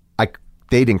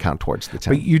they didn't count towards the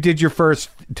 10. But you did your first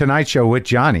Tonight Show with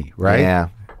Johnny, right? Yeah,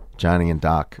 Johnny and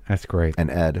Doc That's great.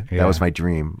 and Ed. Yeah. That was my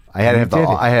dream. I had to And have you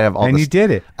did it. I had to have all. And the, you did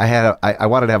it. I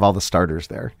wanted to have all the starters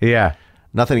there. Yeah.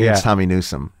 Nothing against Yeah. Tommy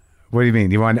Newsom. What do you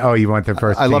mean? You want the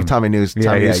first I love team. Tommy Newsom.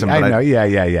 Yeah, Newsom, I but know.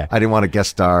 Yeah. I didn't want a guest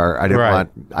star. I didn't Right.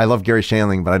 want. I love Gary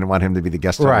Shandling, but I didn't want him to be the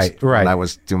guest star. Right. When I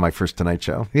was doing my first Tonight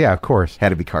Show. Yeah, of course. Had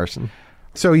to be Carson.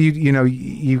 So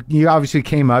you obviously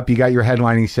came up. You got your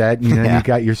headlining set. Yeah.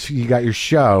 You got your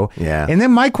show. Yeah. And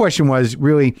then my question was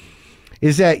really,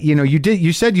 is that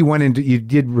you said you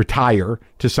did retire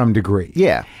to some degree.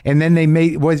 Yeah. And then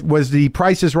they was the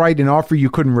Price is Right an offer you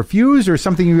couldn't refuse, or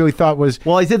something you really thought was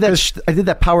Well, I did that. I did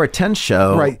that Power of 10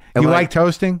 show. right? And You when liked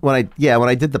hosting? when I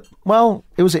did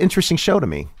it was an interesting show to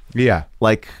me. Yeah.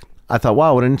 Like I thought,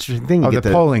 wow, what an interesting thing. Oh, You the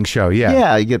get polling show. Yeah.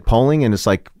 Yeah, you get polling, and it's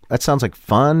like that sounds like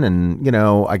fun. And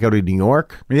I go to New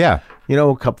York. Yeah.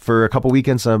 For a couple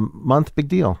weekends a month, big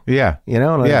deal. Yeah. And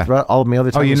Yeah. all of my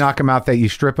other time. Oh, you is- knock them out that you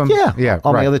strip them? Yeah, Yeah.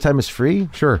 All right. my other time is free.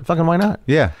 Sure. Fucking why not?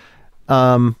 Yeah.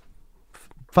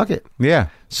 Fuck it. Yeah.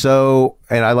 So,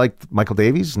 and I liked Michael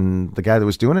Davies and the guy that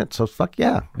was doing it. So fuck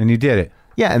yeah, And you did it.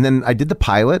 yeah. And then I did the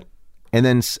pilot, and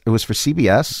then it was for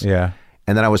CBS. Yeah.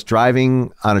 And then I was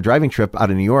driving on a driving trip out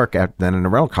of New York, then in a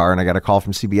rental car, and I got a call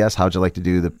from CBS. How'd you like to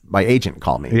do my agent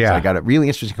called me. Yeah. So I got a really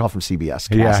interesting call from CBS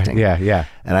casting. Yeah.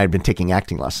 And I had been taking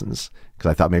acting lessons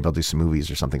because I thought maybe I'll do some movies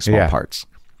or something, small Yeah. parts.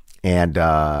 And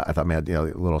I thought maybe a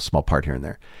little small part here and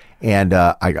there. And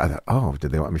I thought, oh,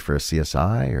 did they want me for a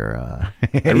CSI or?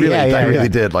 I really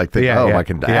did like think, Yeah, yeah, I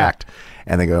can yeah. act.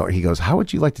 And he goes, how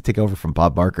would you like to take over from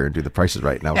Bob Barker and do The Price is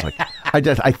Right? And I was like,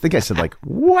 I think I said like,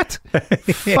 what?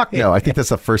 Fuck no. I think that's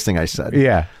the first thing I said.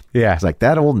 Yeah. Yeah. It's like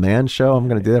that old man show. I'm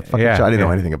going to do that fucking Yeah, show. I didn't know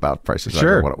yeah. anything about Price is Right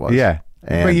Sure. or what it was. Yeah.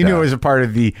 And, but you knew it was a part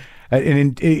of the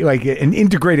an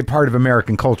integrated part of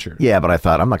American culture. Yeah, but I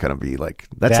thought I'm not going to be like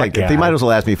that's That like guy. they might as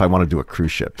well ask me if I want to do a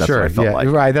cruise ship. That's sure. what I felt Yeah. like.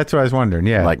 Right. That's what I was wondering.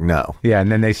 Yeah. Like no. Yeah. And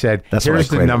then they said, That's what I here's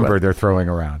the equated number with. they're throwing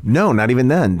around. No, not even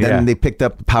then. Then Yeah. they picked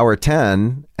up Power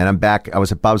 10, and I'm back. I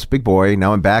was at Bob's Big Boy.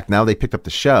 Now I'm back. Now they picked up the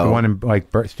show. The one in like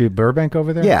Steve Burbank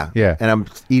over there? Yeah. Yeah. And I'm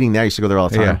eating there. I used to go there all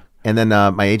the time. Yeah. And then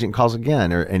my agent calls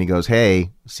again, and he goes, hey,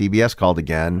 CBS called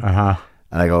again. Uh-huh.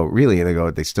 And I go, really? And they go,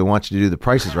 they still want you to do The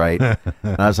Price is Right.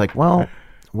 And I was like, well,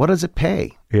 what does it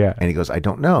pay? Yeah. And he goes, I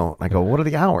don't know. And I go, what are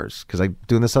the hours? Because I'm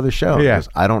doing this other show. And Yeah. He goes,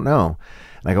 I don't know.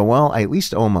 And I go, well, I at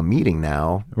least owe them a meeting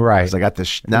now. Right. Because I got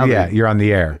this. Now Yeah, you're on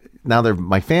the air. now they're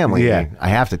my family. Yeah. I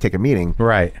have to take a meeting.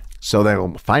 Right. So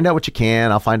they'll find out what you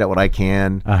can. I'll find out what I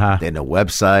can. Uh-huh. They had no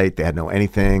website. They had no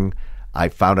anything. I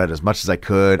found out as much as I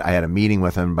could. I had a meeting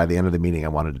with them. By the end of the meeting, I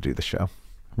wanted to do the show.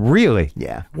 Really?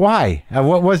 Yeah. Why?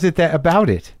 What was it that about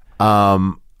it?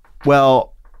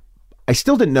 Well, I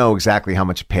still didn't know exactly how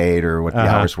much paid or what the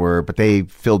hours were, but they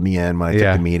filled me in when I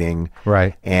Yeah. took the meeting.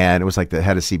 Right. And it was like the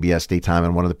head of CBS daytime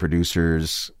and one of the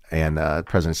producers and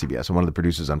president of CBS and one of the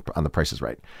producers on The Price is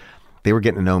Right. They were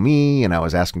getting to know me, and I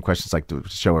was asking questions like, "Do the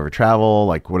show ever travel?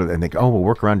 Like, what?" And they go, "Oh, we'll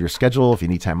work around your schedule. If you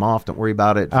need time off, don't worry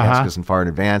about it. If you ask us in far in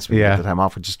advance, we Yeah. get the time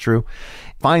off," which is true.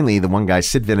 Finally, the one guy,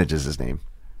 Sid Vintage is his name.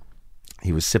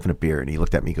 He was sipping a beer, and he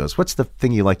looked at me. He goes, "What's the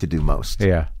thing you like to do most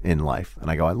Yeah. in life?"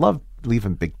 And I go, "I love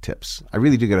leaving big tips. I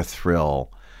really do get a thrill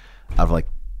out of like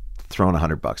throwing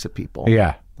 $100 at people.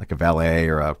 Yeah. Like a valet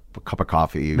or a cup of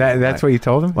coffee." That's what you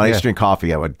told him? When I Yeah. used to drink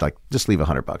coffee, I would like just leave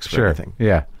 $100 for Sure. everything.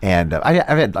 Yeah. And I've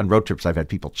had on road trips, I've had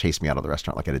people chase me out of the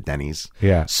restaurant, like at a Denny's.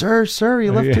 Yeah. Sir,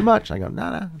 you left too much. I go,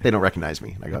 no. They don't recognize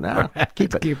me. I go, no,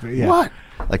 keep it. Keep it, yeah. What?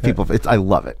 Like people, I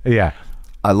love it. Yeah.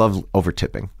 I love over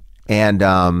tipping. And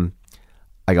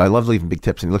I go, I love leaving big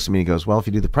tips. And he looks at me and he goes, well, if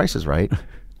you do the prices right,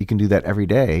 you can do that every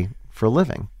day for a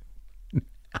living.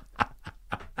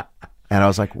 And I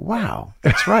was like, wow,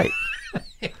 that's right.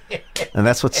 And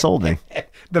that's what sold me.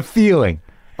 The feeling.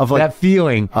 Of like, that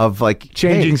feeling of like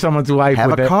changing hey, someone's life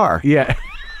have with a car. Yeah.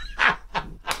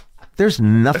 There's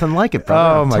nothing like it,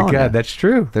 brother. Oh I'm my telling God, you. that's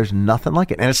true. There's nothing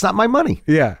like it. And it's not my money.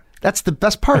 Yeah. That's the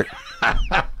best part.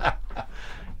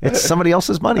 It's somebody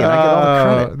else's money and I get all the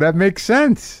credit. That makes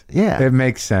sense. Yeah. It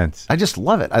makes sense. I just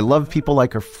love it. I love people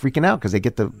like are freaking out because they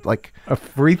get the like A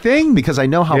free thing? because I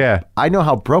know how Yeah. I know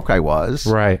how broke I was.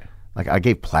 Right. Like I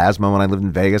gave plasma when I lived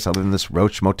in Vegas. I lived in this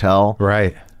Roach motel.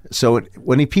 Right. So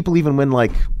when people even win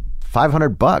like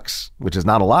 $500, which is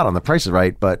not a lot on The Price is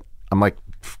Right, but I'm like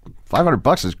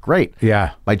 $500 is great.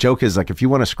 Yeah. My joke is like if you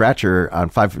won a scratcher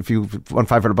on if you won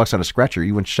 $500 on a scratcher,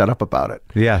 you wouldn't shut up about it.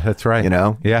 Yeah, that's right. You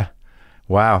know? Yeah.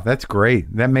 Wow, that's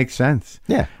great. That makes sense.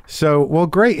 Yeah. So, well,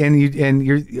 great. And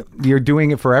you're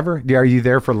doing it forever? Are you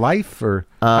there for life or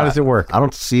how does it work? I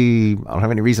don't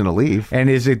have any reason to leave. And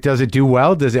does it do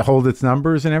well? Does it hold its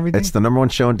numbers and everything? It's the number one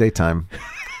show in daytime.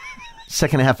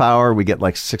 Second half hour, we get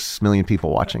like 6 million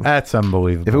people watching. That's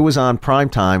unbelievable. If it was on prime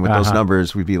time with those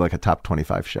numbers, we'd be like a top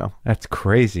 25 show. That's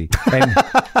crazy.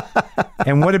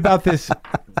 And what about this?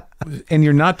 And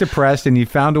you're not depressed, and you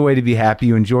found a way to be happy.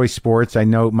 You enjoy sports. I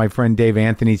know my friend Dave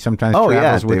Anthony sometimes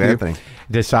travels with Dave you Anthony.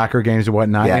 to soccer games and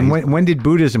whatnot. Yeah, and when did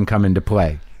Buddhism come into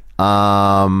play?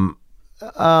 I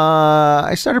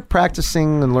started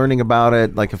practicing and learning about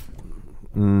it like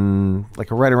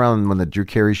right around when the Drew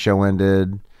Carey show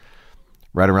ended,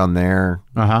 right around there.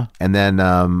 And then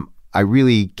I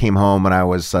really came home and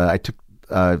I took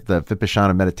the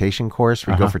Vipassana meditation course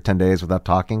where you go for 10 days without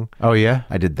talking. Oh yeah,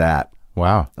 I did that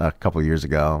wow. a couple of years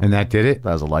ago. And that did it.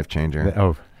 That was a life changer.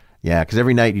 Oh, Yeah, because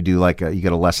every night you do you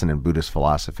get a lesson in Buddhist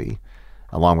philosophy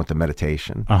along with the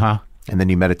meditation. And then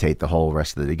you meditate the whole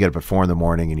rest of the day. You get up at 4 a.m.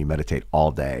 and you meditate all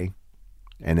day.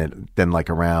 And then like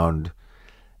around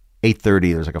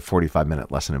 8:30, there's like a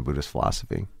 45-minute lesson in Buddhist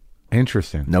philosophy.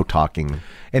 interesting. No talking.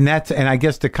 And I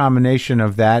guess the combination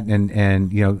of that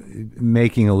and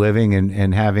making a living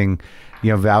and having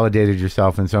validated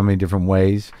yourself in so many different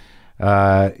ways,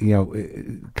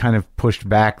 kind of pushed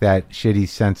back that shitty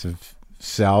sense of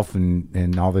self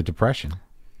and all the depression.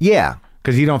 Yeah,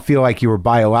 Because you don't feel like you were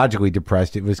biologically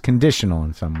depressed; it was conditional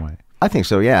in some way, I think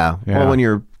so. Yeah. Yeah. Well,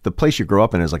 when the place you grow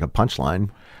up in is like a punchline,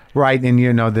 right? And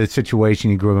the situation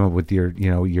you grew up with your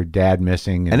dad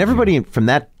missing, and everybody from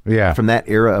that Yeah.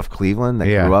 era of Cleveland that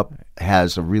Yeah. grew up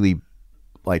has a really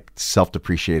like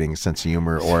self-depreciating sense of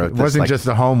humor, or It wasn't just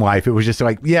the home life; it was just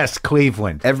like, yes,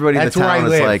 Cleveland. everybody That's in the where town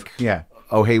I is live. like, yeah.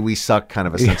 oh, hey, we suck kind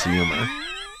of a sense of humor.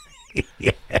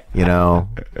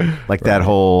 Like that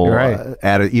whole Right.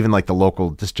 even like the local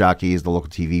disc jockeys, the local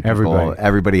TV people, Everybody.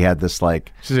 everybody had this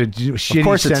like, It's a shitty of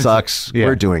course it sense sucks. Yeah.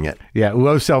 We're doing it. Yeah,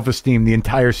 low self-esteem. The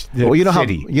entire Well, you know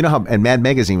city. how, and Mad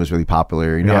Magazine was really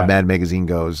popular. You know Yeah. how Mad Magazine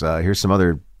goes, here's some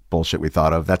other bullshit we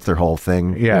thought of. That's their whole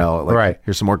thing. Yeah, right.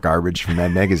 Here's some more garbage from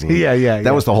Mad Magazine. Yeah.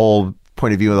 That was the whole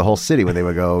point of view of the whole city when they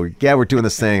would go, yeah, we're doing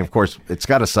this thing. Of course, it's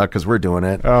got to suck because we're doing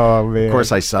it. Oh man. Of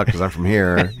course I suck because I'm from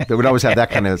here. They would always have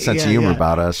that kind of sense of humor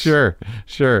about us. Sure.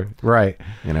 Right.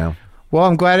 Well,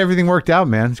 I'm glad everything worked out,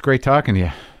 man. It's great talking to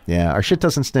you. Yeah, our shit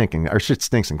doesn't stink, and our shit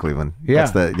stinks in Cleveland. Yeah.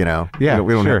 That's Yeah,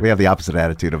 we don't sure. we have the opposite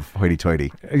attitude of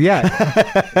hoity-toity.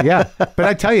 Yeah. Yeah. But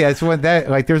I tell you, it's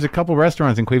there's a couple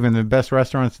restaurants in Cleveland, the best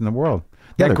restaurants in the world.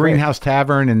 Yeah, that they're great. Greenhouse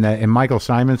Tavern in Michael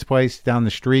Simon's place down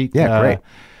the street. Yeah, great.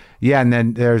 Yeah, and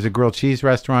then there's a grilled cheese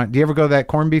restaurant. Do you ever go to that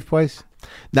corned beef place? I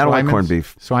don't like Swiman's? corned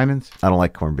beef. Swiman's? I don't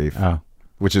like corned beef. Oh.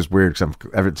 Which is weird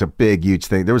because it's a big, huge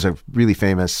thing. There was a really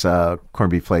famous corned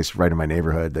beef place right in my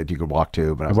neighborhood that you could walk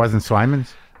to. But I It was wasn't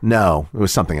Swiman's? no, it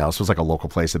was something else. It was like a local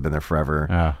place that had been there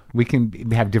forever. We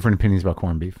can have different opinions about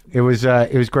corned beef. It was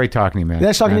great talking to you, man. Yeah,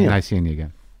 nice talking to you. Nice seeing you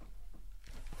again.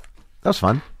 That was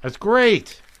fun. That's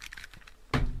great.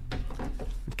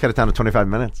 Cut it down to 25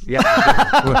 minutes. Yeah.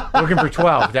 We're looking for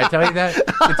 12. Did I tell you that?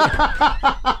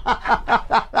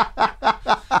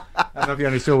 I don't know if you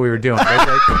understood what we were doing.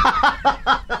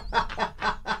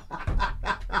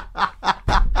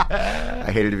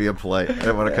 I hated to be impolite. I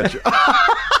didn't want to cut you.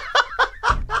 I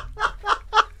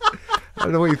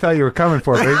don't know what you thought you were coming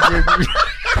for, but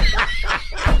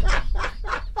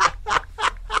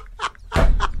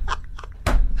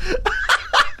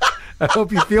I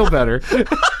hope you feel better.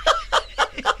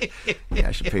 Yeah,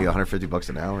 I should pay you $150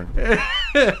 an hour.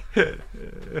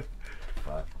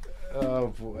 Oh,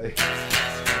 boy.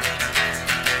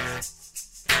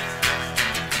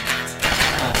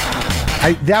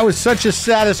 That was such a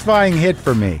satisfying hit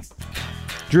for me.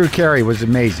 Drew Carey was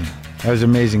amazing. That was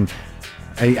amazing.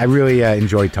 I really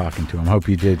enjoyed talking to him. Hope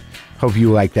you did. Hope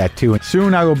you like that too. And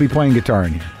soon I will be playing guitar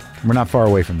in here. We're not far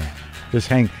away from that. Just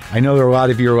hang. I know there are a lot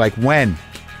of you who are like, when,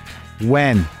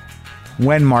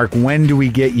 Mark, when do we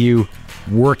get you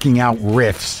working out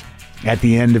riffs at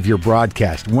the end of your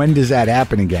broadcast? When does that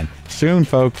happen again? Soon,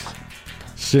 folks.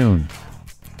 Soon.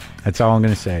 That's all I'm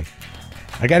going to say.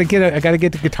 I got to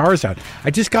get the guitars out.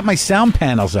 I just got my sound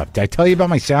panels up. Did I tell you about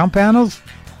my sound panels?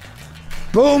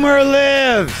 Boomer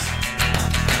lives!